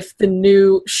is if the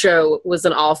new show was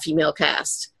an all-female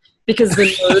cast. Because the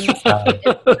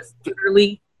nerd is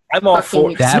literally... I'm all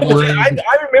for that.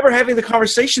 I remember having the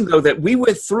conversation, though, that we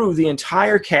went through the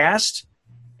entire cast,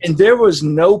 and there was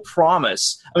no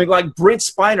promise. I mean, like, Brent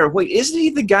Spiner, wait, isn't he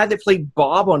the guy that played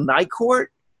Bob on Night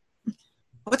Court?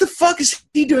 What the fuck is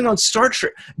he doing on Star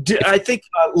Trek? I think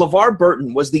LeVar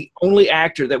Burton was the only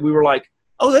actor that we were like,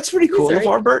 oh, that's pretty cool,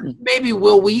 LeVar Burton. Maybe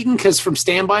Will Wheaton, because from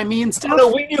Stand By Me and stuff. No,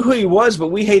 we knew who he was, but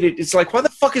we hated. It's like, why the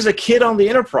fuck is a kid on the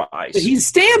Enterprise? He's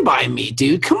Stand By Me,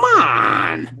 dude. Come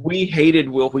on. We hated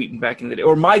Will Wheaton back in the day,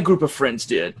 or my group of friends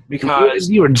did, because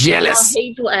you were jealous.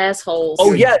 Hateful assholes.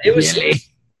 Oh yeah,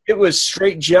 it was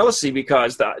straight jealousy,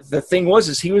 because the thing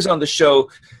was he was on the show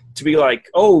to be like,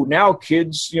 oh, now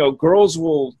kids, girls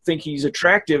will think he's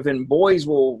attractive and boys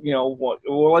will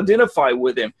identify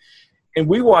with him. And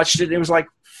we watched it, and it was like,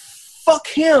 fuck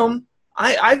him.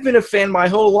 I've been a fan my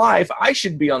whole life. I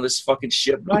should be on this fucking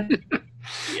ship.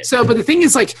 So, but the thing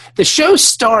is, like, the show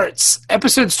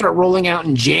episodes start rolling out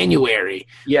in January.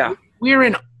 Yeah. We're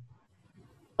in,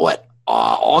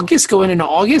 August, going into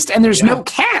August, and there's no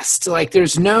cast. Like,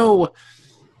 there's no...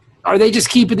 Are they just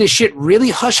keeping this shit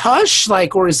really hush-hush?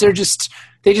 Like, or is they just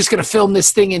going to film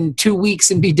this thing in 2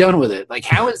 weeks and be done with it? Like,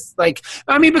 how is, like...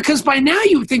 I mean, because by now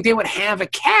you would think they would have a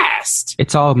cast.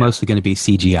 It's all mostly going to be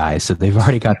CGI, so they've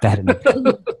already got that in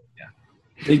the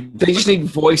They just need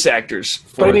voice actors.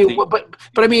 But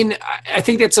I mean, I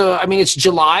think that's it's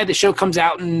July. The show comes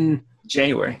out in...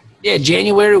 January. Yeah,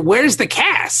 January. Where's the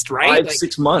cast, right?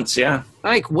 6 months, yeah.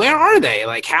 Like, where are they?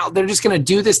 Like, how they're just going to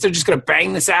do this? They're just going to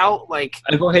bang this out? Like,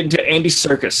 I'll go ahead and do Andy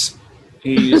Serkis.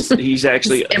 He's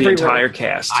actually the entire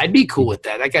cast. I'd be cool with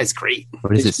that. That guy's great.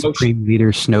 What is it? Supreme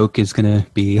Leader Snoke is going to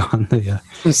be on the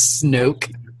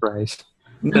Snoke. Price.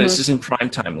 No, this is in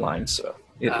prime timeline, so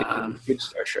good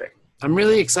Star Trek. I'm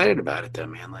really excited about it, though,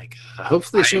 man. Like,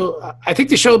 hopefully the show. I think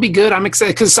the show will be good. I'm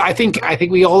excited because I think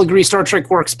we all agree Star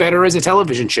Trek works better as a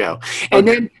television show. And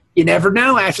then you never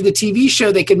know. After the TV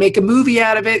show, they could make a movie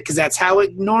out of it because that's how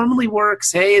it normally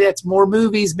works. Hey, that's more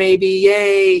movies, maybe.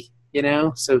 Yay!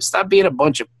 So stop being a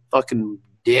bunch of fucking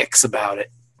dicks about it.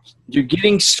 You're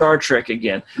getting Star Trek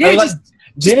again. Yeah,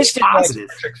 Dennis didn't like Star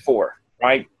Trek 4,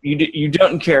 right? You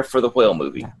don't care for the whale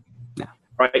movie. No.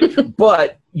 Right?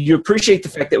 But you appreciate the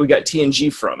fact that we got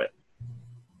TNG from it.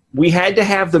 We had to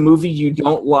have the movie you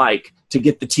don't like to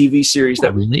get the TV series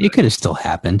that really? It could have still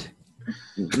happened.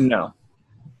 No.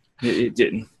 It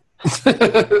didn't.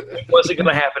 It wasn't going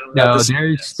to happen. No,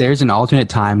 there's an alternate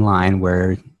timeline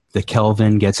where the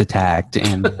Kelvin gets attacked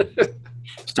and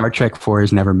Star Trek 4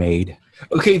 is never made.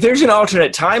 Okay, there's an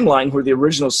alternate timeline where the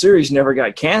original series never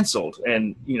got canceled,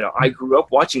 and I grew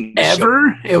up watching this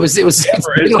show. It was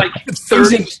ever. It's like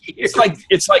 30 years.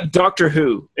 It's like Doctor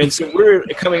Who, and so we're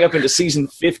coming up into season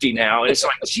 50 now, and it's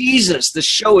like, Jesus, the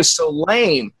show is so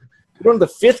lame. We're on the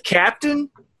 5th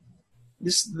captain.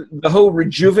 The whole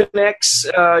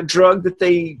Rejuvenex drug that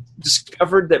they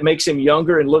discovered that makes him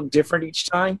younger and look different each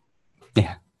time.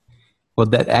 Yeah. Well,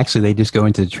 they just go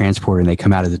into the transporter and they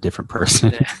come out as a different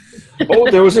person. Oh,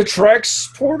 there was a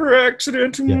transporter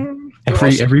accident. Yeah.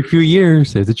 Every few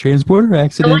years, there's a transporter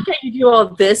accident. I like how you do all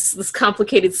this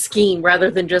complicated scheme rather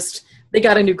than just they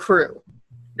got a new crew.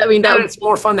 I mean, it's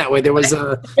more fun that way. There was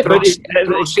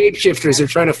shapeshifters are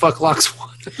trying to fuck Lock Swan.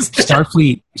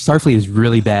 Starfleet is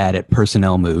really bad at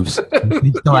personnel moves.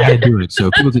 They still had to do it, so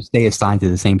people just stay assigned to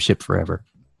the same ship forever.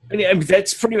 I mean,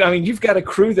 that's pretty. I mean, you've got a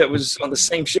crew that was on the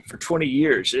same ship for 20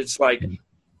 years. It's like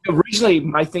originally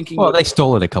my thinking. Well, they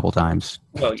stole it a couple times.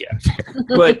 Well, yeah,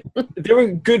 but there were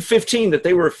a good 15 that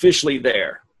they were officially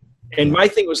there, and my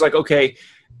thing was like, okay,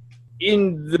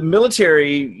 in the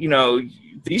military,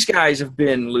 these guys have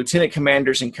been lieutenant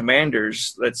commanders and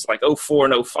commanders. That's like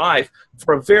 04 and 05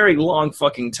 for a very long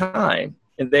fucking time,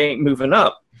 and they ain't moving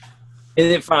up. And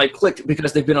it finally clicked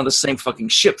because they've been on the same fucking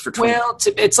ship for 20 years. Well,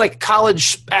 it's like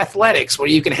college athletics where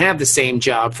you can have the same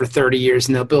job for 30 years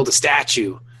and they'll build a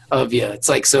statue of you. It's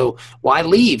like, so why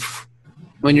leave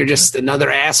when you're just another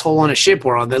asshole on a ship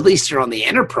or at least you're on the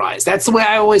Enterprise? That's the way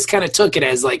I always kind of took it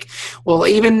as like, well,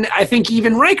 I think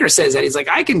even Riker says that. He's like,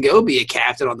 I can go be a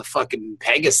captain on the fucking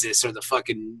Pegasus or the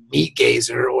fucking Meat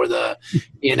Gazer or the,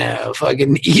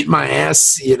 fucking eat my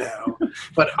ass,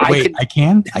 But Wait, I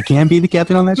can be the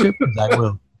captain on that ship? I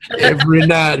will. Every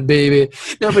night, baby.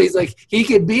 No, but he's like, he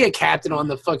could be a captain on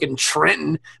the fucking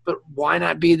Trenton, but why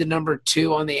not be the number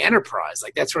 2 on the Enterprise?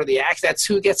 Like, that's where that's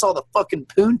who gets all the fucking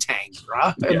poontang,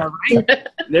 bro. Am I right?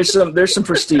 There's some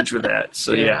prestige with that.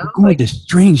 So yeah. I'm going to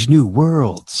strange new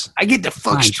worlds. I get to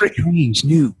fuck strange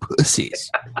new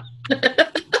pussies.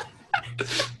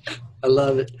 I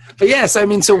love it. But yes, I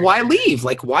mean, so why leave?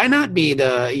 Like, why not be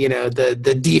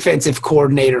the defensive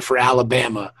coordinator for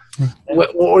Alabama?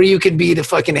 Or you could be the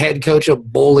fucking head coach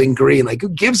of Bowling Green. Like, who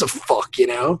gives a fuck,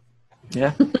 Yeah.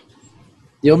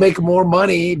 You'll make more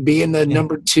money being the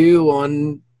number 2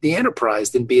 on the Enterprise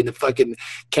than being the fucking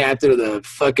captain of the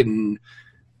fucking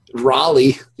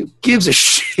Raleigh. Who gives a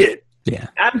shit? Yeah.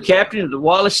 I'm captain of the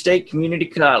Wallace State Community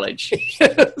College.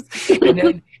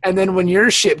 And then when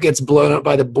your ship gets blown up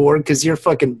by the Borg because you're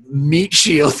fucking meat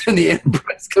shield and the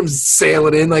Enterprise comes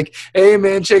sailing in like, hey,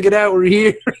 man, check it out. We're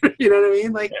here. You know what I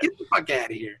mean? Like, get the fuck out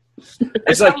of here.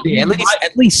 It's like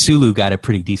at least Sulu got a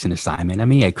pretty decent assignment. I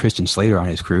mean, he had Christian Slater on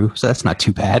his crew, so that's not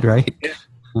too bad, right? Yeah.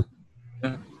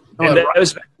 And that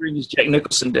was back during his Jack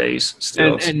Nicholson days.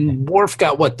 Still. And Worf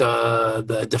got what,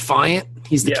 the Defiant?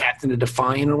 He's the captain of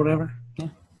Defiant or whatever. Yeah.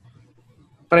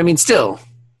 But I mean, still,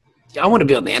 I want to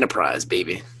be on the Enterprise,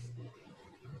 baby.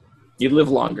 You live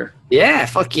longer. Yeah,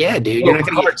 fuck yeah, dude. You're not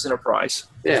going to get Enterprise.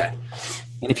 Yeah.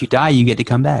 And if you die, you get to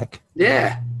come back.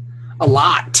 Yeah. A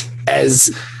lot.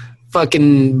 As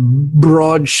fucking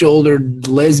broad-shouldered,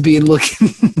 lesbian-looking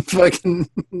fucking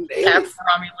Half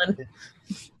Romulan.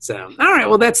 So, all right.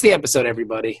 Well, that's the episode,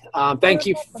 everybody. Thank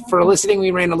you for listening. We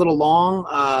ran a little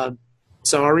long.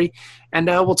 Sorry. And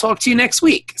we'll talk to you next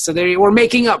week. So we're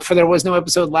making up for there was no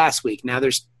episode last week. Now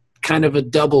there's kind of a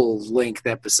double-length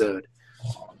episode.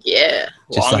 Yeah.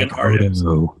 Just long like and hard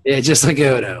Odo. Yeah, just like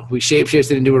Odo. We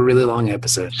shapeshifted into a really long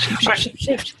episode. All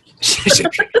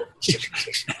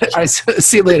right,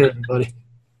 see you later, everybody.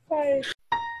 Bye.